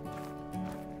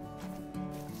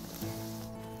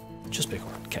 Just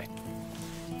bighorn. Okay.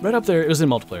 Right up there, it was in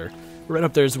multiplayer. Right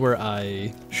up there is where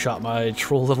I shot my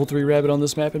troll level 3 rabbit on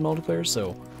this map in multiplayer,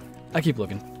 so I keep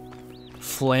looking.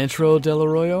 Flantro del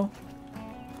Arroyo?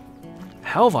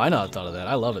 How have I not thought of that?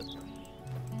 I love it.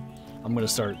 I'm gonna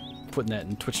start putting that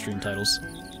in Twitch stream titles.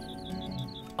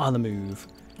 On the move.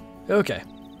 Okay.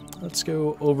 Let's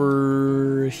go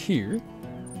over here.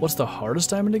 What's the hardest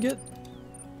diamond to get?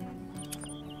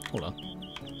 Hold on.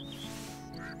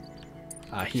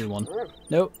 I hear one.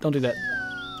 Nope, don't do that.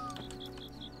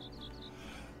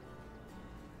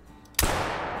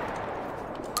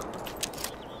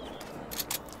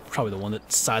 probably the one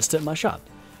that sidestepped my shot.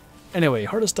 Anyway,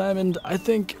 hardest diamond, I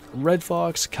think red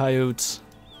fox, coyote,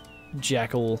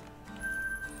 jackal.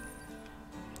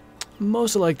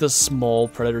 Most of like the small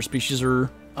predator species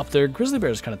are up there. Grizzly bear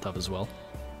is kind of tough as well.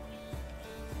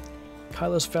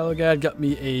 Kyla's fallow guide got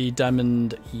me a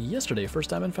diamond yesterday. First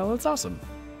diamond fallow, that's awesome.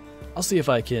 I'll see if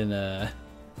I can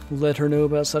let her know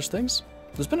about such things.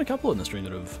 There's been a couple in the stream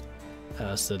that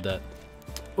have said that.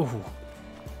 Ooh,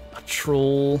 a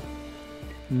troll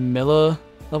Mela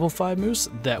level 5 moose?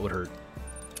 That would hurt.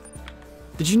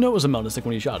 Did you know it was a mountain stick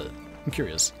when you shot it? I'm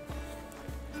curious.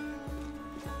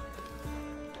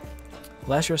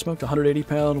 Last year I smoked a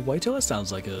 180-pound whitetail. That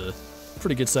sounds like a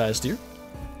pretty good sized deer.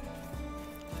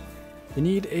 They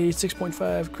need a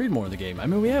 6.5 Creedmoor in the game. I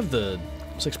mean, we have the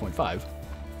 6.5.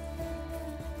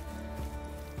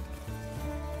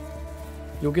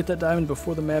 You'll get that diamond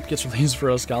before the map gets released for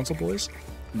us console boys?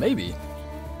 Maybe.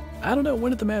 I don't know,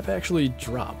 when did the map actually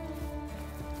drop?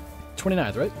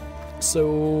 29th, right?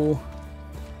 So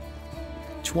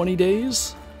 20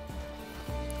 days?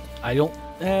 I don't,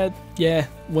 yeah,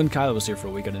 when Kyla was here for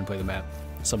a week I didn't play the map,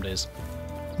 some days.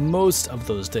 Most of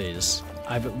those days,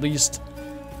 I've at least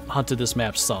hunted this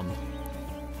map some.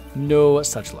 No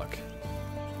such luck.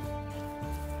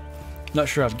 Not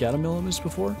sure I've got a millimus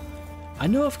before. I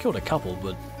know I've killed a couple,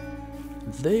 but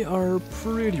they are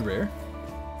pretty rare.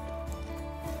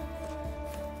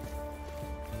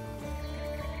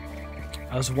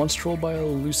 I was once trolled by a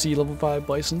Lucy level 5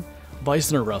 bison.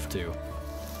 Bison are rough too.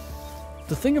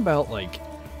 The thing about like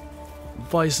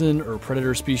bison or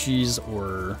predator species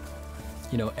or,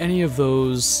 you know, any of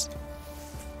those,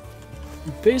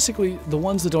 basically the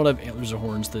ones that don't have antlers or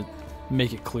horns that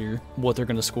make it clear what they're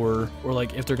going to score or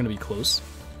like if they're going to be close,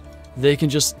 they can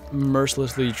just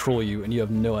mercilessly troll you and you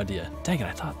have no idea. Dang it,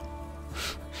 I thought.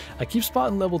 I keep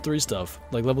spotting level 3 stuff,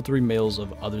 like level 3 males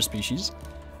of other species.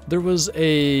 There was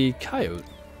a coyote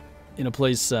in a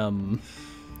place,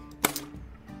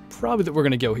 probably that we're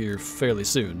going to go here fairly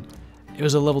soon. It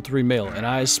was a level 3 male, and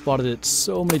I spotted it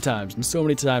so many times, and so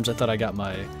many times I thought I got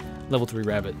my level 3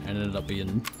 rabbit, and it ended up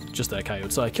being just that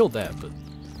coyote. So I killed that, but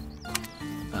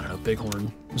I don't know,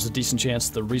 bighorn. There's a decent chance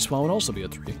the respawn would also be a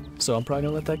 3, so I'm probably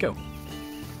going to let that go.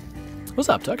 What's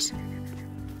up, Tux?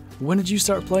 When did you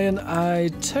start playing? I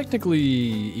technically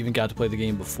even got to play the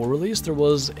game before release. There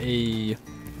was a...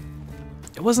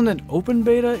 It wasn't an open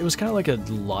beta, it was kind of like a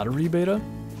lottery beta.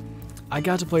 I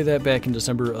got to play that back in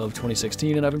December of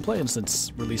 2016, and I've been playing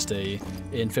since release day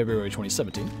in February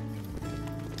 2017.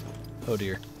 Oh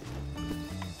dear.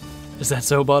 Is that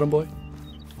so, bottom boy?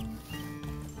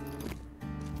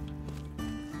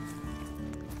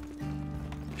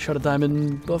 Shot a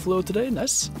diamond buffalo today,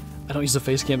 nice. I don't use a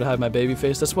face cam to hide my baby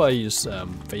face, that's why I use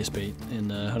face bait in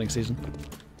hunting season.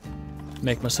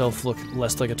 Make myself look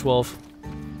less like a 12.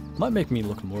 Might make me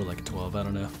look more like a 12, I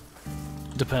don't know.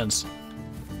 Depends.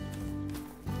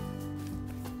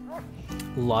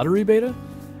 Lottery beta?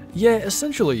 Yeah,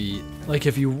 essentially, like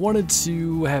if you wanted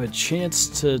to have a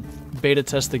chance to beta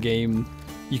test the game,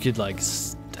 you could like,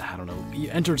 I don't know,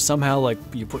 you entered somehow, like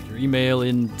you put your email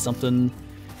in something,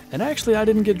 and actually I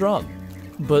didn't get drawn.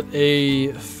 But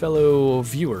a fellow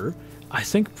viewer, I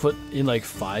think put in like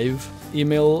 5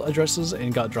 email addresses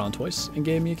and got drawn twice and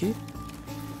gave me a key.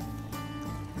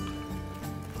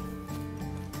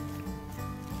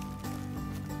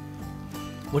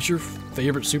 What's your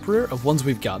favorite super rare of ones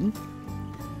we've gotten?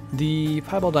 The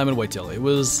Piebald Diamond Whitetail. It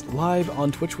was live on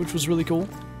Twitch, which was really cool.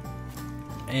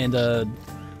 And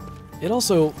it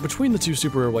also, between the 2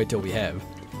 super rare whitetail we have,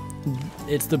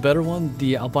 it's the better one.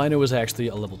 The Albino is actually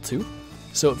a level 2,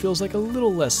 so it feels like a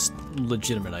little less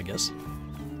legitimate, I guess.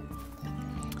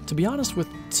 To be honest, with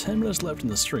 10 minutes left in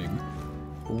the stream,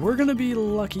 we're gonna be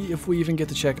lucky if we even get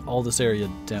to check all this area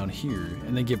down here,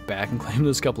 and then get back and claim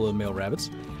those couple of male rabbits.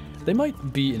 They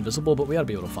might be invisible, but we ought to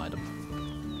be able to find them.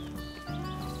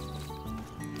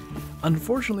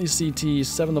 Unfortunately, CT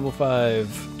 7 level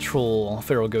 5 troll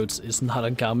feral goats is not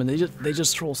uncommon. They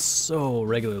just troll so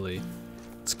regularly.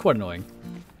 It's quite annoying.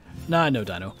 Nah, I know,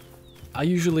 Dino. I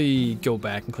usually go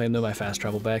back and claim them my fast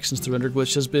travel back since the render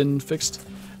glitch has been fixed.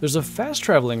 There's a fast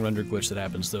traveling render glitch that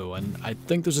happens though, and I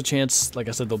think there's a chance, like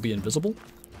I said, they'll be invisible,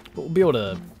 but we'll be able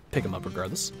to pick them up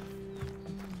regardless.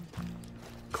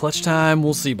 Clutch time,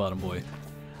 we'll see, bottom boy.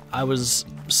 I was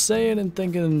saying and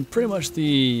thinking pretty much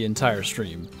the entire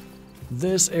stream.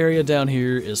 This area down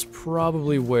here is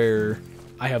probably where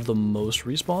I have the most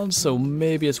respawns, so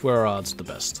maybe it's where our odds are the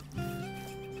best.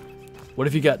 What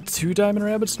if you got 2 diamond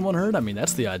rabbits in one herd? I mean,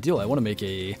 that's the ideal. I want to make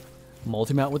a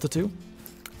multi-mount with the 2.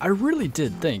 I really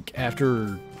did think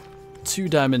after 2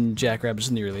 diamond Jackrabbits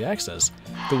in the early access,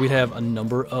 but we'd have a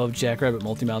number of Jackrabbit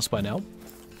multi-mounts by now.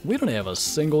 We don't have a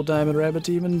single diamond rabbit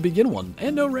to even begin one,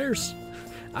 and no rares.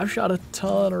 I've shot a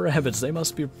ton of rabbits. They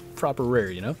must be proper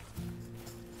rare, you know?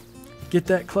 Get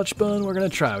that clutch bun? We're gonna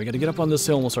try. We gotta get up on this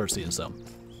hill and we'll start seeing some.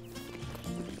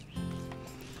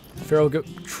 Feral goat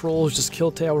trolls just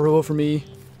killed Tailrow for me.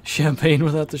 Champagne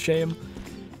without the shame.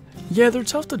 Yeah, they're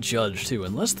tough to judge too,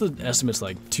 unless the estimate's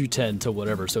like 210 to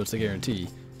whatever, so it's a guarantee.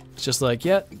 It's just like,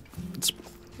 yeah,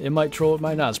 it might troll, it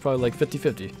might not. It's probably like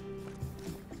 50-50.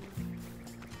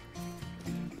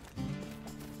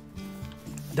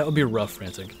 That would be rough,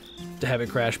 Frantic, to have it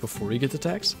crash before you get the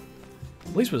tax.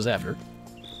 At least what it's after.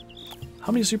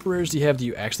 How many super rares do you have that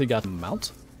you actually got to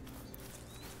mount?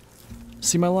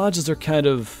 See, my lodges are kind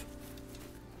of...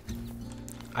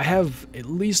 I have at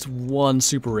least one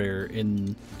super rare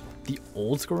in the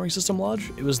old scoring system lodge.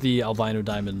 It was the Albino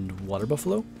Diamond Water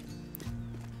Buffalo.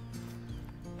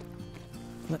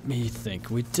 Let me think.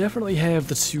 We definitely have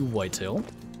the 2 whitetail.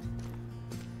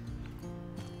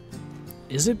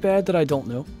 Is it bad that I don't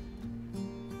know?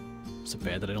 Is it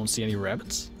bad that I don't see any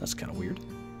rabbits? That's kind of weird.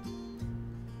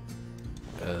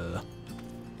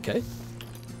 Okay.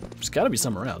 There's got to be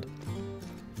some around.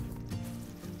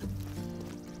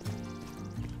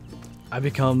 I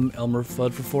become Elmer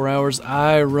Fudd for 4 hours.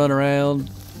 I run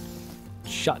around,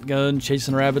 shotgun,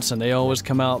 chasing rabbits, and they always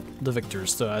come out the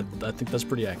victors, so I think that's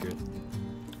pretty accurate.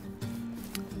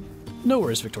 No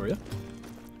worries, Victoria.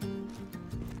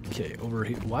 Okay, over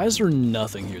here. Why is there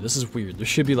nothing here? This is weird. There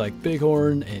should be like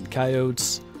bighorn and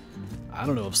coyotes. I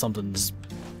don't know if something's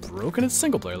broken. It's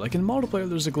single player. Like in multiplayer,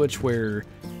 there's a glitch where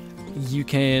you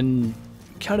can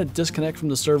kind of disconnect from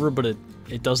the server, but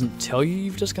it doesn't tell you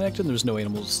you've disconnected. There's no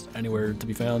animals anywhere to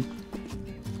be found.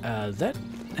 That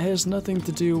has nothing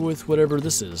to do with whatever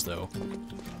this is, though.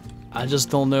 I just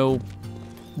don't know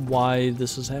why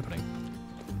this is happening.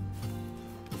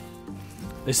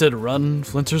 They said run,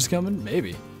 Flinter's coming?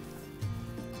 Maybe.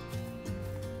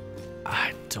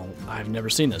 I've never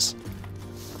seen this.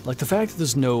 Like the fact that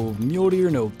there's no mule deer,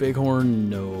 no bighorn,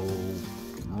 no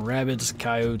rabbits,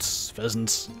 coyotes,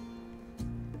 pheasants.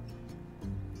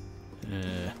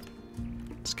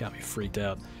 It's got me freaked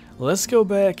out. Let's go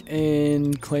back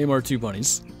and claim our 2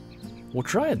 bunnies. We'll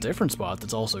try a different spot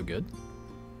that's also good.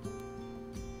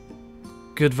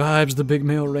 Good vibes, the big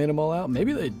male ran them all out.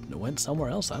 Maybe they went somewhere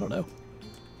else, I don't know.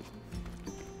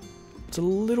 It's a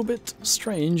little bit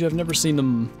strange. I've never seen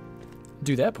them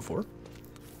do that before.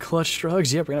 Clutch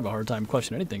strugs. Yep, we're gonna have a hard time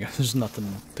clutching anything if there's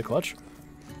nothing to clutch.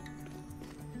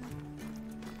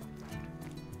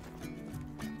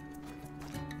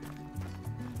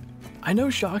 I know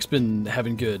Shock's been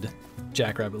having good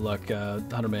Jackrabbit luck,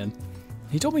 Hunter Man.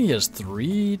 He told me he has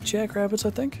 3 Jackrabbits, I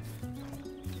think.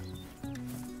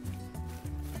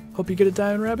 Hope you get a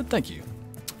diamond rabbit. Thank you.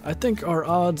 I think our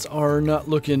odds are not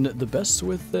looking the best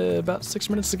with about 6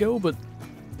 minutes to go, but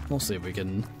we'll see if we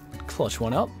can clutch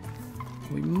one out.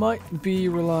 We might be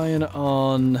relying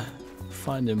on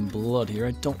finding blood here.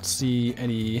 I don't see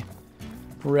any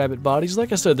rabbit bodies.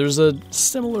 Like I said, there's a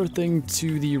similar thing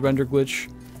to the render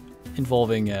glitch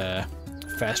involving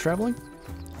fast traveling.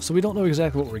 So we don't know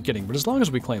exactly what we're getting, but as long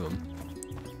as we claim them.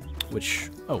 Which,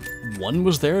 oh, one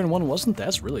was there and one wasn't?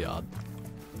 That's really odd.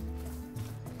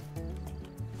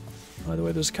 By the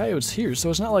way, there's coyotes here, so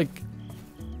it's not like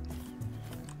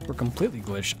we're completely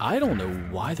glitched. I don't know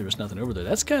why there's nothing over there.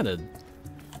 That's kind of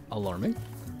alarming.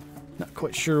 Not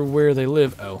quite sure where they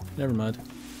live. Oh, never mind.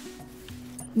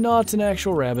 Not an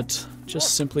actual rabbit,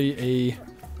 just simply a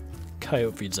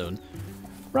coyote feed zone.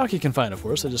 Rocky can find it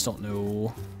for us, I just don't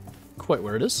know quite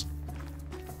where it is.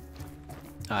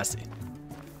 I see.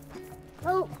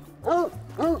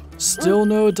 Still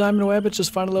no diamond rabbit,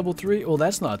 just find a level 3? Well,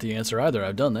 that's not the answer either.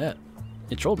 I've done that.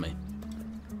 It trolled me.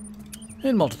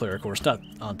 In multiplayer, of course, not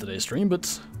on today's stream,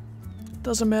 but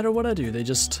doesn't matter what I do. They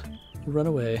just run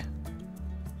away.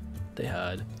 They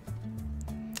hide.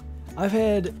 I've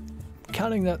had,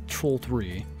 counting that troll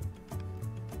 3,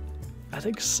 I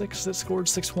think 6 that scored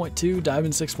 6.2,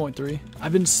 diamond 6.3.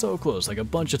 I've been so close, like a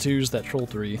bunch of 2s that troll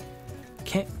 3.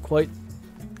 Can't quite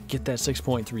get that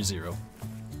 6.30.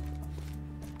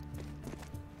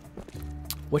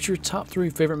 What's your top 3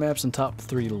 favorite maps and top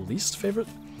 3 least favorite?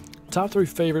 Top 3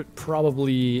 favorite,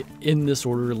 probably in this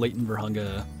order, Leighton,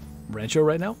 Virhunga, Rancho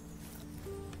right now.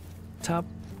 Top,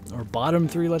 or bottom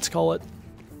 3, let's call it.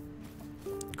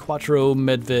 Quattro,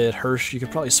 Medved, Hirsch. You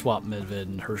could probably swap Medved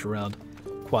and Hirsch around.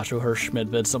 Quattro, Hirsch,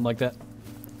 Medved, something like that.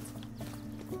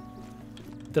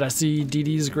 Did I see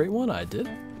DD's great one? I did.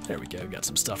 There we go, got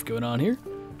some stuff going on here.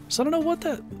 So I don't know what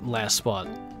that last spot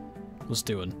was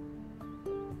doing.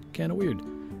 Kinda weird.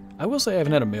 I will say I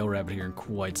haven't had a male rabbit here in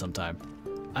quite some time.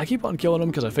 I keep on killing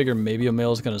them because I figure maybe a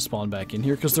male is going to spawn back in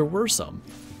here because there were some.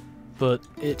 But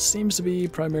it seems to be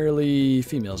primarily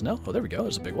females now. Oh, there we go.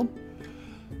 There's a big one.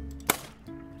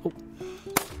 Oh.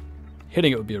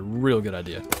 Hitting it would be a real good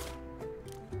idea.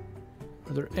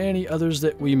 Are there any others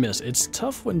that we miss? It's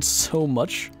tough when so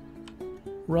much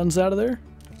runs out of there.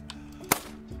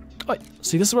 Oh,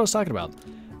 see, this is what I was talking about.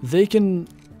 They can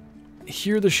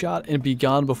hear the shot and be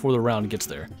gone before the round gets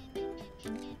there.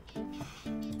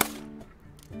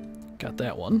 Got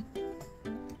that one.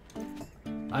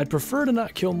 I'd prefer to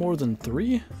not kill more than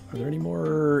 3. Are there any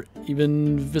more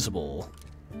even visible?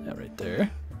 That right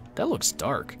there. That looks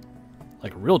dark.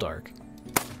 Like real dark.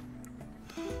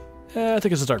 I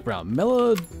think it's a dark brown.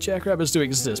 Mellow jackrabbits do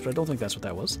exist, but I don't think that's what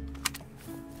that was.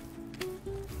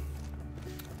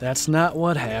 That's not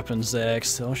what happens, Zach.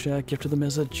 Sell shot, give to them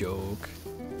as a joke.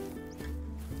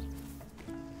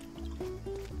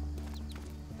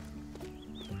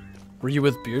 Were you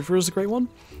with Beard for the Great One?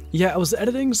 Yeah, I was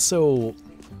editing, so...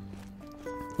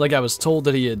 Like, I was told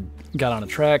that he had got on a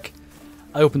track.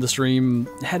 I opened the stream,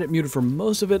 had it muted for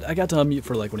most of it. I got to unmute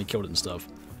for, like, when he killed it and stuff.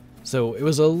 So, it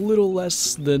was a little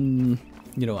less than,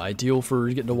 you know, ideal for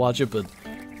getting to watch it, but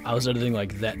I was editing,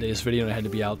 like, that day's video, and I had to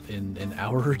be out in an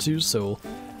hour or two, so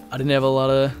I didn't have a lot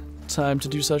of time to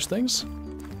do such things.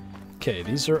 Okay,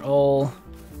 these are all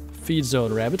feed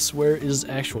zone rabbits. Where is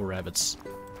actual rabbits?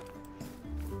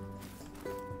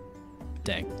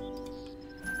 Dang.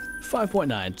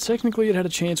 5.9. Technically it had a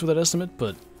chance with that estimate,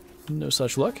 but no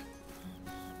such luck.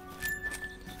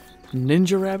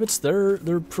 Ninja rabbits, they're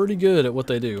pretty good at what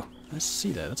they do. I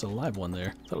see that. That's a live one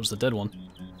there. That was the dead one.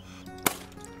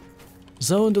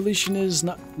 Zone deletion is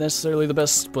not necessarily the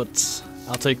best, but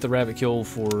I'll take the rabbit kill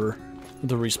for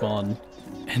the respawn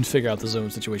and figure out the zone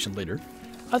situation later.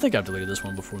 I think I've deleted this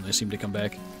one before and they seem to come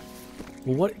back.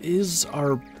 What is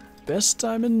our best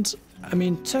diamond? I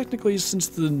mean, technically, since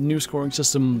the new scoring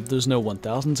system, there's no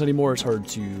 1000s anymore, it's hard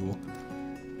to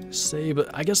say, but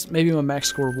I guess maybe my max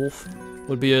score wolf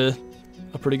would be a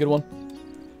pretty good one.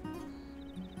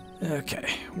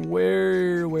 Okay,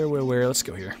 where, let's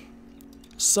go here.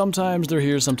 Sometimes they're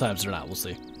here, sometimes they're not, we'll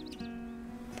see.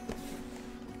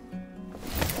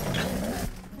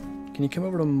 Can you come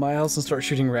over to my house and start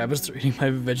shooting rabbits? They're eating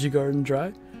my veggie garden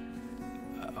dry?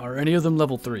 Are any of them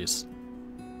level 3s?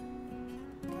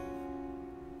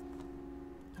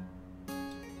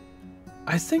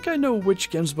 I think I know which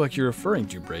Gemsbuck you're referring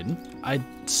to, Braden. I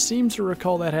seem to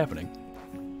recall that happening.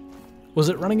 Was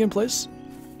it running in place?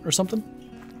 Or something?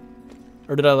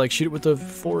 Or did I, like, shoot it with the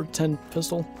 410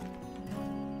 pistol?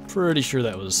 Pretty sure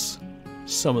that was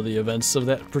some of the events of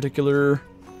that particular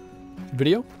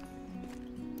video.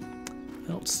 I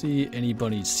don't see any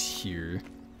bunnies here.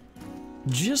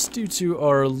 Just due to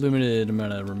our limited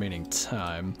amount of remaining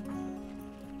time.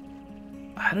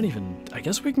 I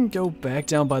guess we can go back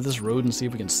down by this road and see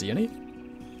if we can see any?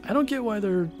 I don't get why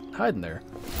they're hiding there.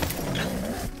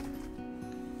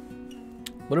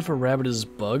 What if a rabbit is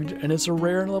bugged and it's a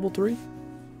rare in level 3?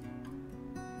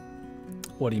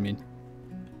 What do you mean?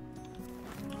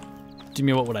 Do you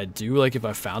mean what would I do? Like if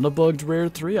I found a bugged rare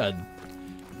 3, I'd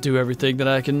do everything that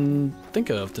I can think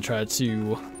of to try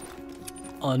to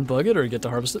unbug it or get to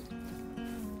harvest it?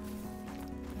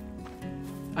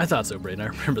 I thought so, Braden. I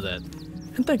remember that.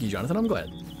 And thank you, Jonathan. I'm glad.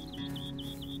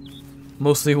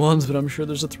 Mostly 1s, but I'm sure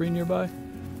there's a 3 nearby.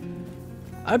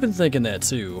 I've been thinking that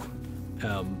too.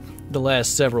 The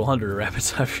last several hundred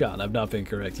rabbits I've shot, I've not been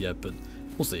correct yet, but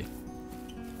we'll see.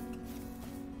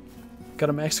 Got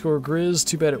a max score Grizz.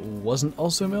 Too bad it wasn't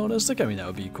also melanistic. I mean, that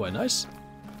would be quite nice.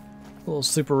 A little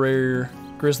super rare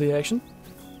grizzly action.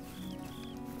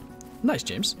 Nice,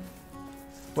 James.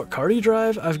 What car do you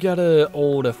drive? I've got an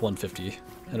old F-150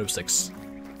 and 06.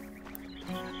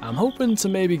 I'm hoping to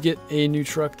maybe get a new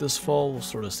truck this fall. We'll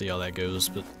sort of see how that goes,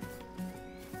 but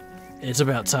it's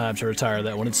about time to retire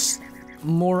that one. It's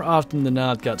more often than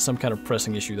not got some kind of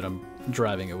pressing issue that I'm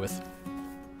driving it with.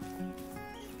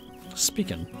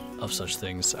 Speaking of such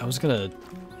things, I was gonna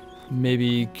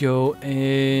maybe go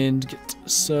and get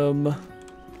some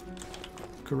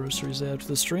groceries after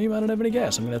the stream. I don't have any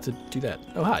gas. I'm gonna have to do that.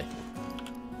 Oh, hi.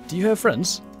 Do you have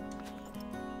friends?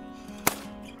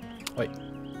 Wait,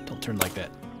 don't turn like that.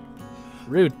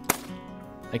 Rude.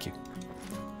 Thank you.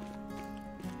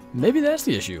 Maybe that's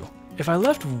the issue. If I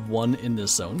left 1 in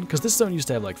this zone, because this zone used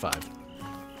to have like 5,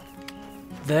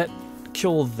 that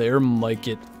kill there might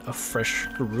get a fresh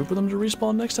group of them to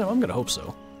respawn next time. I'm gonna hope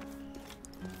so.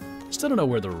 Still don't know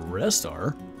where the rest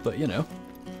are, but you know.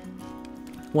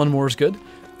 1 more is good.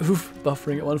 Oof,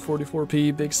 buffering at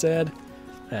 144p, big sad.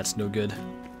 That's no good.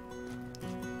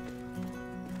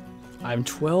 I'm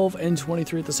 12 and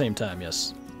 23 at the same time,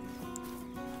 yes.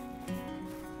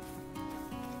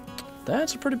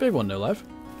 That's a pretty big one, no life.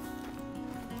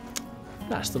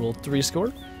 Nice little 3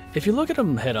 score. If you look at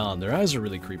them head on, their eyes are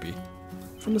really creepy.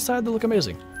 From the side, they look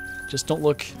amazing. Just don't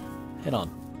look head on.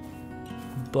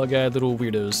 Bug-eyed little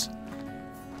weirdos.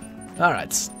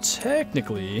 Alright,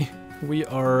 technically, we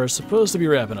are supposed to be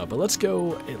wrapping up, but let's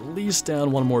go at least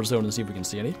down one more zone and see if we can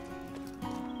see any.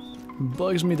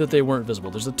 Bugs me that they weren't visible.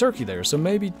 There's a turkey there, so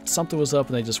maybe something was up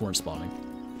and they just weren't spawning.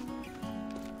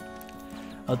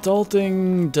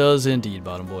 Adulting does indeed,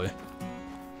 bottom boy.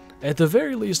 At the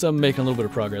very least, I'm making a little bit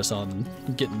of progress on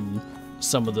getting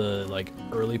some of the, like,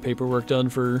 early paperwork done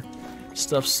for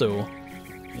stuff, so,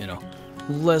 you know,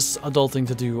 less adulting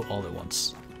to do all at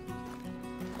once.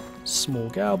 Small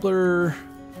gobbler.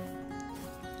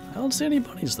 I don't see any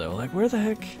bunnies, though. Like, where the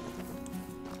heck?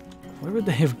 Where would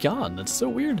they have gone? That's so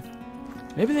weird.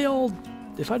 Maybe they all...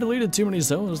 If I deleted too many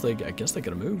zones, I guess they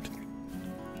could have moved.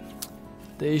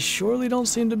 They surely don't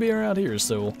seem to be around here,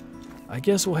 so I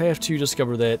guess we'll have to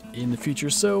discover that in the future.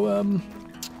 So,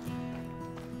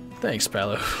 thanks,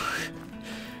 Palo.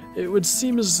 It would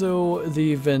seem as though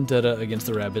the vendetta against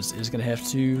the rabbits is going to have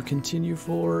to continue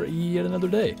for yet another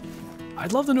day.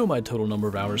 I'd love to know my total number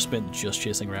of hours spent just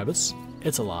chasing rabbits.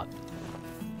 It's a lot.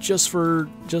 Just for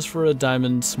a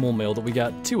diamond small male that we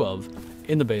got 2 of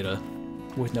in the beta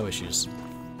with no issues.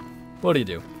 What do you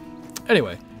do?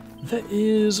 Anyway, that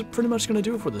is pretty much going to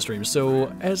do it for the stream.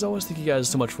 So, as always, thank you guys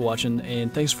so much for watching,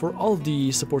 and thanks for all of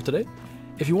the support today.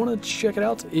 If you want to check it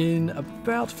out, in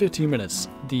about 15 minutes,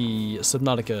 the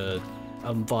Subnautica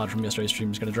VOD from yesterday's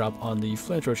stream is going to drop on the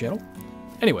Flinter channel.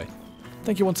 Anyway,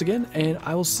 thank you once again, and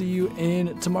I will see you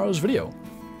in tomorrow's video.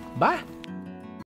 Bye!